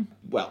 Mm-hmm.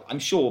 Well, I'm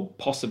sure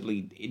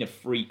possibly in a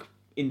freak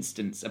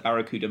instance, a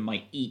barracuda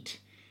might eat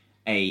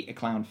a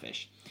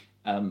clownfish.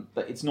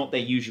 But it's not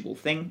their usual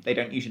thing. They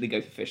don't usually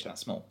go for fish that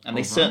small. And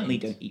they certainly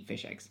don't eat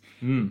fish eggs.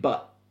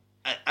 But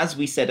as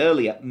we said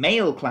earlier,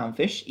 male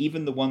clownfish,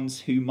 even the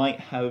ones who might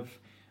have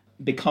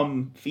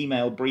become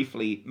female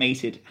briefly,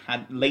 mated,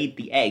 had laid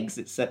the eggs,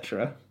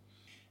 etc.,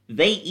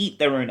 they eat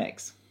their own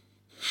eggs.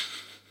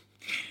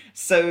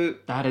 So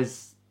that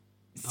is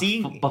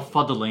seeing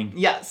befuddling.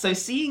 Yeah, so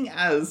seeing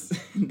as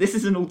this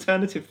is an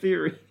alternative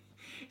theory,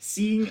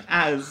 seeing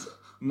as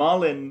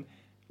Marlin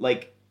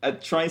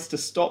tries to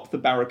stop the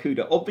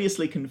barracuda,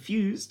 obviously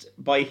confused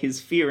by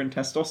his fear and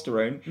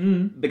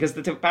testosterone, because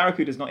the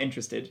barracuda is not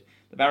interested.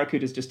 The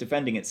barracuda is just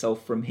defending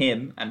itself from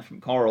him and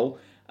from Coral.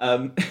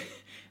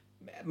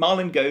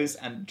 Marlin goes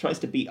and tries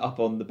to beat up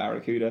on the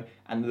barracuda,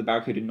 and the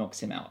barracuda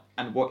knocks him out.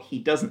 And what he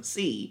doesn't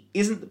see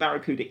isn't the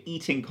barracuda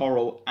eating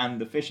Coral and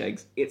the fish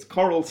eggs. It's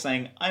Coral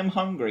saying, "I'm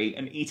hungry,"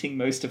 and eating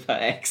most of her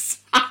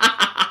eggs.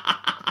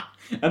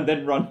 And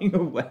then running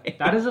away.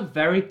 That is a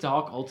very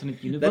dark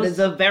alternate universe. That is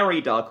a very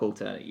dark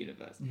alternate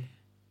universe.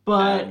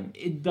 But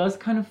it does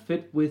kind of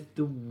fit with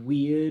the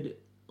weird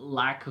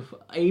lack of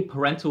a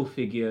parental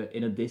figure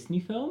in a Disney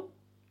film.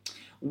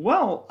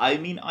 Well, I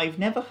mean, I've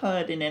never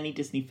heard in any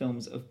Disney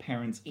films of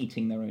parents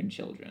eating their own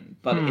children,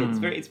 but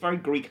it's very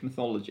Greek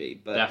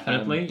mythology. But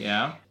definitely,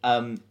 yeah.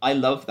 I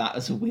love that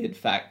as a weird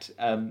fact.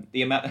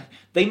 The amount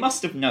they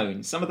must have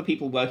known. Some of the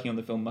people working on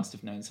the film must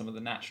have known. Some of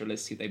the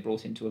naturalists who they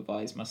brought in to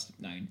advise must have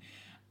known.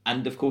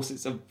 And of course,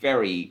 it's a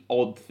very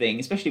odd thing,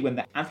 especially when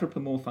they're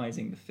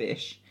anthropomorphizing the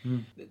fish.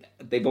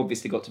 They've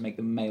obviously got to make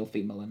them male,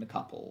 female, and a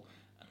couple.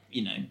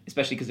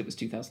 Especially because it was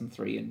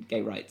 2003 and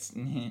gay rights.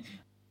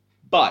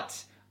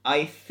 But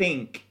I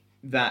think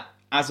that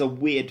as a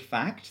weird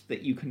fact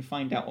that you can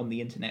find out on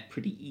the internet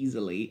pretty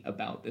easily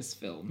about this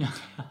film,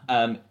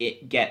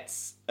 it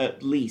gets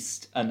at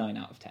least a 9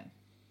 out of 10.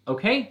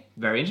 Okay,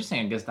 very interesting.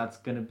 I guess that's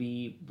going to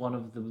be one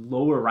of the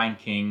lower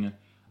ranking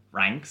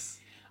ranks.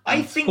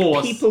 I think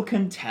people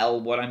can tell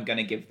what I'm going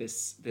to give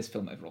this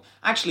film overall.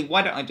 Actually,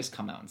 why don't I just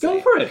come out and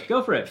say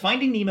Go for it.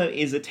 Finding Nemo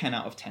is a 10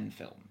 out of 10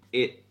 film.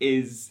 It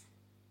is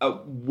a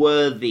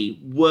worthy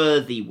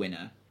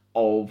winner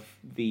of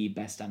the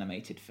Best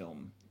Animated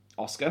Film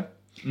Oscar.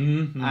 It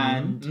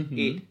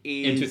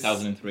is... In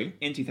 2003.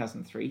 In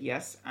 2003,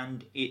 yes.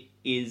 And it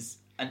is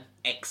an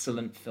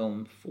excellent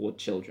film for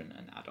children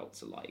and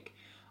adults alike.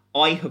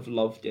 I have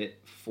loved it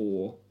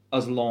for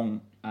as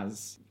long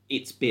as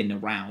it's been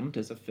around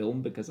as a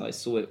film, because I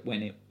saw it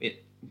when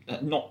it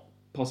not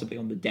possibly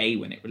on the day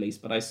when it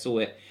released, but I saw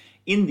it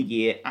in the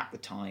year at the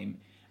time,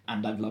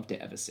 and I've loved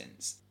it ever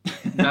since.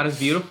 That is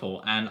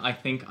beautiful, and I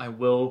think I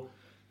will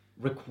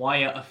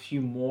require a few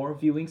more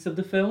viewings of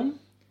the film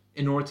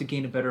in order to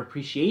gain a better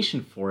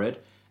appreciation for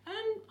it,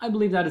 and I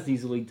believe that is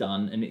easily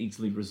done and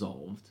easily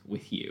resolved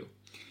with you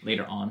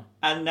later on.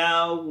 And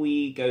now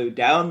we go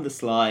down the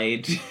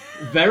slide.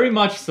 Very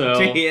much so.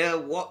 To hear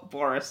what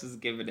Boris has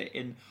given it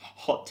in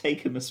Hot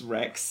Takemus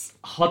Rex.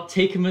 Hot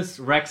Takemus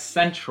Rex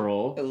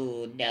Central.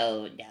 Oh,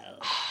 no.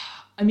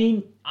 I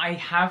mean, I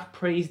have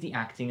praised the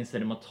acting and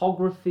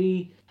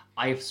cinematography.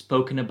 I have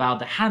spoken about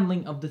the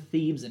handling of the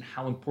themes and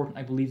how important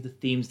I believe the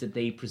themes that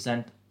they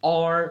present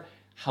are.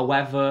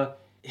 However,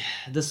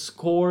 the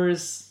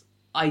scores,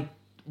 I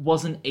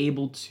wasn't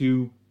able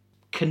to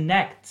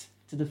connect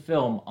to the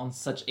film on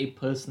such a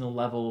personal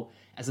level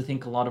as I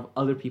think a lot of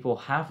other people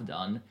have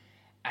done.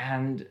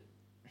 And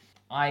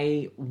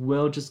I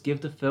will just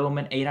give the film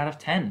an 8 out of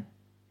 10.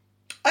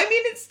 I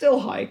mean, it's still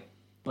high.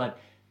 But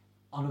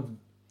on a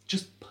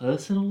just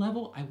personal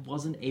level, I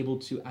wasn't able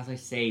to, as I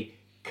say,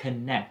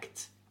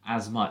 connect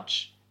as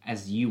much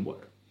as you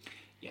were.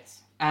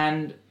 Yes.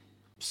 And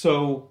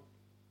so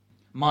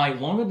my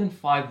longer than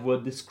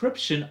 5-word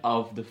description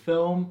of the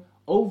film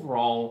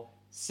overall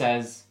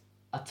says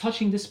a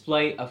touching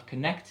display of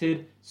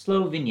connected,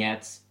 slow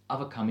vignettes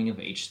of a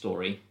coming-of-age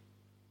story.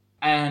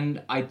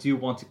 And I do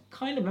want to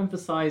kind of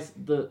emphasize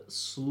the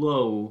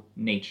slow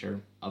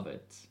nature of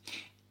it.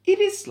 It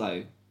is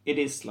slow,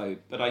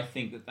 but I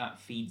think that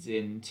feeds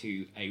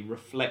into a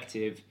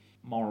reflective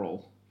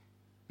moral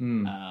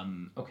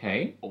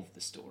of the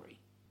story.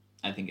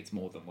 I think it's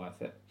more than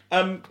worth it.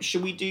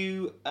 Should we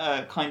do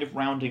kind of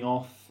rounding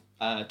off?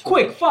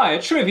 Quick fire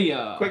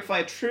trivia,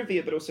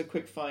 but also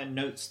quick fire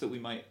notes that we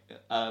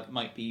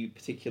might be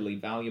particularly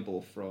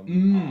valuable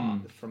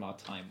from our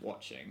time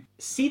watching.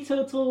 Sea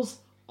turtles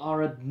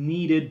are a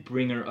needed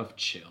bringer of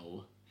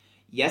chill.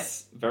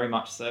 Yes, very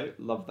much so.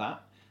 Love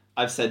that.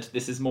 I've said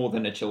this is more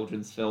than a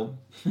children's film,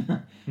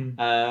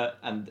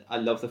 and I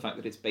love the fact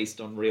that it's based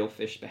on real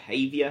fish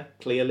behavior.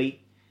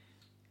 Clearly,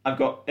 I've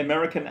got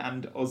American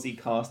and Aussie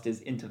cast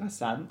is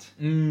interessant.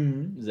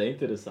 Sehr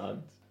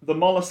interessant. The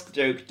mollusk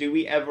joke, do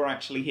we ever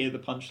actually hear the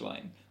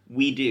punchline?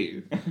 We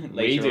do.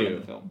 Later on in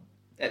the film.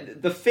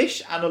 The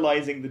fish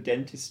analysing the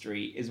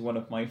dentistry is one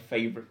of my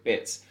favourite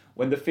bits.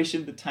 When the fish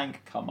in the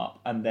tank come up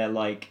and they're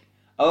like,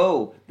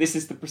 oh, this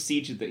is the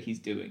procedure that he's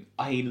doing.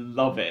 I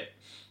love it.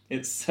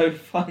 It's so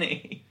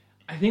funny.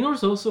 I think there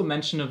was also a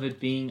mention of it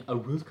being a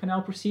root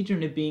canal procedure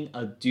and it being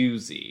a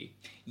doozy.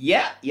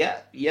 Yeah.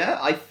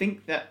 I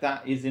think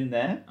that is in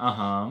there.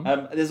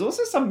 Uh-huh. There's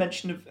also some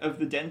mention of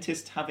the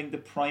dentist having the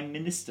Prime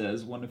Minister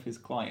as one of his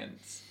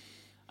clients.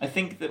 I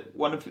think that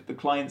one of the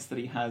clients that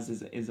he has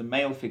is a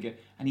male figure,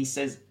 and he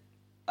says,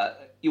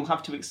 you'll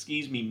have to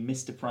excuse me,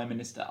 Mr. Prime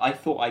Minister. I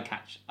thought I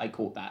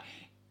caught that.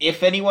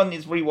 If anyone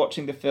is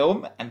rewatching the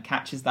film and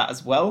catches that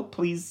as well,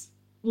 please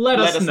let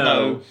us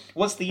know.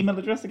 What's the email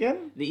address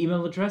again? The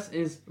email address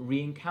is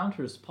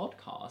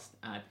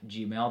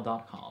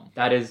reencounterspodcast@gmail.com.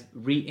 That is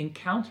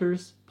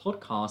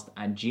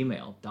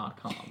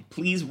reencounterspodcast@gmail.com.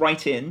 Please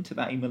write in to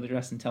that email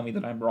address and tell me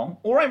that I'm wrong,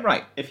 or I'm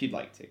right, if you'd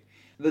like to.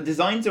 The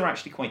designs are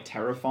actually quite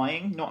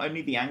terrifying, not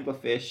only the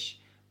anglerfish,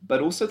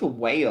 but also the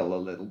whale a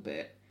little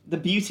bit. The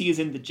beauty is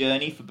in the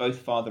journey for both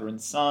father and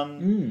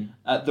son.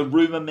 The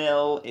rumour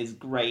mill is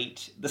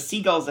great. The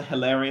seagulls are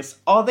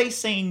hilarious. Are they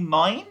saying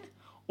mine,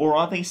 or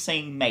are they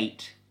saying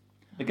mate?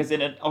 Because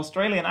in an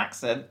Australian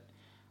accent,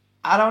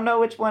 I don't know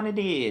which one it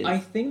is. I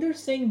think they're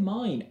saying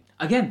mine.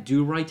 Again,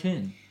 do write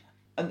in.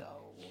 And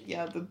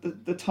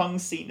the tongue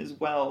scene as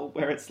well,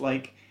 where it's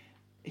like,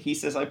 he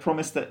says, I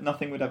promised that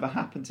nothing would ever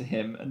happen to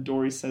him, and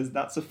Dory says,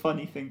 that's a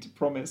funny thing to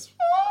promise.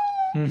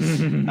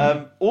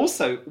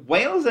 Also,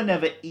 whales are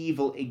never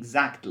evil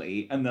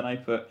exactly, and then I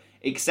put,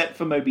 except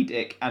for Moby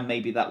Dick and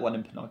maybe that one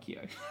in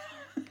Pinocchio.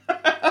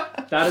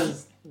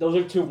 Those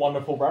are two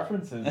wonderful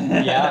references.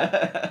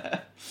 Yeah.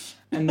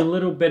 And the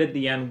little bit at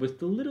the end with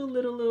the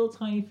little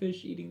tiny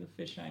fish eating the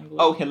fish angler.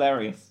 Oh,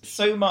 hilarious.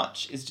 So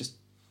much is just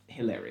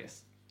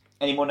hilarious.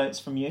 Any more notes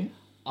from you?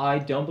 I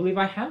don't believe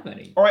I have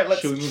any. All right,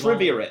 let's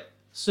trivia it.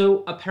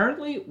 So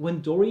apparently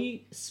when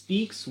Dory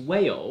speaks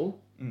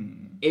whale,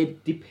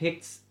 it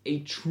depicts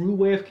a true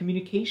way of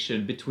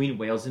communication between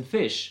whales and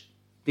fish.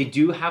 They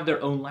do have their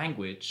own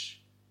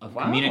language of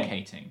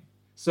communicating.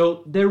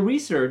 So their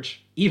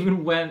research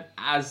even went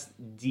as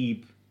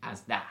deep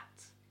as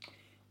that.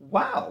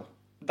 Wow,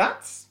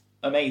 that's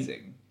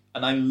amazing.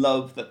 And I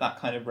love that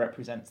kind of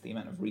represents the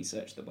amount of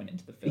research that went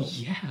into the film.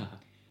 Yeah.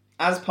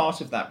 As part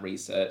of that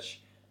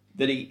research,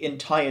 the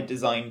entire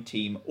design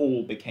team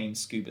all became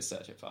scuba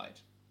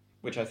certified,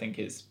 which I think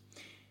is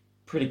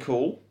pretty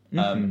cool.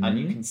 And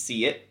you can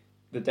see it.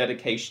 The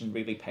dedication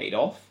really paid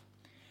off.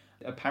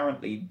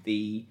 Apparently,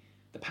 the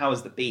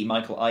powers that be,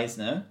 Michael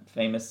Eisner,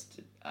 famous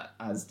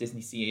as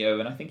Disney CEO,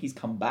 and I think he's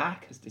come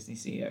back as Disney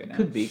CEO now.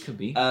 Could be.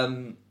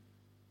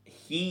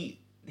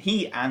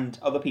 He and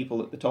other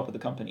people at the top of the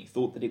company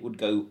thought that it would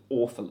go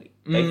awfully.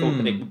 They thought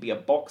that it would be a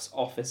box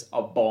office,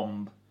 a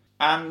bomb.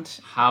 And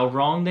how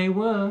wrong they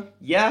were.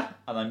 Yeah,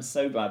 and I'm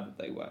so glad that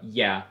they were.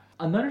 Yeah.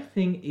 Another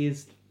thing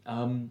is,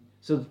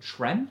 so the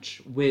trench,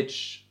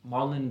 which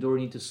Marlin and Dory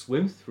need to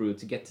swim through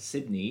to get to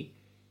Sydney,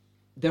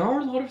 there are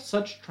a lot of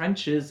such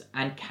trenches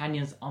and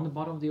canyons on the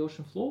bottom of the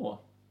ocean floor.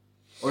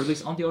 Or at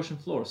least on the ocean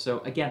floor.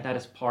 So again, that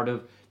is part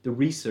of the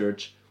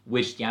research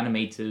which the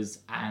animators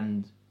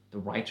and the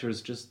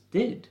writers just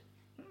did.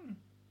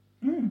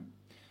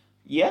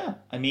 Yeah,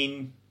 I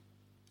mean,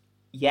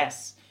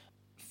 yes.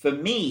 For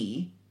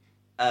me,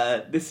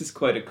 this is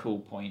quite a cool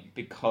point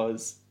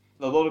because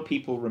a lot of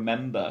people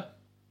remember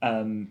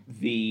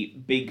the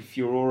big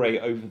furore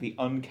over the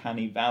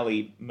Uncanny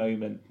Valley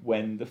moment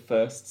when the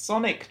first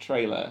Sonic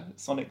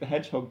the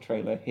Hedgehog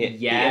trailer hit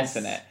the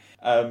internet.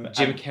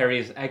 Jim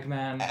Carrey's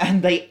Eggman.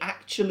 And they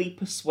actually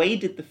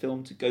persuaded the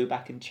film to go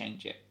back and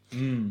change it.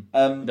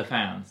 The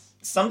fans.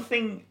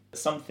 Something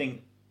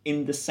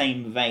in the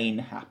same vein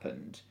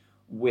happened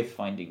with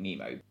Finding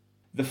Nemo.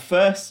 The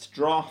first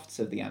drafts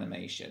of the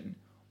animation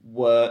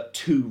were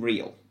too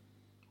real.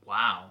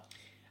 Wow.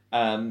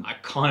 I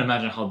can't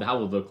imagine how that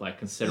would look like,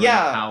 considering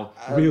how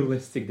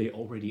realistic they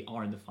already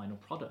are in the final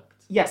product.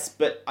 Yes,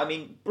 but, I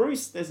mean,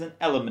 Bruce, there's an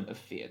element of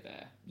fear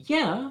there.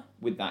 Yeah.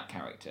 With that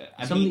character.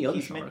 And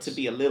he's meant to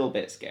be a little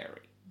bit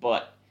scary,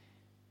 but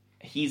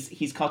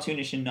he's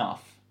cartoonish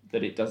enough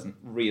that it doesn't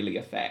really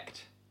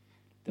affect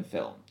the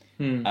film.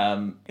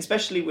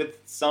 Especially with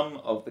some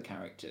of the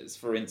characters.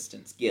 For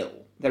instance,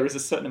 Gil. There is a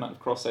certain amount of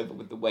crossover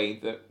with the way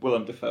that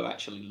Willem Dafoe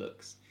actually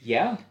looks.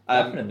 Yeah,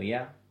 definitely,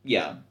 yeah.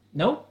 Yeah.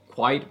 No,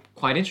 quite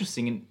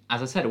interesting. And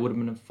as I said, it would have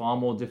been a far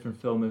more different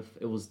film if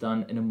it was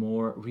done in a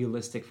more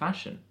realistic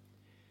fashion.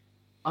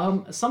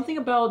 Something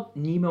about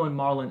Nemo and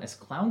Marlin as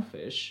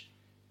clownfish.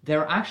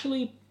 There are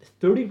actually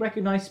 30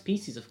 recognized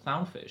species of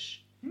clownfish.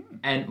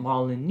 And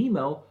Marlin and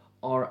Nemo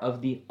are of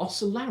the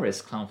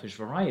Ocellaris clownfish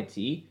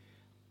variety.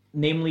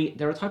 Namely,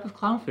 they're a type of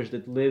clownfish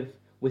that live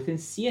within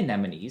sea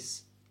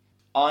anemones.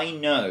 I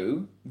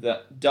know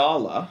that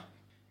Darla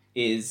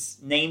is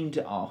named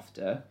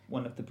after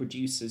one of the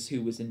producers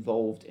who was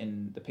involved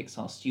in the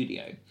Pixar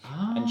studio.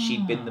 And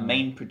she'd been the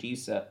main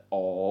producer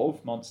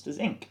of Monsters,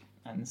 Inc.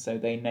 And so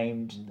they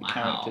named the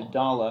character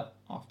Darla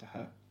after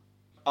her.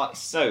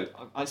 So,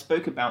 I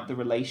spoke about the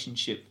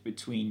relationship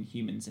between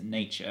humans and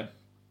nature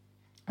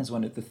as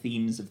one of the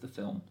themes of the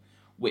film,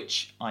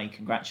 which I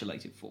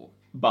congratulated for.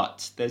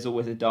 But there's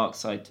always a dark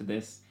side to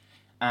this.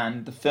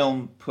 And the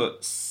film put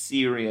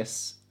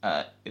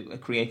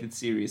created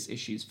serious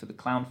issues for the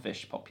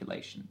clownfish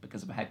population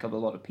because of a heck of a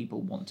lot of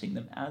people wanting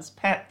them as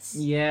pets.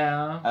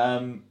 Yeah.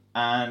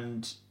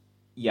 And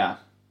yeah,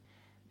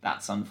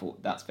 that's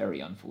very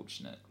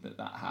unfortunate that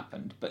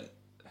happened. But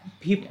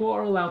people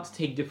are allowed to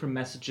take different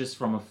messages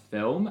from a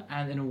film,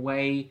 and in a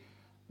way,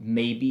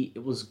 maybe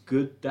it was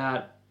good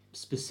that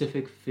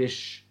specific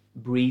fish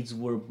breeds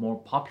were more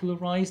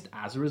popularized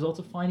as a result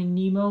of Finding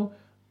Nemo.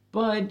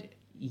 But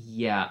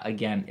yeah,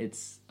 again,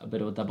 it's a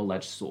bit of a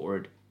double-edged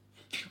sword.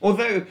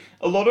 Although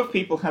a lot of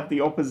people had the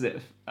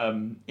opposite,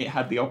 it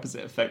had the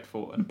opposite effect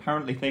for, and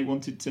apparently they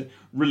wanted to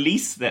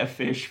release their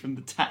fish from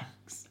the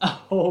tanks.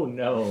 Oh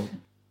no.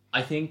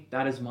 I think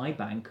that is my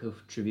bank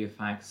of trivia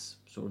facts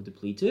sort of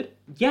depleted.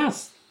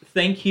 Yes,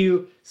 thank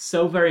you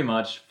so very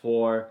much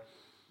for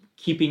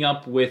keeping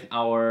up with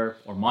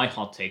my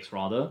hot takes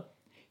rather,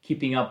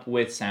 keeping up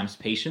with Sam's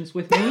patience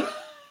with me.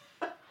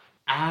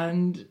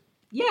 And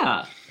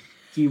yeah,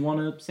 do you want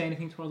to say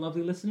anything to our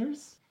lovely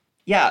listeners?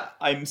 Yeah,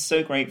 I'm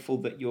so grateful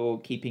that you're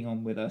keeping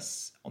on with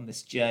us on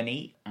this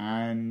journey.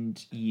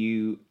 And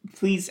you,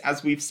 please,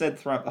 as we've said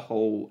throughout the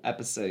whole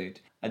episode,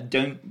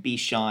 don't be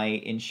shy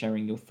in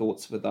sharing your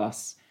thoughts with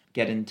us.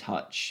 Get in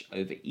touch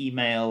over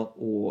email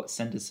or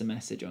send us a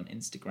message on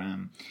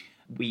Instagram.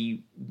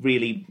 We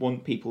really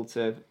want people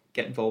to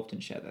get involved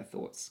and share their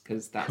thoughts,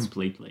 because that's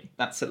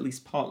at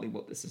least partly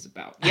what this is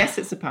about. Yes,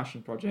 it's a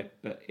passion project,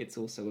 but it's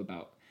also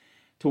about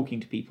talking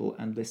to people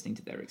and listening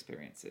to their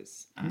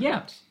experiences. And,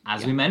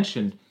 as we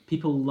mentioned,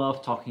 people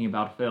love talking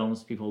about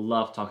films, people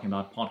love talking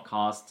about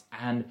podcasts,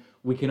 and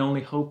we can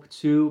only hope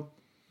to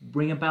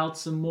bring about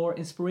some more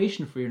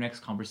inspiration for your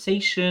next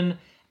conversation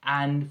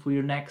and for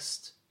your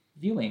next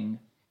viewing.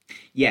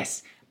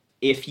 Yes.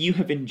 If you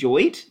have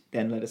enjoyed,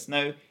 then let us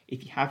know.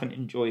 If you haven't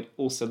enjoyed,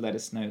 also let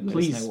us know. Let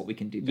us know what we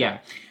can do better. Yeah,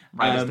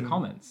 write us the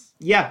comments.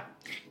 Yeah.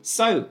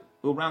 So,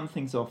 we'll round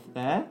things off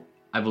there.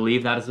 I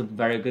believe that is a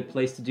very good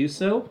place to do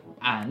so.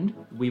 And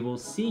we will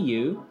see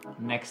you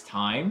next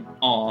time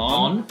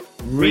on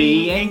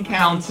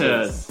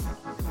Re-Encounters.